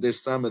team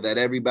this summer that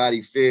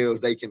everybody feels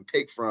they can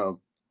pick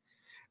from.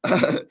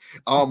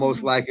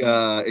 Almost like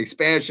a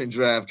expansion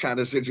draft kind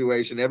of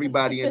situation.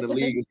 Everybody in the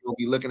league is going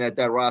to be looking at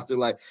that roster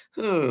like,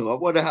 I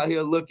wonder how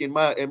he'll look in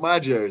my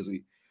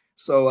jersey.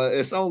 So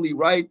it's only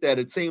right that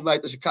a team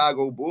like the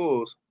Chicago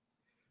Bulls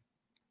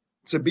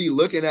to be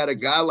looking at a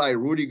guy like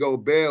Rudy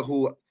Gobert,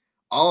 who,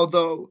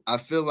 although I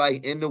feel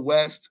like in the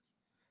West,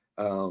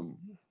 I'm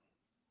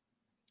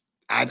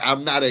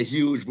not a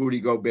huge Rudy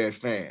Gobert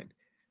fan,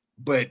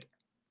 but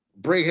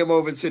bring him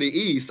over to the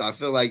East, I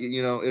feel like,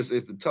 it's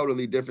a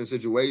totally different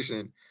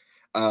situation,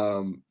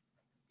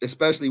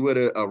 especially with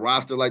a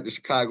roster like the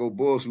Chicago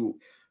Bulls, who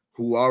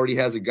already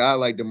has a guy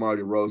like DeMar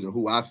DeRozan,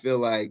 who I feel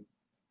like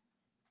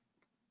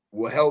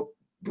will help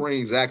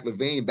bring Zach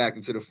LaVine back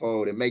into the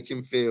fold and make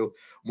him feel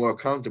more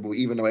comfortable,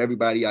 even though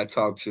everybody I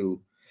talk to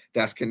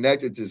that's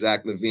connected to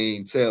Zach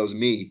LaVine tells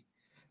me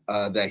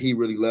that he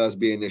really loves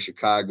being in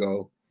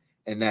Chicago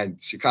and that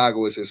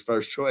Chicago is his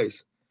first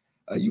choice.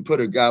 You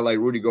put a guy like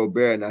Rudy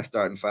Gobert in that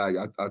starting five,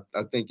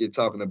 I think you're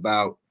talking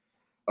about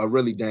a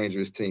really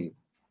dangerous team.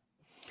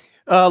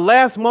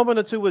 Last moment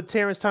or two with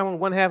Terrence Time on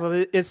one half of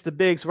It's the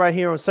Bigs right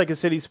here on Second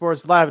City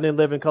Sports, live and in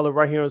living color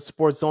right here on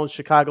Sports Zone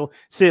Chicago.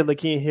 Sid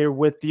Lakin here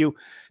with you.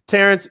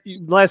 Terrence,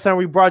 last time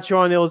we brought you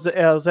on, it was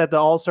at the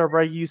All-Star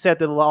break. You said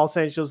that the Los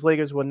Angeles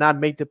Lakers would not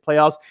make the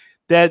playoffs.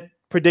 That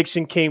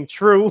prediction came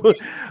true,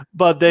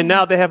 but then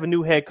now they have a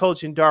new head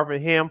coach in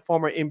Darvin Ham,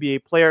 former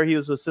NBA player. He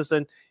was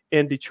assistant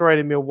in Detroit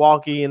and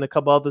Milwaukee and a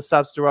couple other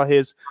stops throughout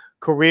his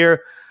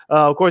career.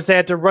 Of course, they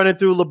had to run it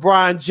through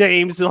LeBron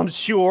James, I'm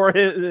sure,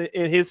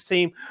 in his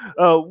team.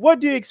 What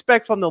do you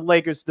expect from the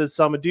Lakers this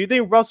summer? Do you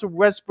think Russell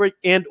Westbrook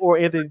and or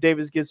Anthony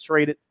Davis gets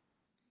traded?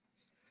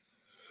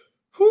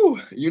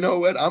 You know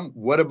what?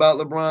 What about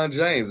LeBron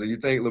James? Do you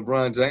think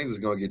LeBron James is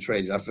going to get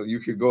traded? I feel you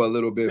could go a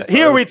little bit further.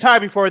 He'll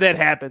retire before that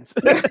happens.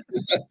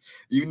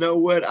 You know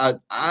what?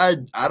 I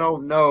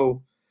don't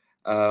know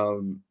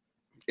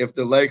if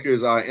the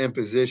Lakers are in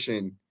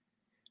position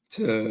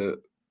to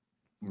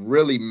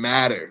really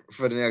matter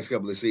for the next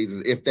couple of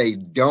seasons if they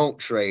don't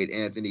trade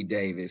Anthony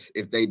Davis,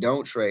 if they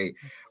don't trade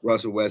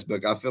Russell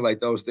Westbrook. I feel like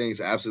those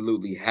things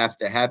absolutely have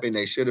to happen.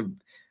 They should have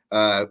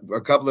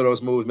a couple of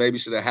those moves maybe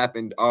should have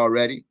happened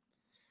already.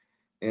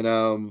 And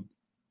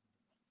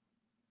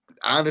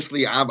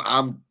honestly,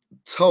 I'm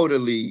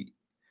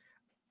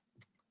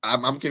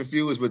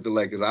confused with the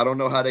Lakers. I don't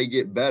know how they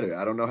get better.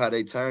 I don't know how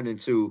they turn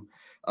into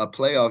a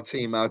playoff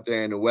team out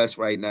there in the West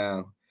right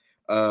now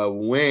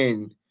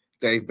when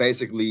they've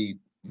basically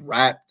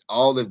wrapped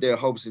all of their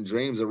hopes and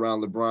dreams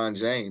around LeBron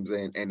James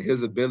and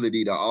his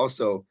ability to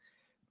also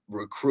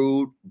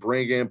recruit,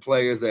 bring in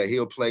players that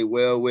he'll play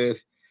well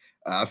with.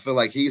 I feel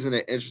like he's in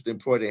an interesting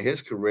point in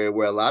his career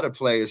where a lot of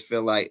players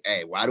feel like,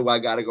 hey, why do I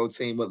got to go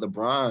team with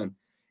LeBron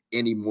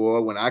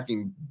anymore when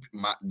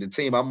the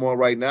team I'm on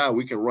right now,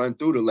 we can run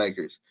through the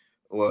Lakers,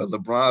 or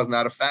LeBron's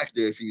not a factor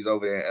if he's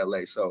over there in LA.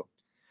 So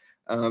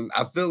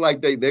I feel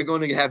like they're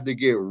going to have to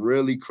get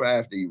really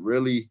crafty,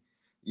 really,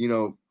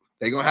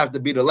 they're going to have to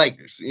be the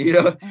Lakers, They're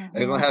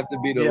going to have to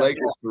be the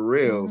Lakers for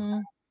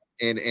real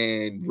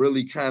and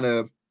really kind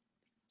of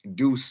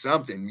do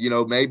something,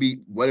 maybe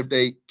what if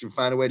they can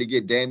find a way to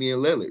get Damian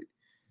Lillard,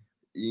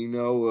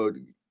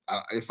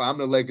 if I'm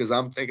the Lakers,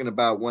 I'm thinking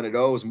about one of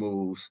those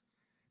moves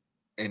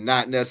and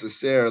not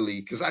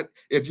necessarily because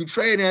if you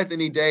trade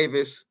Anthony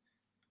Davis,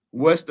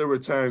 what's the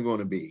return going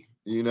to be?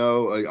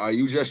 Are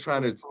you just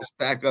trying to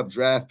stack up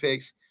draft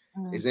picks?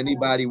 Is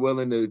anybody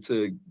willing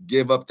to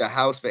give up the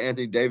house for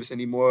Anthony Davis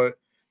anymore,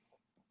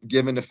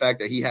 given the fact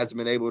that he hasn't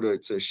been able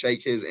to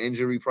shake his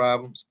injury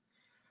problems?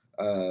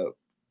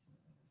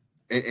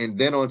 And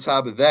then on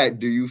top of that,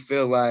 do you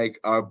feel like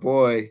our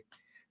boy,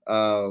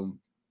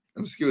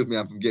 excuse me,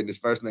 I'm forgetting his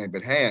first name,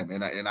 but Ham,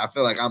 and I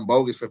feel like I'm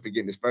bogus for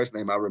forgetting his first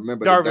name. I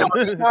remember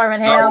Darvin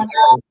Ham.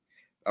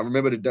 I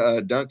remember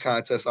the dunk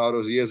contest all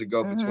those years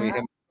ago between him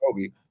and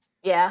Kobe.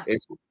 Yeah.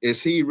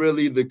 Is he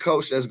really the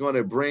coach that's going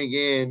to bring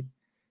in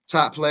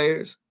top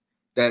players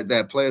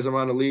that players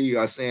around the league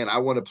are saying, I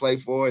want to play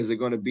for? Is it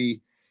going to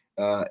be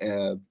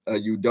a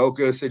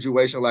Udoka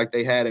situation like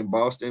they had in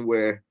Boston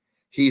where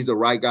he's the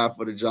right guy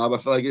for the job? I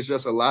feel like it's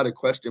just a lot of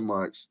question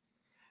marks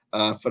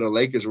for the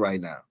Lakers right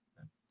now.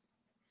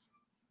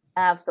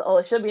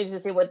 Absolutely. It should be interesting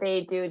to see what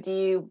they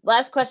do.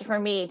 Last question for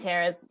me,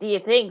 Terrence. Do you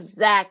think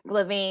Zach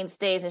LaVine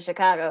stays in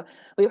Chicago?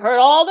 We've heard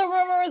all the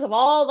rumors of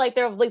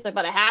there are at least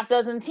about a half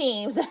dozen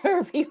teams that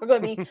are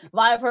going to be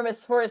vying for his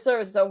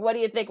service. So what do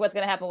you think what's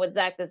going to happen with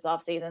Zach this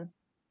offseason?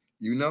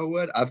 You know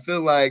what? I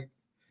feel like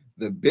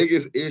the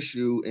biggest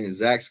issue in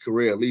Zach's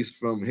career, at least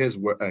from his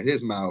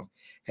mouth,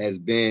 has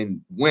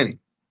been winning.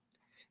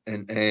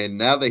 And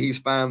now that he's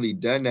finally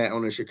done that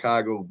on the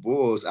Chicago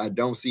Bulls, I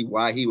don't see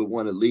why he would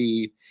want to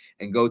leave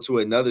and go to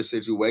another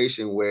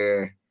situation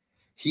where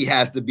he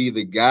has to be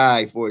the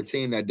guy for a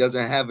team that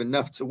doesn't have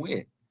enough to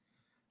win.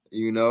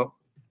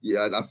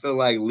 Yeah, I feel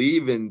like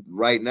leaving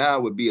right now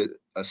would be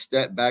a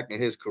step back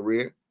in his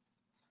career.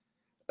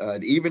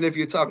 Even if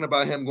you're talking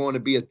about him going to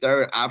be a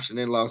third option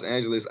in Los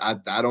Angeles, I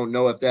don't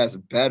know if that's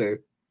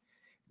better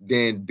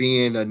than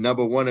being a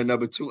number one or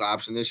number two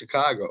option in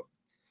Chicago.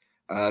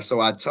 So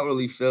I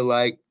totally feel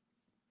like,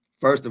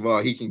 first of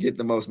all, he can get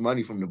the most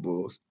money from the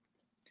Bulls,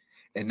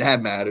 and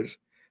that matters.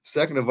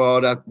 Second of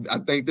all, I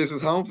think this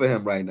is home for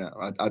him right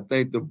now. I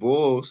think the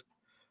Bulls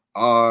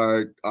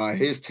are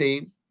his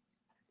team.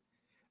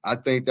 I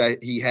think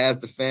that he has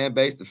the fan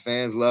base. The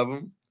fans love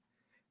him.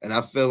 And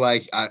I feel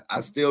like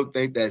I still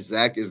think that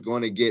Zach is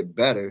going to get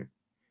better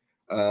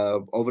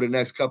over the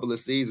next couple of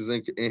seasons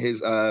in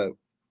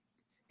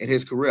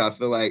his career. I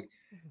feel like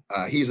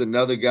he's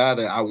another guy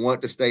that I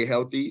want to stay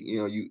healthy. You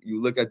know,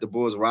 you look at the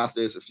Bulls roster,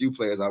 there's a few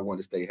players I want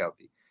to stay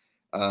healthy.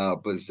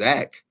 But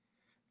Zach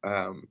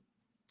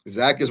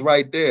is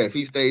right there. If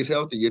he stays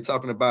healthy, you're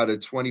talking about a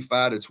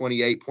 25 to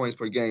 28 points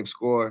per game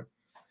score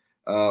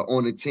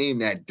on a team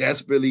that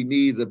desperately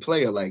needs a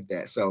player like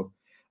that. So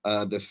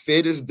the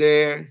fit is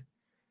there.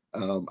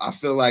 I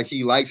feel like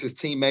he likes his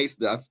teammates.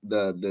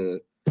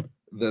 The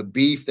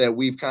beef that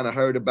we've kind of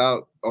heard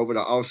about over the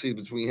offseason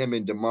between him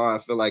and DeMar, I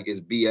feel like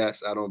it's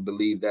BS. I don't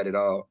believe that at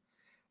all.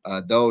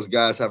 Those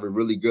guys have a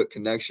really good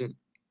connection.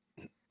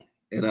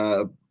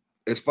 And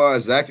as far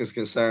as Zach is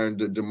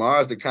concerned,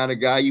 DeMar is the kind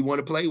of guy you want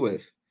to play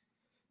with.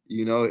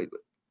 You know,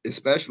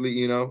 especially,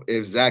 you know,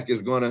 if Zach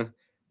is going to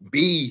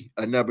be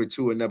a number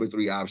 2 or number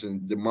 3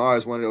 option. DeMar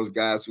is one of those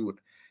guys who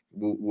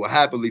will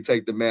happily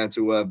take the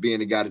mantle of being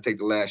the guy to take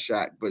the last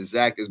shot. But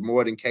Zach is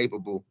more than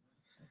capable.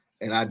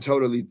 And I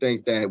totally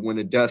think that when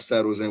the dust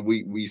settles and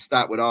we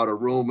stop with all the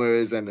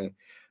rumors and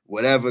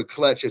whatever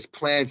Clutch is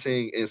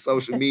planting in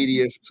social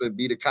media to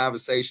be the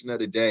conversation of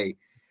the day,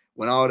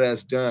 when all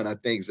that's done, I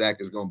think Zach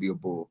is going to be a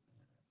Bull.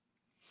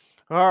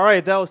 All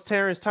right, that was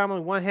Terrence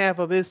Tomlin, one half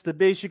of It's the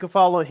Bigs. You can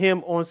follow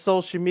him on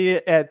social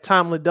media at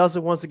Tomlin Does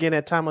It. Once again,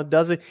 at Tomlin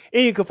Does It.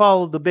 And you can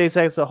follow the Bigs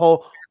as a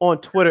whole on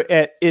Twitter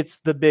at It's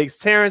the Bigs.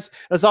 Terrence,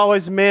 as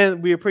always,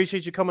 man, we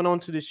appreciate you coming on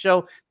to the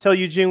show. Tell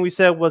Eugene we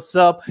said what's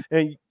up.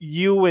 And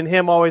you and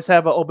him always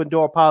have an open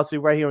door policy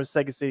right here on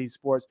Second City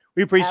Sports.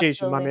 We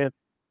appreciate you, my man.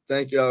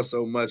 Thank y'all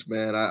so much,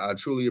 man. I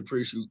truly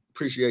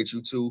appreciate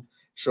you two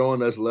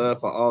showing us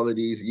love for all of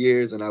these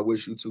years. And I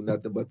wish you two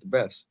nothing but the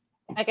best.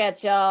 I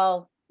got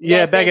y'all.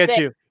 Yeah, back at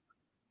you.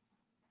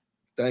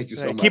 Thank you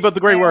so much. Keep up the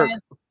great work.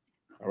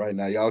 All right,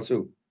 now y'all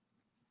too.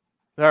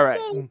 All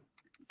right.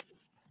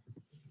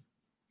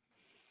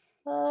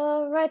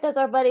 All right, that's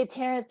our buddy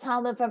Terrence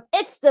Tomlin from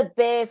It's the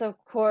Bigs. Of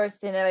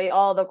course, you know,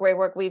 all the great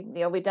work we've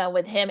done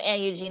with him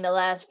and Eugene the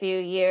last few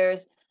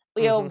years.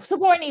 We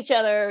supporting each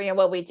other,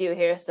 what we do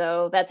here.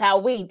 So that's how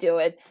we do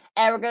it.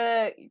 And we're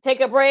gonna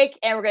take a break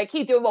and we're gonna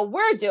keep doing what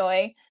we're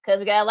doing because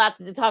we got a lot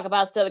to talk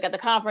about still. We got the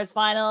conference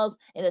finals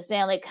in the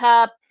Stanley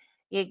Cup.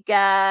 You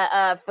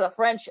got for the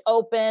French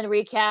Open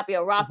recap,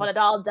 Rafa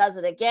Nadal does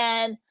it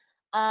again.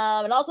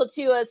 And also,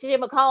 too,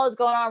 CJ McCollum is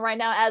going on right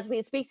now as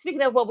we speak.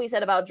 Speaking of what we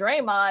said about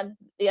Draymond,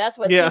 that's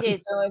what CJ is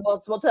doing. We'll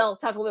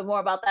talk a little bit more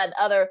about that and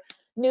other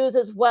news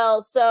as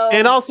well. So,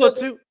 and also,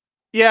 too,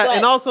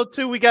 and also,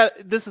 too, we got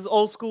this is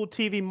Old School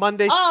TV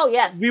Monday. Oh,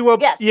 yes. And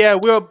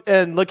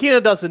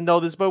Lakina doesn't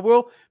know this, but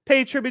we'll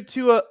pay tribute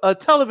to a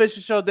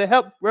television show that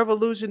helped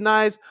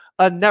revolutionize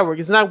a network.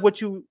 It's not what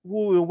you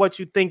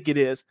think it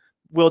is.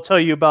 We'll tell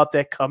you about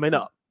that coming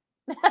up.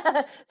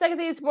 Second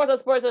City Sports on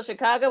Sports of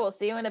Chicago. We'll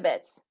see you in a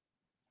bit.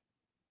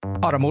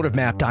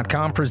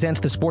 AutomotiveMap.com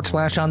presents the Sports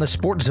Flash on the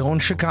Sports Zone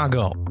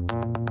Chicago.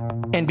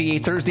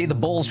 NBA Thursday, the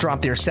Bulls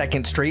dropped their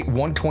second straight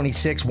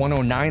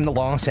 126-109 the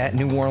loss at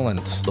New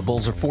Orleans. The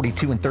Bulls are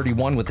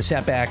 42-31 with the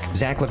setback.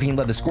 Zach LaVine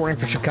led the scoring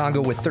for Chicago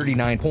with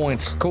 39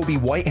 points. Kobe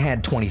White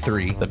had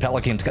 23. The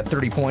Pelicans got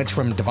 30 points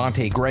from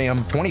Devontae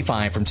Graham,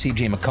 25 from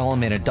CJ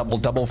McCollum, and a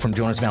double-double from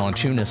Jonas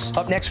Valanciunas.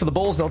 Up next for the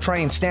Bulls, they'll try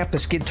and snap the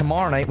skid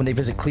tomorrow night when they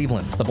visit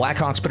Cleveland. The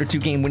Blackhawks put a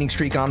 2-game winning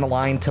streak on the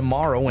line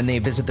tomorrow when they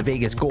visit the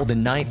Vegas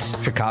Golden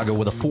Knights. Chicago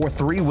with a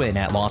 4-3 win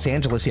at Los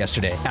Angeles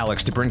yesterday.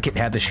 Alex DeBrincat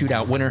had the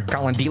shootout winner.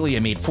 Colin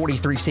Delia made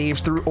 43 saves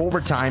through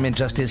overtime in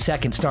just his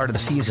second start of the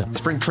season.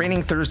 Spring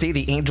training Thursday,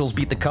 the Angels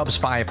beat the Cubs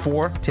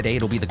 5-4. Today,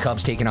 it'll be the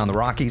Cubs taking on the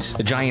Rockies.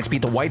 The Giants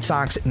beat the White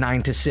Sox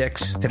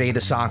 9-6. Today, the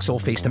Sox will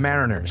face the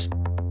Mariners.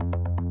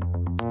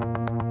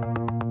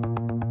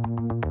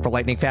 For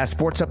lightning fast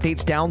sports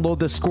updates, download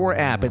the Score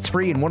app. It's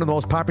free and one of the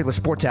most popular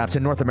sports apps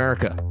in North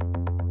America.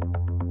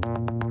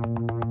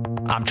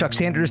 I'm Chuck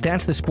Sanders.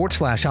 That's the Sports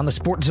Flash on the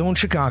Sports Zone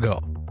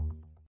Chicago.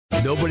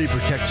 Nobody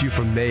protects you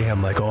from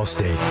mayhem like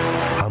Allstate.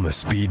 I'm a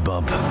speed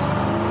bump.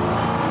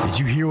 Did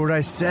you hear what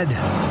I said?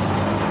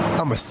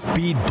 I'm a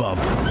speed bump.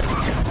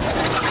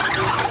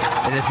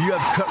 And if you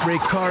have cut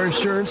rate car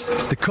insurance,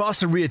 the cost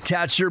to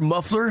reattach your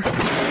muffler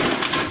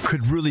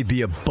could really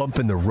be a bump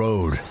in the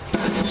road.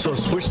 So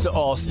switch to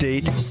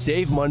Allstate,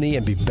 save money,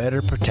 and be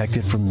better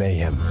protected from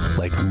mayhem,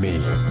 like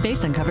me.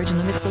 Based on coverage and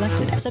limits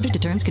selected, subject to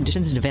terms,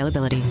 conditions, and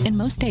availability. In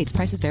most states,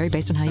 prices vary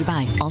based on how you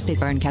buy. Allstate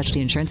Bar and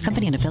Casualty Insurance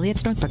Company and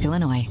affiliates, Northbrook,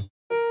 Illinois.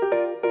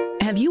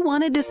 Have you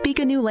wanted to speak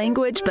a new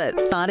language but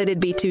thought it'd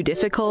be too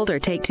difficult or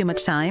take too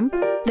much time?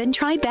 Then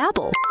try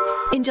Babbel.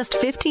 In just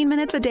 15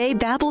 minutes a day,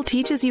 Babbel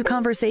teaches you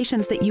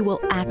conversations that you will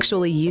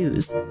actually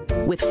use.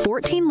 With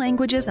 14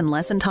 languages and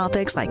lesson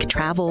topics like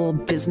travel,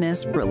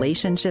 business,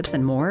 relationships,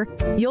 and more,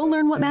 you'll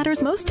learn what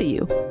matters most to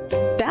you.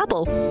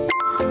 Babbel.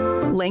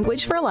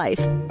 Language for life.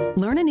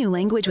 Learn a new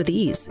language with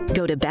ease.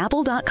 Go to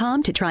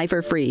Babbel.com to try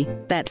for free.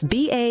 That's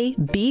BABBEL.com.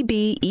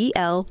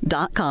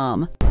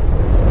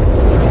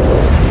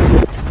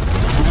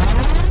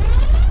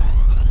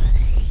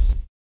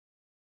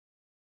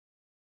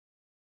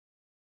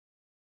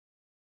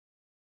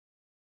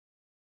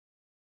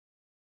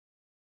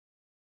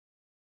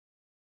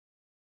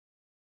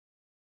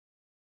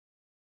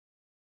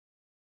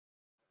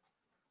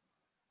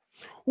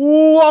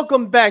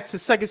 Welcome back to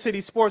Second City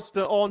Sports,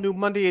 the all-new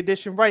Monday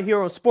edition, right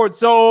here on Sports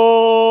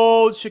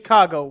Zone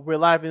Chicago. We're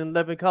live in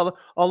 11 color,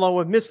 along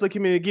with Miss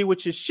Lakina McGee,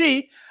 which is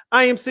she.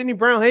 I am Sydney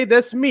Brown. Hey,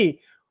 that's me.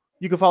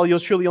 You can follow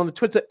yours truly on the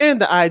Twitter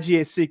and the IG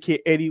at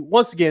SidKid80.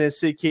 Once again,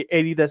 it's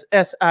SidKid80. That's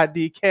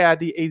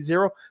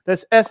SIDKID80.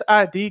 That's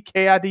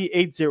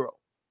SIDKID80.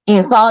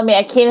 You can follow me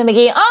at Keena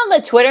McGee on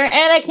the Twitter and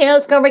at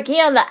Keena_McGee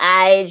on the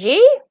IG.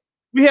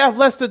 We have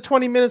less than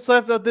 20 minutes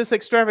left of this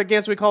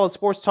extravaganza we call a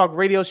Sports Talk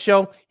Radio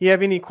Show. If you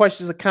have any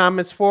questions or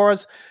comments for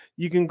us,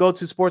 you can go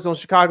to Sports Zone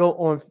Chicago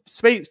on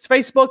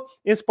Facebook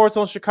and Sports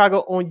Zone Chicago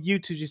on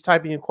YouTube. Just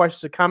type in your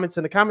questions or comments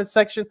in the comments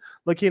section.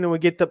 Lakina will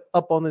get them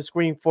up on the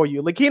screen for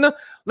you. Lakina,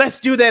 let's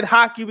do that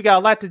hockey. We got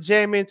a lot to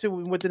jam into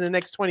within the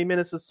next 20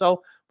 minutes or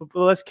so. But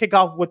let's kick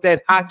off with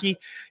that hockey.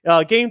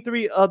 Game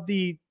 3 of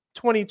the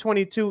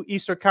 2022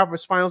 Eastern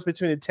Conference Finals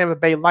between the Tampa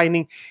Bay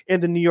Lightning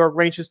and the New York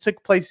Rangers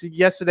took place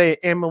yesterday at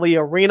Amalie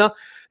Arena.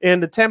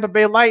 And the Tampa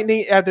Bay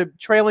Lightning, after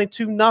trailing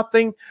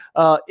 2-0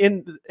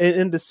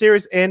 in the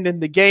series and in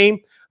the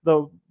game,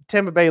 the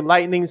Tampa Bay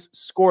Lightning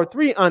scored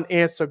 3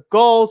 unanswered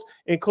goals,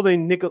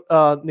 including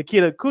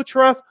Nikita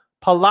Kucherov,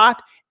 Palat,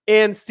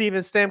 and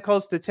Steven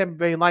Stamkos. The Tampa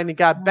Bay Lightning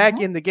got back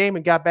in the game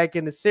and got back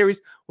in the series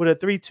with a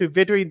 3-2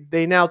 victory.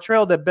 They now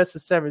trail their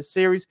best-of-7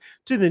 series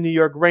to the New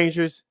York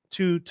Rangers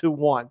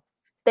 2-1.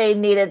 They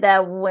needed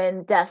that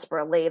win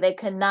desperately. They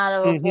could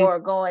not have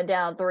afford going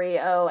down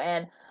 3-0.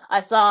 And I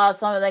saw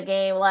some of the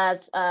game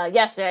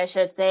yesterday, I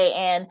should say.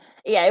 And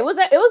yeah, it was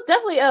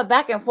definitely a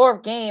back and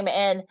forth game.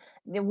 And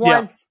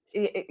once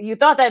you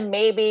thought that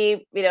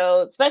maybe,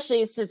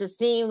 especially since it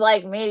seemed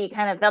like maybe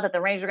kind of felt that the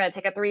Rangers were going to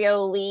take a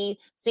 3-0 lead,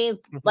 seems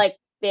like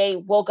they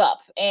woke up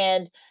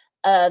and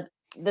the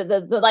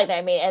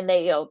Lightning, and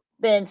they,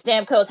 then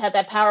Stamkos had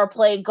that power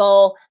play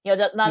goal,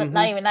 not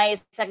even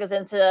 90 seconds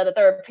into the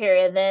third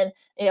period. And then,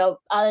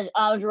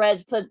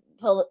 Andrzej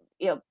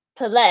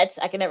Palat,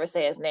 I can never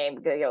say his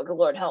name, good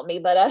Lord help me.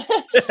 But,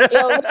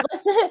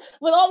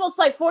 with almost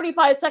like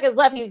 45 seconds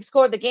left, he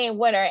scored the game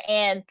winner.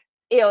 And,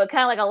 kind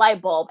of like a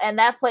light bulb. And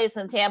that place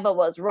in Tampa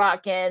was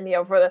rocking,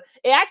 to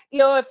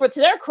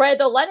their credit,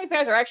 though, Lightning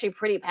fans are actually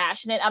pretty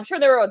passionate. I'm sure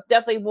there were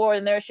definitely more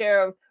than their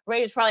share of,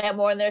 Rangers probably have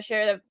more than their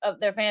share of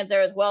their fans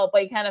there as well.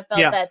 But you kind of felt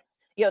that,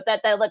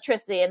 that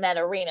electricity in that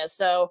arena.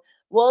 So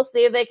we'll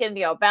see if they can,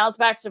 bounce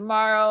back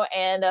tomorrow.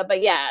 And,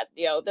 but yeah,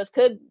 this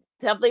could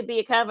definitely be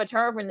a kind of a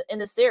turn in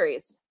the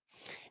series.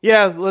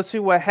 Yeah, let's see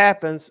what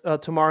happens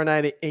tomorrow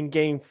night in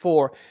Game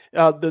 4.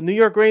 The New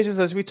York Rangers,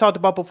 as we talked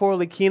about before,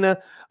 Lakina,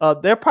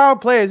 their power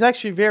play is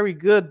actually very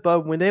good,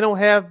 but when they don't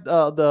have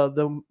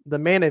the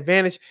man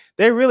advantage,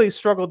 they really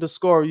struggle to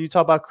score. You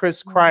talk about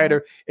Chris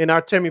Kreider and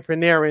Artemi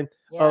Panarin,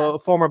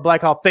 former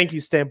Blackhawk. Thank you,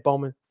 Stan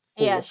Bowman.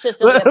 Yeah, should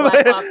still be a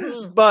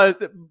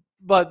Blackhawk.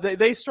 But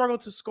they struggle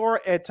to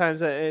score at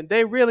times, and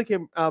they really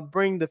can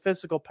bring the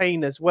physical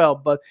pain as well.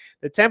 But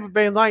the Tampa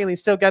Bay Lightning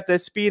still got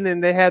that speed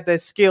and they have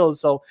that skill.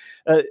 So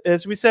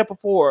as we said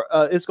before,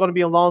 it's going to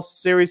be a long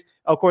series.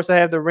 Of course, I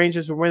have the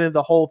Rangers winning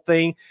the whole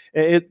thing.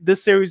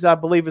 This series, I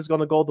believe, is going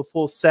to go the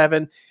full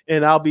 7,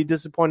 and I'll be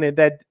disappointed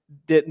that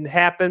didn't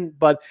happen.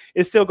 But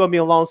it's still going to be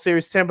a long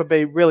series. Tampa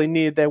Bay really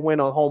needed that win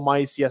on home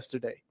ice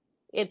yesterday.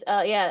 It's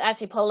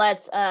actually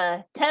Palet's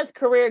 10th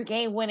career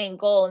game-winning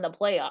goal in the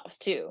playoffs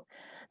too.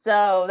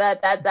 So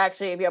that's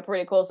actually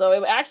pretty cool. So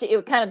it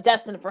was kind of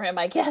destined for him,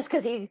 I guess,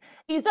 because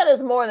he's done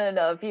this more than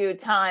a few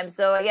times.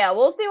 So yeah,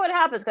 we'll see what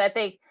happens. Because I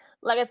think,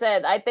 like I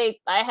said, I think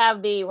I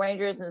have the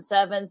Rangers in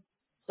 7.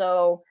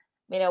 So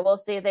we'll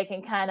see if they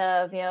can kind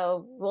of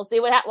we'll see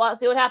what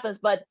happens.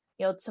 But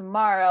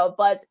tomorrow,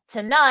 but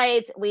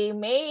tonight we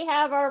may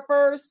have our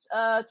first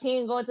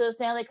team going to the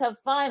Stanley Cup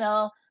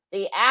final.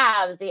 The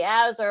Avs. The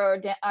Avs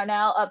are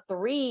now up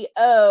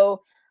 3-0.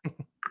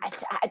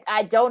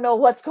 I don't know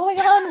what's going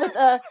on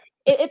with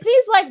it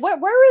seems like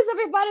where is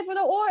everybody for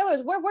the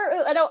Oilers? Where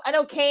I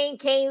know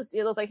Kane's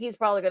it looks like he's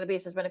probably going to be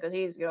suspended because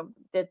he's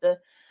did the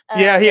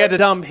he had the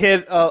dumb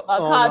hit on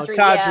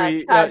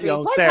Kadri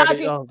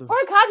Saturday. Poor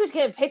Kadri's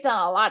getting picked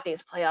on a lot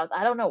these playoffs.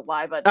 I don't know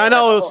why, but I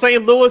know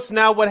St. Louis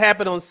now. What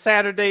happened on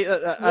Saturday?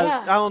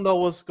 I don't know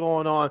what's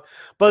going on.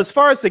 But as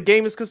far as the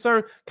game is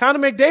concerned, Connor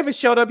McDavid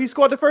showed up. He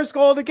scored the first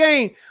goal of the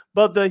game.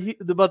 But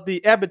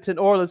the Edmonton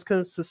Oilers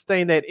couldn't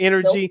sustain that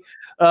energy.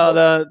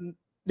 The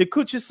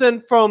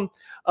Kucherson from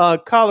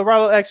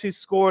Colorado actually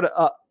scored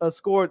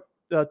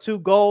 2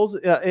 goals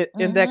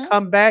in that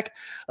comeback.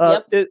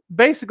 It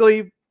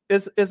basically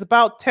is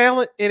about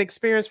talent and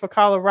experience for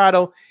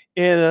Colorado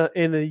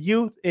in the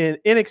youth and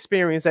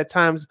inexperience at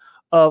times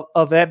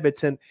of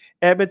Edmonton.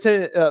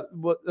 Edmonton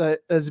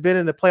has been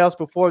in the playoffs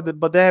before,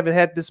 but they haven't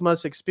had this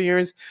much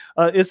experience.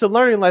 It's a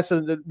learning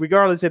lesson,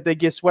 regardless if they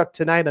get swept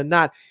tonight or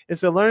not.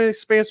 It's a learning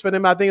experience for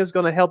them. I think it's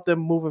going to help them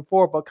moving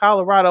forward. But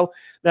Colorado,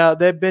 now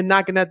they've been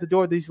knocking at the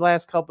door these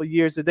last couple of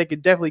years, that they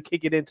could definitely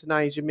kick it in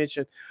tonight, as you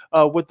mentioned,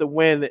 with the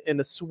win and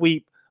the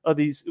sweep of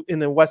these in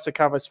the Western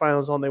Conference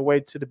Finals on their way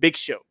to the big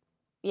show.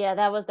 Yeah,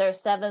 that was their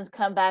 7th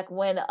comeback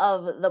win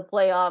of the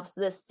playoffs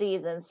this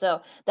season.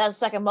 So that's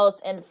second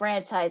most in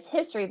franchise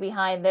history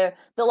behind the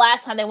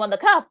last time they won the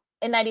cup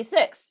in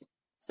 '96.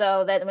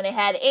 So that when they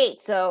had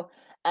 8. So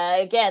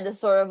again, this is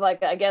sort of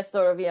like, I guess,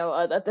 sort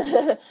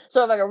of,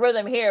 sort of like a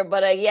rhythm here.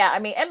 But yeah, I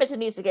mean, Edmonton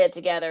needs to get it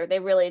together. They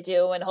really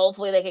do, and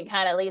hopefully they can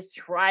kind of at least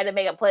try to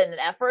make a put in an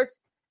effort.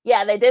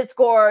 Yeah, they did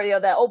score,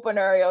 that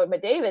opener,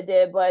 McDavid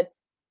did, but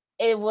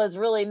it was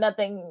really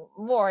nothing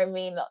more. I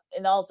mean,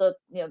 and also,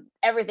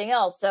 everything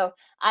else. So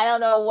I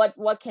don't know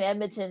what can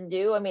Edmonton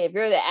do. I mean, if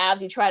you're the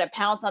Avs, you try to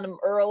pounce on them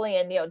early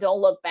and, don't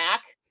look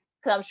back,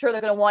 because I'm sure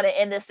they're going to want to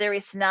end this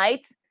series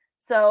tonight.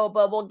 So,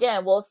 but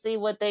we'll see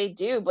what they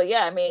do. But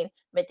yeah, I mean,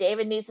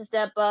 McDavid needs to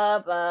step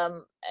up.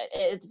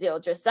 It's,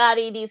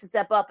 Draisaitl needs to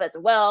step up as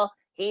well.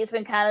 He's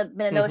been a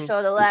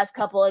no-show the last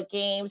couple of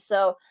games.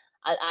 So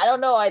I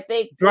don't know. I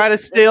think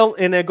Draisaitl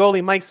and their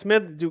goalie Mike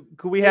Smith.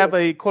 Could we have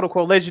a quote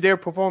unquote legendary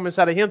performance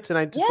out of him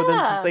tonight for them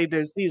to save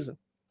their season?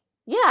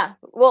 Yeah.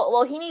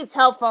 Well, he needs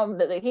help from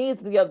he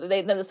needs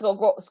to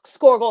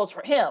score goals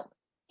for him.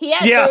 He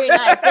had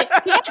 39 saves.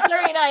 He had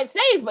 39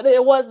 saves, but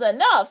it wasn't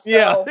enough.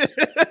 So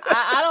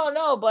I don't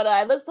know, but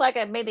it looks like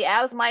maybe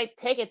Avs might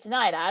take it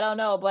tonight. I don't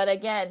know, but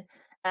again,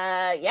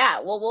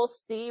 we'll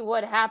see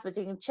what happens.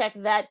 You can check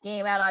that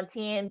game out on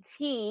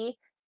TNT.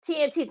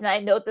 TNT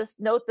tonight. Note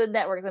the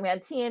network's gonna be on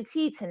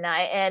TNT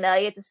tonight, and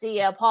you get to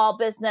see Paul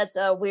Bissonnet's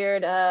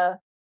weird half,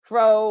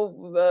 whatever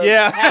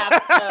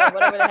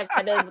the heck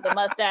that is with the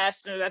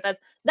mustache. That's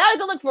not a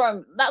good look for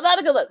him. Not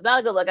a good look. Not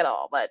a good look at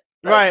all. But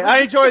right,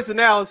 I enjoy his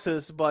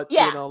analysis, but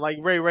like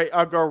Ray,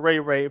 our girl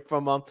Ray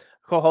from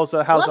co-host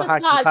of House of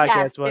Hockey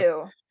podcast.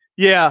 Too.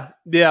 Yeah.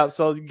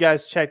 So you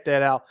guys check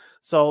that out.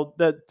 So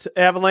the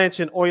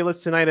Avalanche and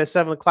Oilers tonight at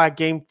 7:00,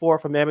 Game 4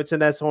 from Edmonton.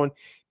 That's on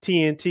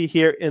TNT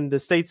here in the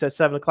States at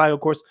 7:00.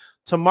 Of course,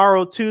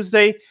 tomorrow,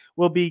 Tuesday,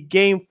 will be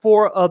Game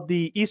 4 of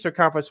the Eastern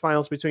Conference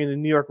Finals between the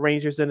New York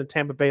Rangers and the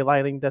Tampa Bay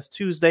Lightning. That's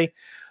Tuesday.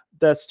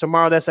 That's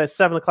tomorrow. That's at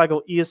 7:00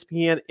 on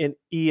ESPN and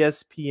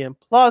ESPN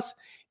Plus.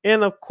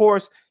 And of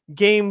course,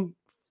 Game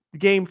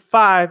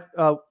 5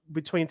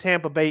 between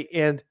Tampa Bay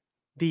and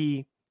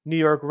the New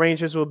York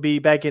Rangers will be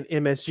back in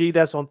MSG.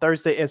 That's on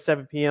Thursday at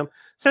 7 p.m.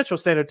 Central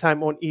Standard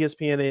Time on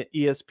ESPN and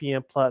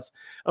ESPN Plus.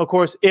 Of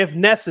course, if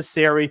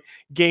necessary,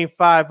 Game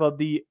 5 of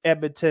the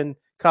Edmonton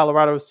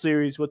Colorado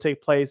series will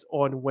take place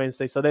on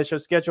Wednesday. So that's your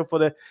schedule for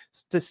the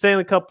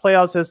Stanley Cup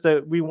playoffs as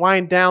we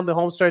wind down the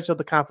home stretch of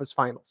the conference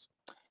finals.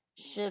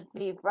 Should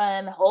be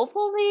fun.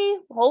 Hopefully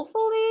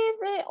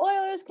the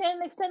Oilers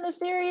can extend the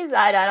series.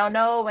 I don't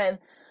know, and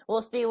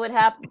we'll see what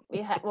happens.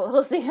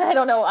 We'll see. I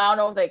don't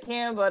know if they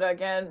can, but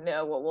again,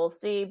 we'll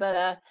see.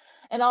 But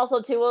and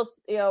also too,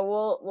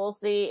 we'll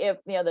see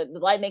if the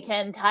Lightning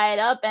can tie it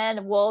up,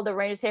 and will the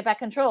Rangers take back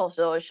control.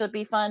 So it should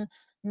be fun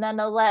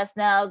nonetheless.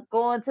 Now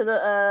going to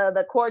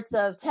the courts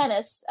of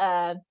tennis.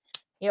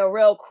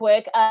 Real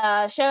quick,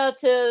 shout out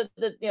to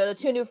the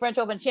 2 new French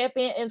Open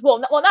champions. Well,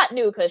 not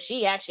new, because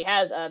she actually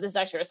has this is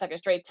actually her second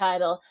straight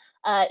title.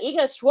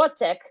 Iga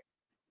Swiatek,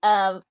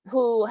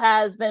 who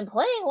has been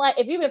playing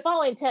if you've been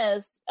following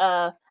tennis,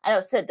 I know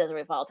Sid doesn't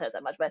really follow tennis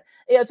that much, but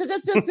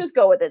just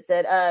go with it,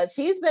 Sid.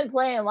 She's been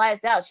playing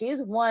lights out.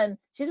 She's been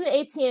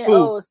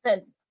 18-0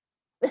 since.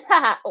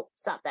 Oh,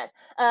 stop that.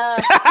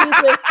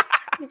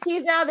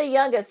 She's now the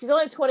youngest. She's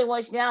only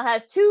 21. She now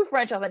has 2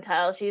 French Open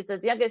titles. She's the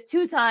youngest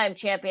 2-time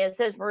champion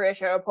since Maria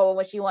Sharapova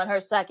when she won her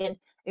second,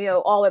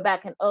 all the way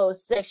back in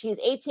 2006. She's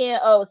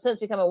 18-0 since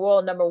becoming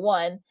world number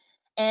 1.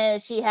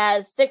 And she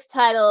has 6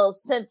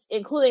 titles since,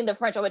 including the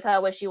French Open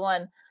title, which she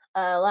won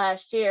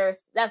last year.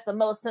 That's the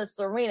most since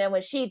Serena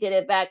when she did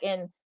it back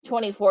in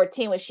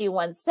 2014 when she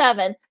won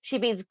 7. She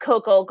beats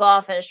Coco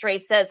Gauff in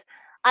straight sets.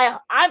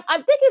 I'm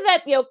thinking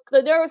that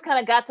the nerves kind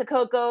of got to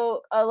Coco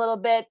a little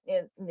bit.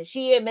 And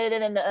she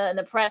admitted it in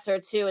the presser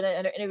too, in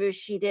an interview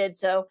she did.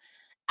 So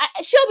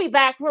she'll be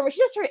back. Remember, she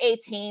just turned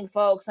 18,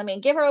 folks. I mean,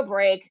 give her a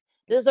break.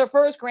 This is her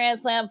first Grand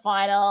Slam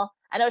final.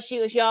 I know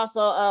she also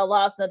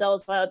lost in the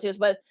doubles final too,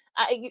 but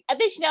I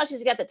think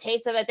she's got the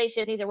taste of it. I think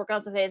she needs to work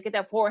on some things, get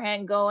that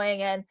forehand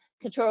going, and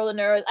control the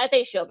nerves. I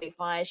think she'll be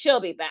fine. She'll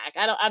be back.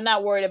 I'm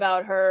not worried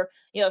about her.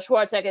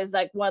 Swiatek is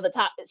like one of the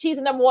top. She's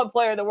the number 1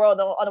 player in the world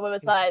on the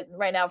women's side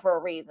right now for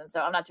a reason.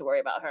 So I'm not too worried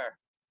about her.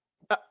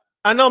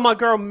 I know my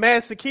girl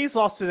Madison Keys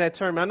lost in that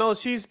tournament. I know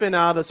she's been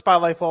out of the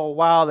spotlight for a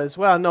while as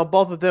well. I know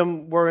both of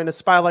them were in the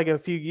spotlight a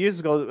few years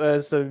ago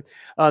as the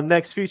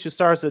next future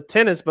stars of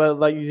tennis. But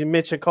like you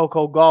mentioned,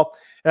 Coco Gauff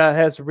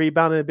has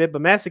rebounded a bit.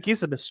 But Madison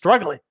Keys has been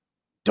struggling.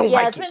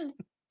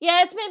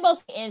 It's been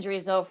mostly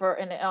injuries though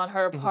on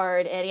her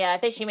part, and I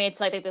think she made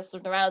this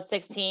around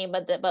 16,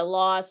 but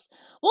lost.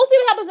 We'll see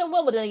what happens in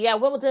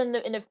Wimbledon. Wimbledon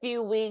in a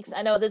few weeks.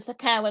 I know this is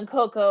kind of when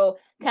Coco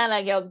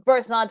kind of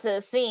bursts onto the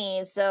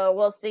scene, so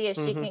we'll see if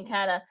she can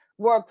kind of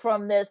work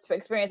from this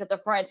experience at the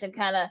French and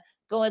kind of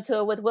go into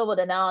it with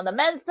Wimbledon. Now on the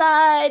men's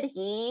side,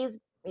 he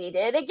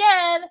did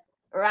again.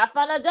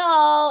 Rafa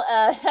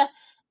Nadal.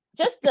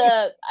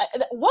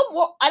 One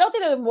more. I don't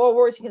think there's more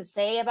words you can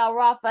say about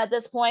Rafa at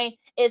this point.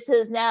 It's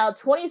his now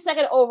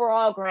 22nd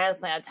overall Grand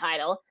Slam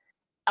title.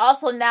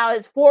 also now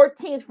his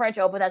 14th French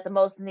Open. That's the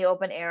most in the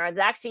Open era. It's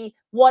actually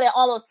won it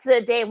almost to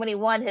the day when he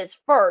won his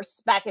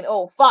first back in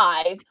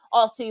 2005.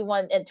 Also, he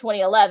won in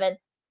 2011,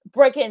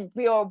 breaking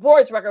Bjorn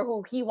Borg's record,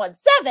 who he won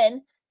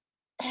 7.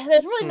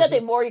 There's really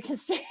nothing more you can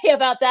say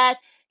about that.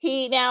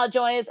 He now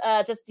joins,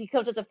 he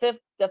comes as the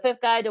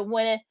fifth guy to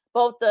win it,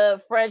 both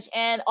the French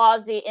and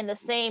Aussie in the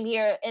same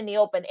year in the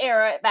Open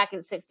era back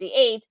in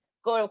 '68.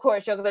 Go to, of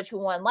course, Djokovic, who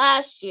won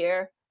last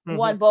year,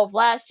 won both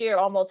last year,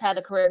 almost had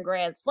the career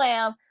Grand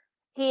Slam.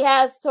 He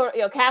has sort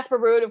of, Casper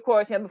Ruud, of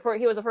course, before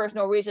he was the first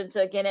Norwegian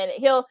to get in.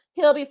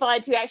 He'll be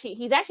fine too. Actually,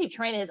 he's actually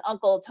training his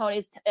uncle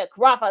Tony's,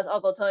 Rafa's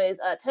uncle Tony's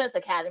tennis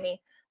academy.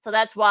 So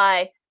that's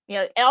why,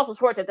 and also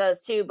Schwarzer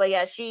does too. But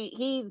yeah,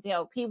 he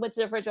went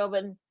to the French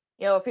Open,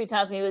 a few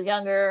times when he was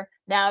younger.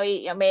 Now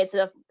he made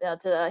it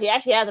to he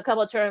actually has a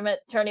couple of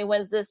tourney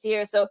wins this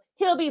year, so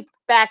he'll be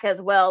back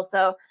as well.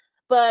 So,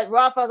 but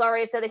Rafa's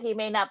already said that he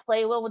may not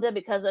play Wimbledon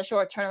because of the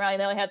short turnaround.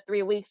 He only had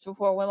 3 weeks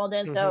before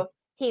Wimbledon, so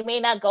he may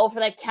not go for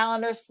that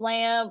calendar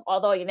slam,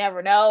 although you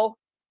never know.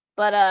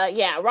 But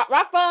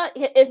Rafa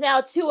is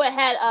now 2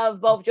 ahead of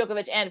both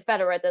Djokovic and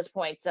Federer at this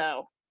point.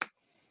 So,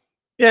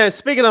 yeah,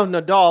 speaking of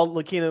Nadal,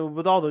 Lakina,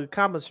 with all the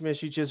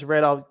accomplishments you just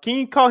read off, can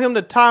you call him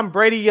the Tom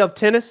Brady of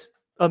tennis,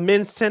 of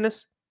men's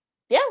tennis?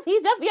 Yeah,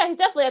 he's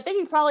definitely. I think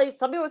he probably.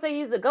 Some people say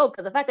he's the GOAT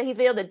because the fact that he's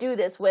been able to do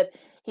this with,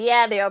 he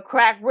had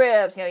cracked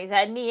ribs, he's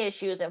had knee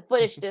issues and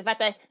foot issues. The fact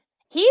that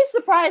he's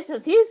surprised.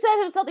 He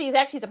said himself that he's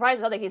actually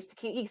surprised that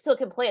he still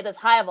can play at this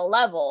high of a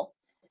level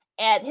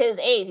at his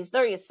age. He's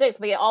 36,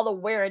 but yet all the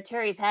wear and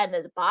tear he's had in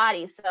his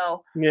body.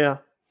 So yeah,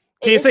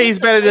 can you say he's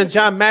better than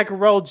John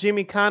McEnroe,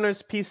 Jimmy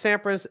Connors, Pete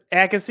Sampras,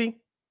 Agassi?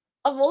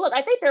 Oh, well, look,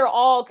 I think they're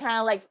all kind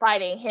of like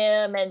fighting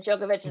him and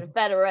Djokovic and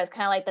Federer as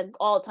kind of like the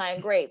all-time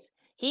greats.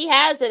 He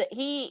has it.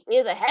 He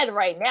is ahead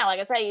right now. Like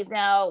I said, he's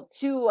now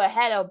 2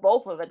 ahead of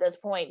both of them at this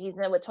point. He's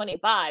in with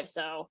 25,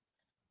 so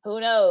who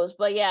knows?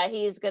 But yeah,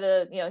 he's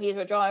gonna, he's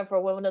withdrawing for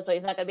Wimbledon, so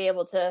he's not gonna be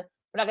able to.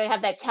 We're not gonna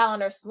have that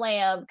calendar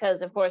slam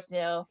because, of course,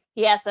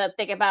 he has to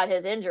think about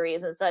his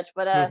injuries and such.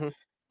 But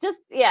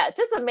just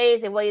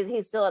amazing what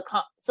he's still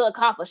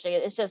accomplishing.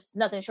 It's just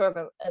nothing short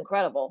of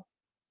incredible.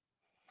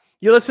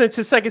 You're listening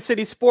to Second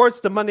City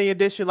Sports, the Monday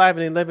edition, live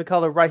in 11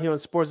 color, right here on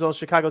Sports Zone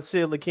Chicago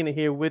City. Lakina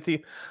here with you.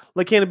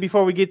 Lakina,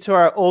 before we get to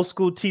our old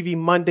school TV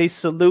Monday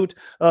salute,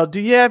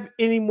 do you have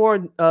any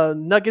more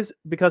nuggets?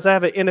 Because I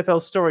have an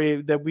NFL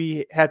story that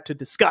we had to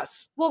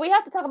discuss. Well, we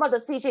have to talk about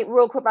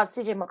real quick about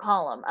CJ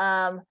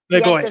McCollum. He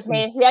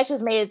actually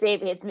just made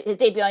his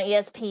debut on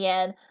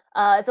ESPN.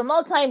 It's a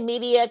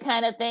multimedia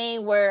kind of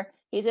thing where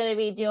he's going to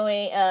be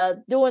doing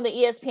the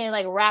ESPN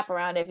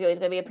wraparound. If he's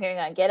going to be appearing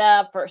on Get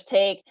Up, First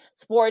Take,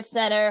 Sports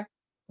Center,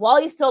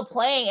 while he's still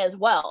playing as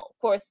well,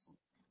 of course.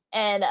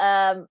 And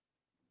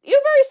you're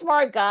a very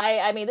smart guy.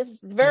 I mean,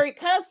 this is very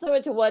kind of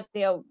similar to what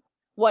the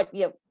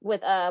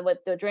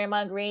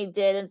Draymond Green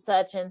did and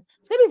such. And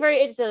it's going to be very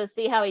interesting to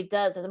see how he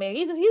does this. I mean,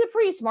 he's a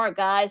pretty smart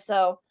guy,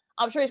 so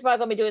I'm sure he's probably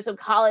going to be doing some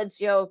college,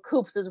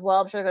 coops as well.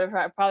 I'm sure they're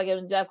going to probably get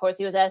him to do that. Of course,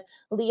 he was at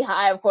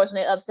Lehigh, of course,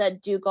 when they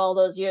upset Duke all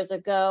those years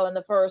ago in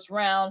the first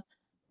round.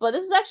 But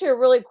this is actually a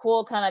really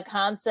cool kind of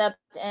concept.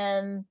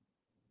 And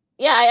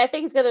yeah, I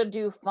think he's going to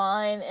do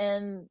fine.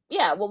 And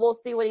yeah, we'll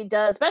see what he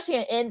does, especially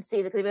in end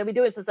season, because he's going to be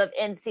doing some stuff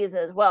in season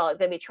as well. He's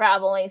going to be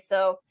traveling.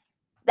 So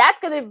that's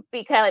going to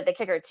be kind of like the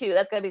kicker too.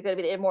 That's going to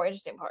be the more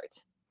interesting part.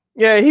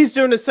 Yeah, he's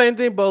doing the same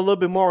thing, but a little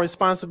bit more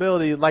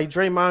responsibility, like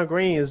Draymond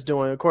Green is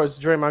doing. Of course,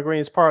 Draymond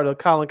Green is part of the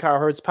Colin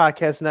Cowherd's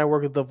podcast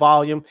network of The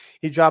Volume.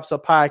 He drops a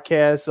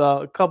podcast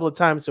a couple of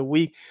times a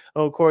week.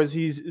 Of course,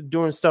 he's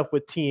doing stuff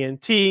with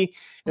TNT,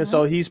 and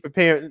so he's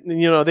preparing.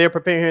 They're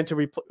preparing him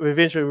to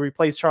eventually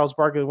replace Charles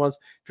Barkley once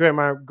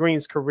Draymond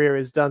Green's career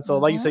is done. So,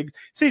 like you said,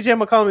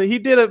 CJ McCollum, he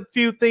did a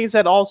few things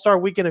at All-Star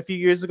Weekend a few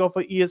years ago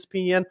for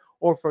ESPN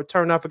or for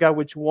Turn. I forgot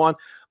which one,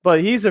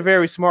 but he's a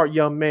very smart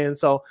young man.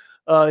 So.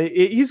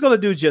 He's going to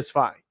do just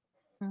fine.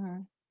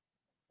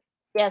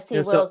 Yes, he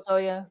will. So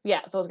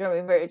yeah. So it's going to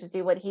be very interesting to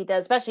see what he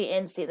does, especially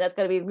in season. That's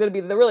really going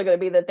to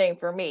be the thing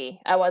for me.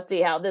 I want to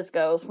see how this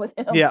goes with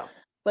him. Yeah.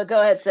 But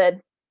go ahead,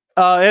 Sid.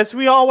 As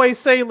we always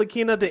say,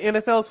 Lakina, the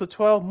NFL is a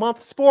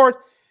 12-month sport,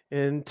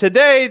 and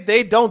today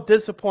they don't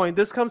disappoint.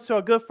 This comes to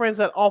our good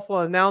friends at Awful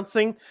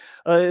Announcing.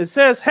 It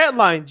says,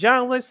 headline,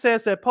 John Lynch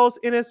says that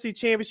post-NFC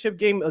Championship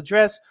game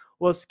address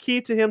was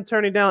key to him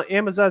turning down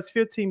Amazon's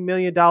 $15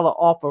 million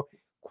offer.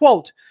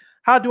 Quote,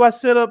 how do I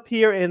sit up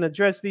here and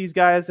address these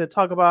guys and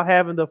talk about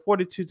having the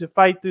fortitude to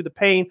fight through the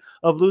pain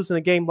of losing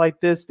a game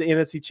like this, the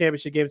NFC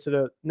Championship game to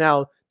the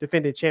now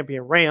defending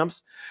champion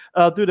Rams,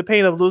 through the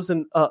pain of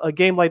losing a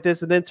game like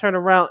this and then turn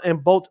around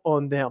and bolt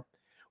on them?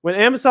 When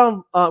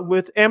Amazon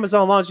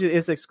launching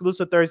its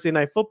exclusive Thursday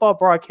Night Football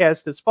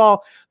broadcast this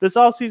fall, this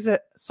offseason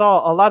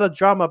saw a lot of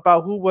drama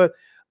about who would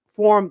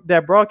form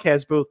that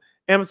broadcast booth.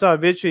 Amazon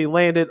eventually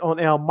landed on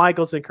Al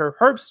Michaels and Kirk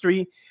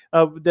Herbstreit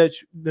that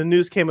the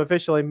news came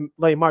officially in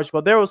late March.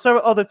 But there were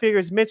several other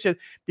figures mentioned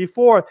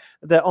before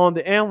that on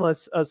the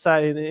analyst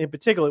side in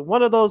particular.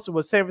 One of those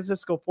was San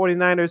Francisco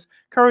 49ers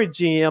current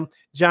GM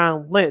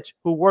John Lynch,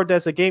 who worked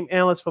as a game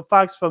analyst for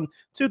Fox from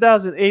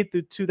 2008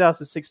 through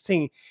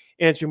 2016.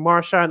 Andrew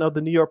Marchand of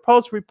the New York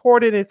Post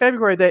reported in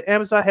February that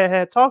Amazon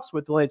had talks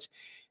with Lynch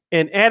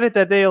and added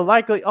that they'll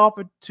likely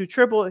offer to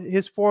triple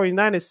his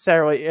 49ers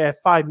salary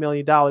at $5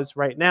 million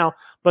right now,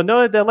 but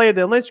noted that later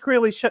that Lynch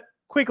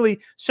quickly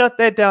shut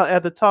that down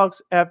at the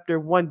talks after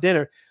one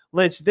dinner.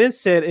 Lynch then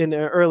said in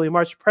an early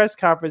March press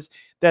conference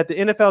that the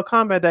NFL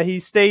comment that he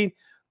stayed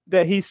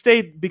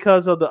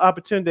because of the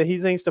opportunity that he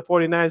thinks the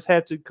 49ers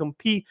have to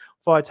compete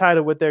for a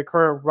title with their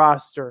current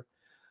roster.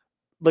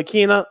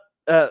 Lakina,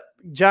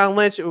 John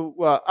Lynch,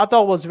 I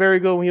thought was very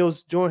good when he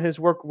was doing his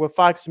work with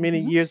Fox many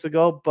years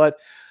ago, but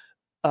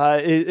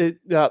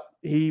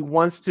he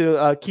wants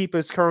to keep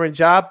his current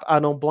job. I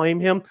don't blame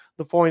him.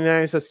 The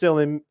 49ers are still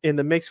in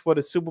the mix for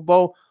the Super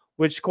Bowl.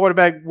 Which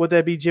quarterback would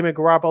that be, Jimmy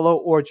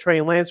Garoppolo or Trey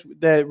Lance?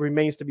 That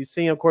remains to be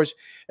seen. Of course,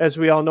 as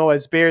we all know,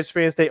 as Bears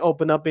fans, they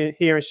open up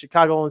here in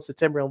Chicago on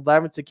September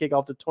 11th to kick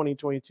off the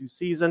 2022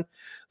 season.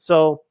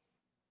 So,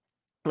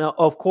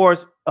 of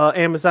course,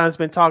 Amazon's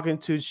been talking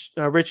to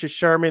Richard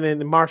Sherman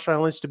and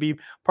Marshawn Lynch to be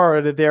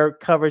part of their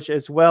coverage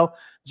as well.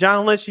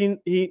 John Lynch,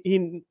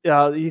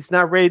 he's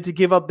not ready to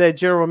give up that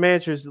general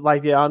manager's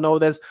life yet. I know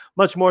that's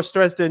much more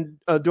stress than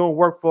doing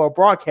work for a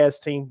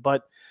broadcast team,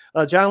 but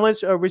John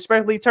Lynch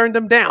respectfully turned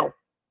them down.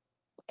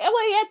 Yeah,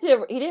 well,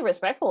 he did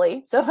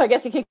respectfully, so I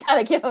guess you can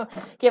kind of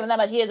give him that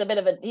much. He is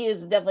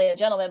definitely a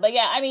gentleman. But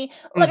yeah, I mean,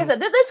 like I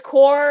said, this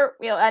core,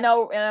 I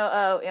know,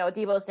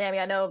 Deebo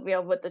Samuel, I know,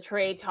 with the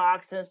trade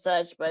talks and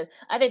such, but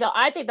I think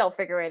they'll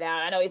figure it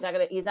out. I know he's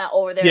not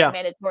over there in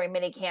mandatory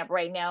mini camp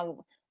right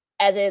now,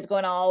 as it is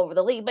going on all over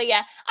the league. But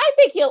yeah, I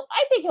think he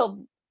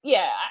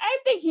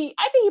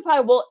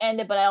probably will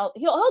end it, but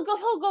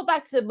he'll go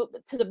back to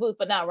the booth,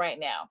 but not right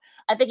now.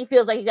 I think he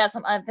feels like he got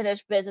some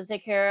unfinished business to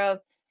take care of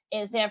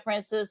in San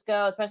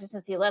Francisco, especially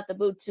since he left the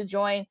booth to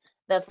join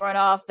the front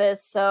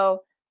office.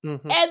 So,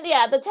 and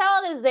yeah, the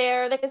talent is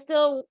there. They're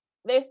still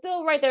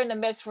right there in the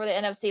mix for the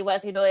NFC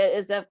West.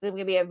 It's definitely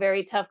going to be a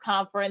very tough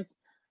conference.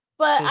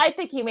 But I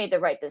think he made the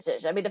right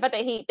decision. I mean, the fact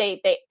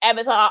that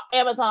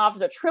Amazon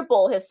offered to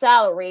triple his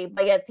salary,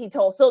 but yet he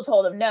still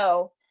told him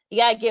no. You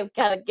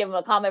gotta give him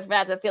a comment for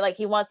that to feel like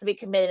he wants to be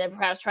committed and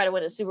perhaps try to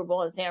win a Super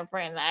Bowl in San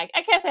Fran. I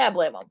can't say I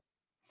blame him.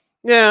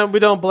 Yeah, we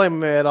don't blame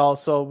him at all.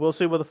 So we'll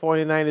see what the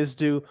 49ers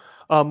do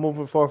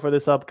moving forward for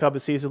this upcoming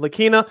season.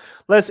 Lakina,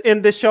 let's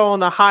end this show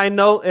on a high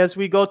note as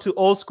we go to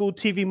Old School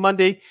TV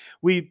Monday.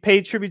 We pay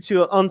tribute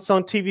to an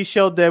unsung TV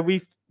show that we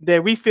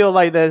feel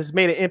like that has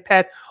made an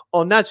impact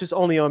on not just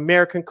only on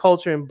American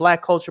culture and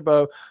Black culture,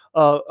 but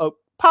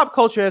pop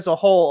culture as a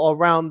whole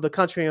around the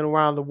country and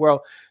around the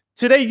world.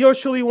 Today, yours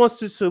truly wants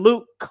to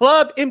salute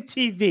Club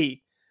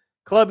MTV.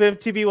 Club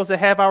MTV was a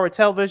half-hour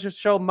television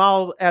show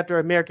modeled after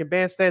American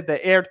Bandstand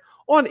that aired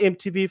on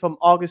MTV from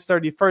August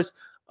 31st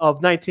of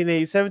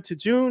 1987 to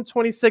June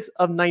 26th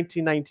of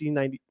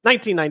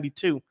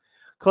 1992.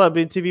 Club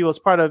MTV was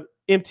part of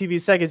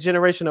MTV's second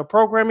generation of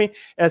programming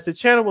as the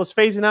channel was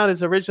phasing out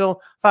its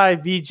original 5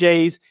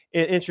 VJs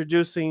and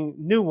introducing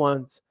new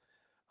ones.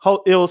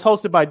 It was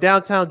hosted by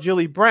downtown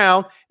Julie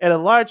Brown at a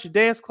large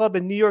dance club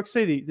in New York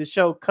City. The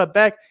show cut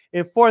back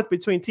and forth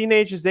between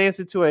teenagers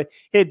dancing to a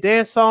hit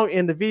dance song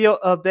and the video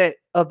of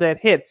that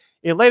hit.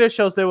 In later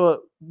shows, they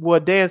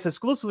would dance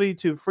exclusively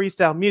to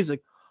freestyle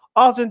music.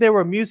 Often there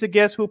were music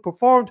guests who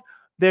performed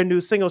their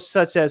new singles,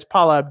 such as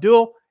Paula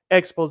Abdul,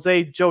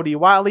 Expose, Jody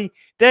Watley,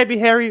 Debbie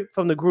Harry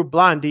from the group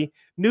Blondie,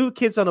 New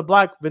Kids on the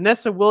Block,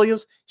 Vanessa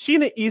Williams,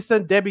 Sheena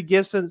Easton, Debbie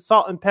Gibson,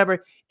 Salt and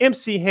Pepper,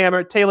 MC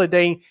Hammer, Taylor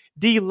Dane,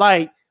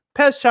 D-Light,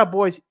 Pet Shop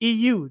Boys,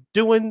 EU,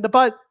 Doing the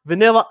Butt,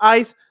 Vanilla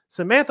Ice,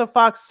 Samantha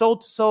Fox, Soul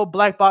to Soul,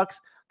 Black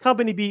Box,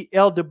 Company B,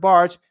 El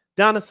DeBarge,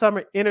 Donna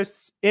Summer, Inner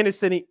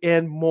City,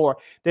 and more.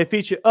 They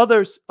feature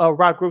others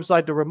rock groups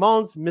like the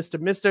Ramones,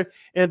 Mr.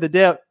 and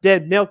the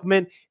Dead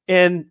Milkmen,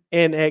 and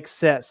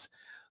NXS.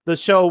 The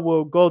show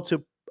will go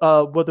to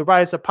with the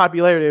rise of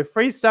popularity of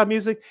freestyle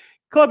music.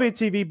 Club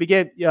MTV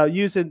began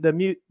using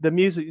the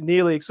music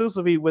nearly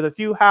exclusively with a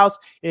few house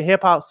and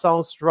hip hop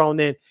songs thrown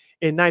in.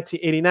 In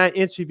 1989,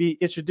 MTV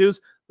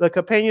introduced the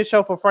companion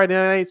show for Friday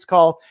nights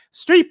called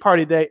Street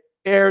Party that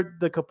aired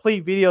the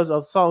complete videos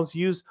of songs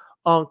used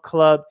on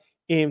Club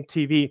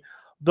MTV.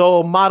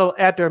 Though modeled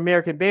after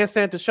American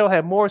Bandstand, the show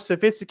had more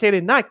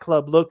sophisticated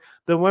nightclub look.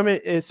 The women,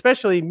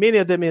 especially many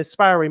of them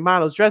inspiring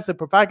models, dressed in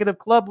provocative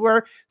club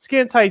wear,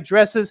 skin-tight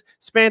dresses,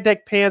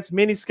 spandex pants,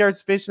 mini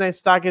skirts, fishnet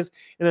stockings,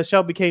 and the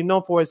show became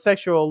known for its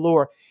sexual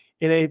allure.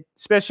 In a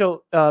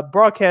special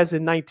broadcast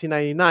in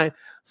 1999,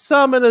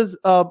 some of his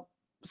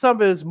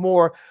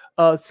more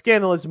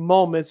scandalous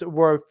moments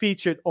were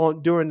featured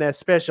during that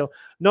special.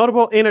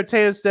 Notable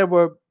entertainers that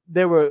were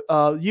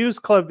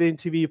used Club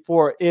MTV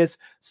for is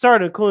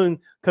started including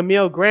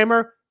Camille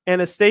Grammer,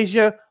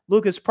 Anastasia,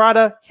 Lucas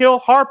Prada, Hill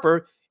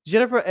Harper,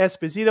 Jennifer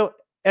Esposito,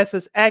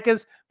 S.S.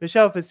 Atkins,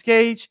 Michelle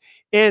Fitzcage,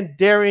 and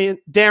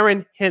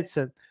Darren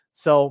Henson.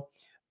 So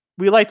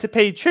we like to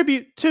pay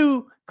tribute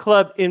to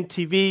Club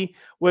MTV,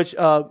 which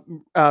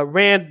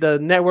ran the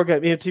network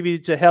of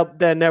MTV to help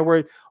that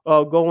network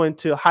go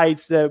into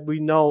heights that we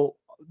know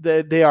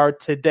that they are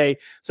today.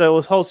 So it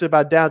was hosted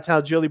by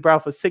Downtown Julie Brown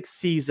for 6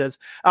 seasons.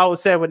 I would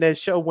say when that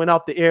show went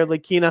off the air,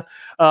 Lakina,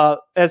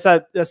 as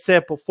I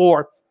said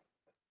before,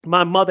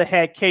 my mother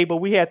had cable.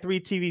 We had 3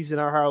 TVs in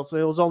our house. So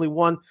it was only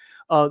one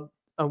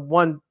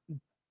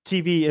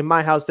TV in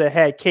my house that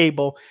had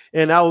cable,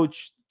 and I would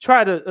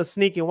try to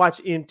sneak and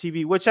watch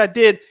MTV, which I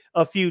did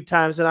a few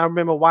times, and I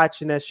remember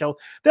watching that show.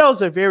 That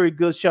was a very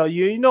good show.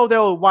 You know, they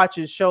were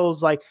watching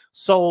shows like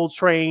Soul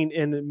Train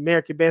and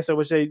American Bandstand,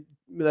 which they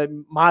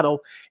model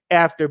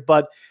after,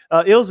 but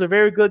it was a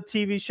very good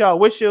TV show. I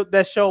wish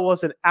that show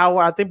was an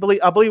hour. I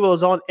believe it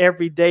was on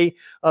every day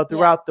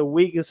throughout the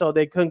week, and so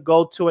they couldn't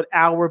go to an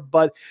hour,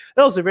 but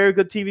that was a very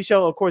good TV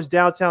show. Of course,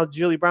 Downtown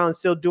Julie Brown is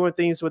still doing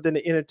things within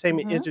the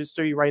entertainment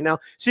industry right now.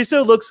 She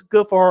still looks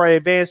good for her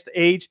advanced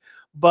age,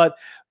 but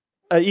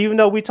even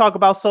though we talk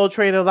about Soul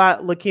Train a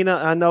lot,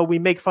 Lakina, I know we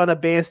make fun of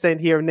Bandstand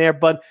here and there,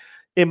 but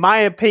in my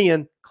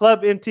opinion,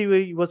 Club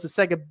MTV was the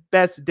second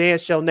best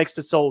dance show next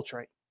to Soul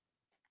Train.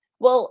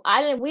 Well,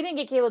 we didn't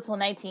get cable until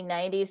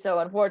 1990, so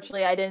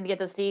unfortunately I didn't get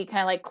to see kind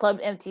of like Club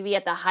MTV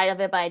at the height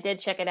of it, but I did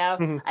check it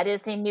out. I did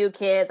see New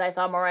Kids, I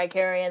saw Mariah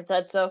Carey and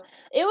such, so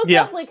it was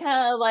definitely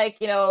kind of like,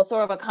 you know,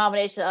 sort of a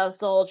combination of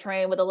Soul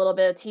Train with a little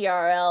bit of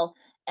TRL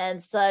and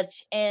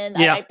such, and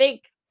I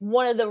think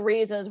one of the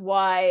reasons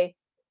why,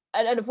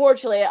 and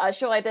unfortunately, a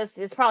show like this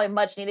is probably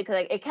much needed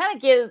because it kind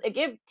of gives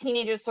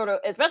teenagers sort of,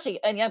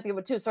 especially and young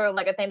people too, sort of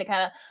like a thing to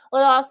kind of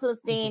let off some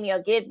steam, you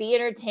know, be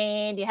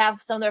entertained. You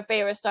have some of their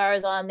favorite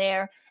stars on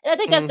there, and I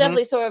think that's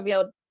definitely sort of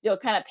you know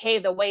kind of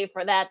pave the way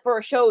for that for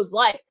shows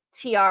like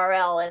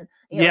TRL and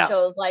you know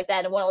shows like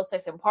that and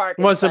 106 in Park.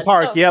 106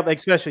 Park,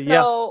 especially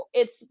So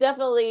it's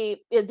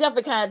definitely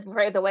kind of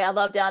paved the way. I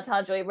love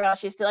Downtown Julie Brown.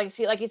 She's still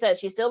like you said,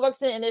 she still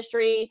works in the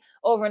industry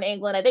over in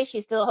England. I think she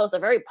still hosts a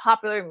very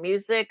popular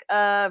music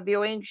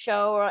viewing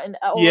show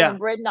over in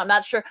Britain. I'm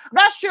not sure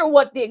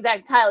what the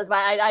exact title is, but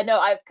I know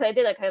I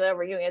did a kind of a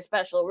reunion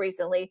special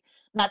recently,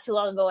 not too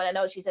long ago, and I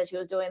know she said she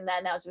was doing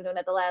that. Now she's been doing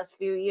that the last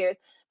few years.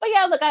 But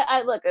yeah,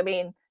 look, I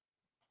mean,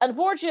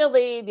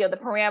 unfortunately, you know, the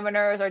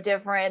parameters are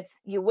different.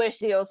 You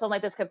wish, you know, something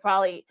like this could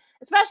probably,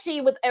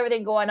 especially with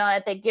everything going on,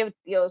 if they give,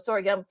 you know, sort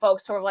of young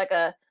folks sort of like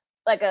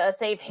a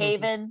safe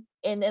haven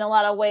in a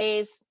lot of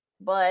ways.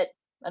 But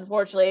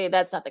unfortunately,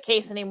 that's not the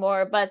case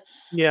anymore. But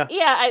but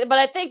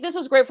I think this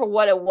was great for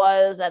what it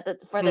was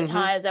for the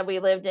times that we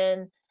lived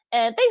in.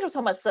 And things were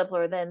so much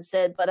simpler then,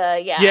 Sid. But I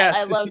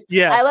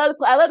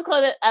loved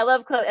Club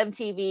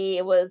MTV.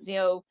 It was, you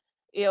know,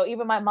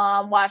 even my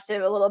mom watched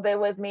it a little bit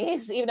with me,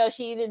 even though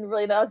she didn't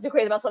really know I was too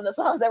crazy about some of the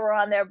songs that were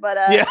on there. But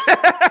it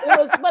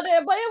was, but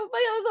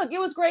look, it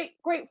was great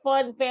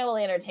fun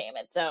family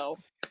entertainment. So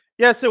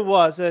yes, it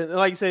was. And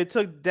like you said, it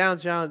took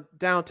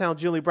downtown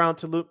Julie Brown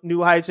to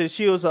new heights. And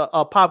she was a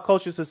pop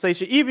culture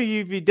sensation. Even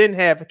if you didn't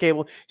have a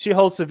cable, she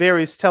hosted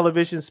various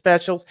television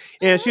specials,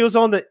 and she was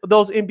on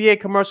those NBA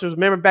commercials.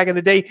 Remember back in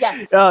the day?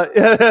 Yes.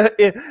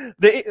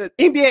 The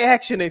NBA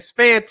action is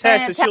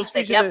fantastic. She was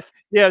featured.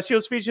 She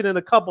was featured in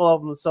a couple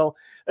of them. So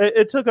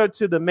it took her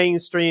to the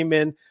mainstream,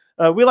 and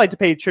we like to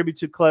pay tribute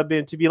to Club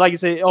MTV. Like you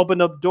said, it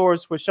opened up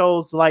doors for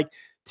shows like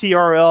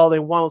TRL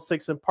and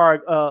 106 in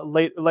Park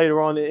later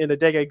on in the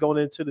decade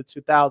going into the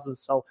 2000s.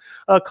 So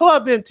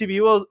Club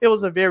MTV, it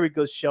was a very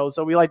good show.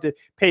 So we like to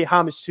pay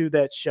homage to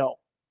that show.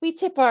 We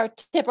tip our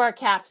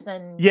caps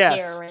and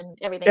hair and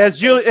everything.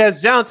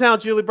 As Downtown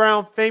Julie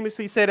Brown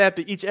famously said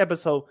after each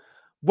episode,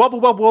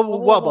 wubba, wubba, wubba,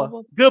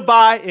 wubba,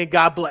 goodbye and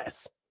God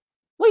bless.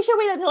 We should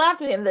wait until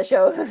after the end of the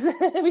show.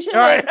 We should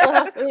wait until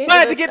after the end.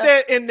 Glad to get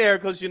that in there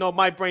because, you know,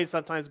 my brain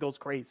sometimes goes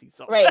crazy.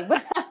 So right.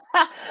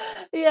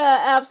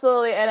 Yeah,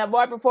 absolutely. And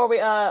right before we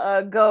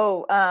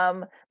go,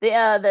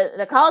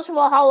 the College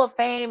Football Hall of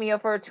Fame, you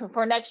know,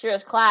 for next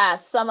year's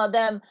class, some of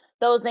them,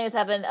 those names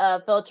have been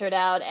filtered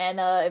out. And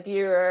if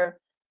you're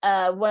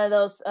one of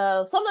those,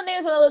 some of the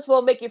names on the list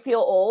will make you feel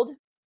old.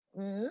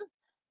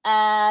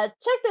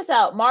 Check this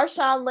out.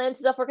 Marshawn Lynch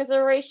is up for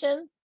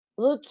consideration.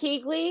 Luke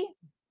Kuechly,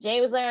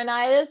 James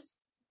Laurinaitis,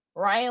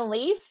 Ryan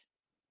Leaf,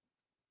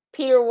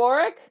 Peter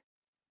Warwick,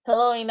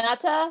 Hello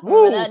Inata.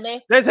 Remember that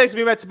name? That takes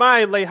me back to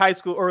my late high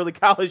school, early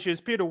college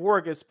years. Peter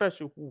Warwick is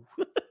special.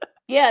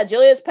 Yeah,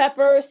 Julius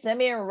Pepper,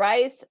 Simeon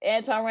Rice,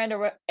 Anton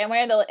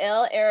Randall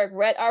L, Eric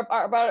Redd,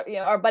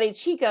 our buddy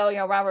Chico, you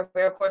know, Ron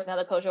Rivera, of course, now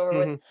the coach over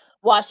with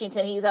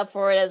Washington. He's up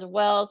for it as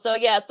well. So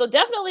yeah, so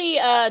definitely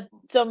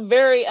some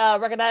very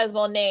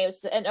recognizable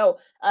names. And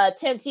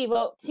Tim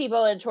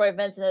Tebow and Troy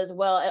Vincent as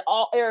well. And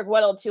Eric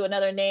Weddle too,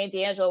 another name,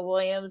 D'Angelo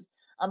Williams,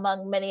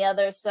 among many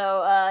others.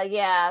 So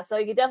so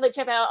you can definitely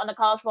check that out on the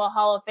College Football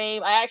Hall of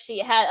Fame. I actually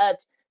had a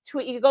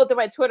tweet. You can go through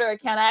my Twitter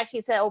account. I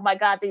actually said, "Oh my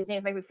God, these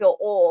names make me feel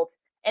old."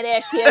 And they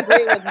actually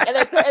agree with me. And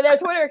their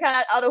Twitter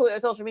account, I don't know who their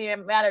social media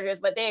manager is,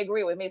 but they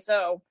agree with me.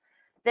 So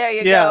there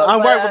you go. Yeah,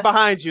 I'm right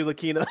behind you,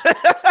 Lakina.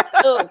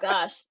 Oh,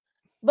 gosh.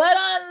 But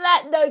on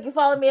that note, you can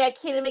follow me at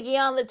Keena McGee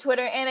on the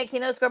Twitter and at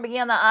Keena_McGee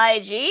on the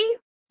IG.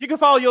 You can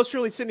follow yours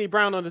truly, Sydney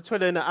Brown, on the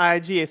Twitter and the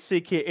IG at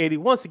SidKid80.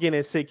 Once again,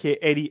 at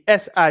SidKid80,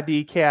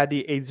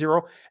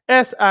 SIDKID80,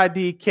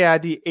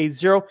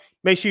 SIDKID80.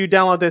 Make sure you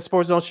download that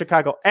Sports Zone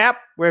Chicago app,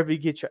 wherever you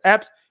get your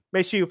apps.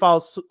 Make sure you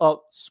follow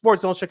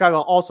Sports Zone Chicago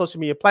on all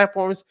social media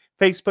platforms,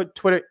 Facebook,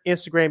 Twitter,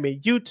 Instagram,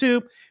 and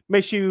YouTube.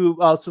 Make sure you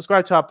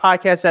subscribe to our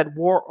podcast at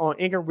War on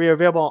Anchor. We're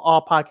available on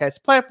all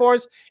podcast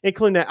platforms,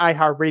 including the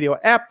iHeartRadio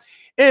app.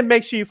 And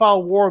make sure you follow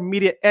War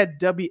Media at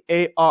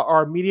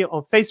WARR Media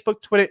on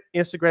Facebook, Twitter,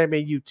 Instagram,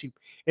 and YouTube.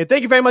 And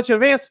thank you very much in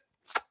advance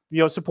for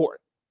your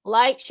support.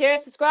 Like, share,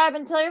 subscribe,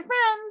 and tell your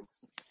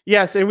friends.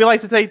 Yes, and we'd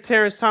like to thank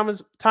Terrence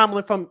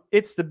Tomlin from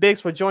It's the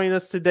Bigs for joining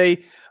us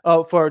today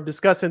for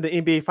discussing the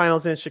NBA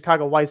Finals in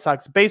Chicago White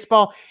Sox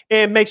baseball.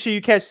 And make sure you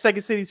catch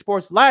Second City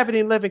Sports live and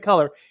in living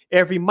color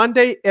every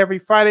Monday, every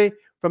Friday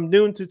from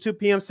noon to 2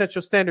 p.m.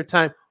 Central Standard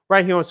Time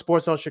right here on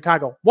Sports Zone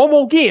Chicago. One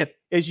more again,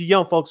 as you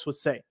young folks would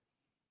say.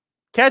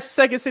 Catch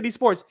Second City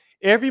Sports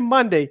every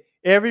Monday,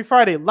 every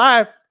Friday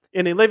live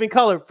and in living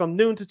color from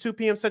noon to 2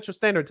 p.m. Central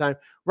Standard Time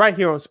right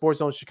here on Sports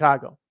Zone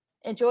Chicago.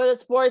 Enjoy the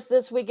sports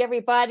this week,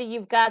 everybody.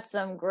 You've got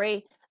some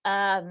great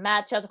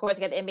matchups. Of course,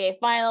 you got the NBA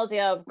Finals.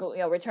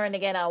 Return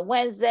again on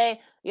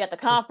Wednesday. You got the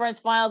conference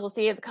finals. We'll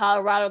see if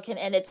Colorado can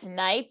end it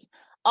tonight.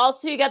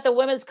 Also, you got the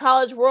Women's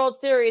College World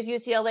Series.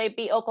 UCLA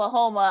beat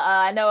Oklahoma.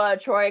 I know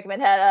Troy Aikman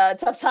had a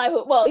tough time.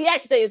 Well, he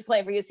actually said he was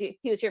playing for he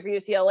was here for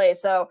UCLA.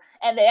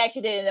 And they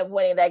actually did end up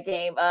winning that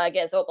game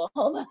against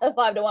Oklahoma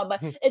 5-1.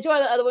 But enjoy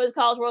the Women's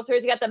College World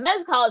Series. You got the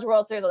Men's College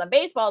World Series on the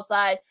baseball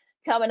side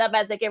coming up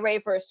as they get ready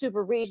for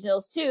Super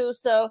Regionals too.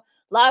 So a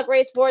lot of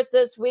great sports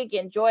this week.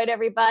 Enjoy it,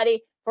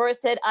 everybody.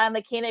 First hit, I'm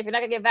Lakina. If you're not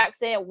going to get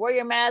vaccinated, wear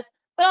your mask,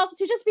 but also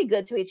to just be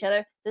good to each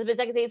other. This has been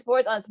Second City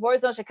Sports on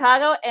Sports Zone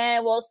Chicago,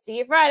 and we'll see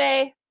you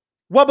Friday.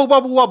 Wubba,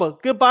 wubba, wubba.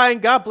 Goodbye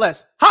and God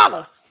bless.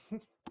 Holla!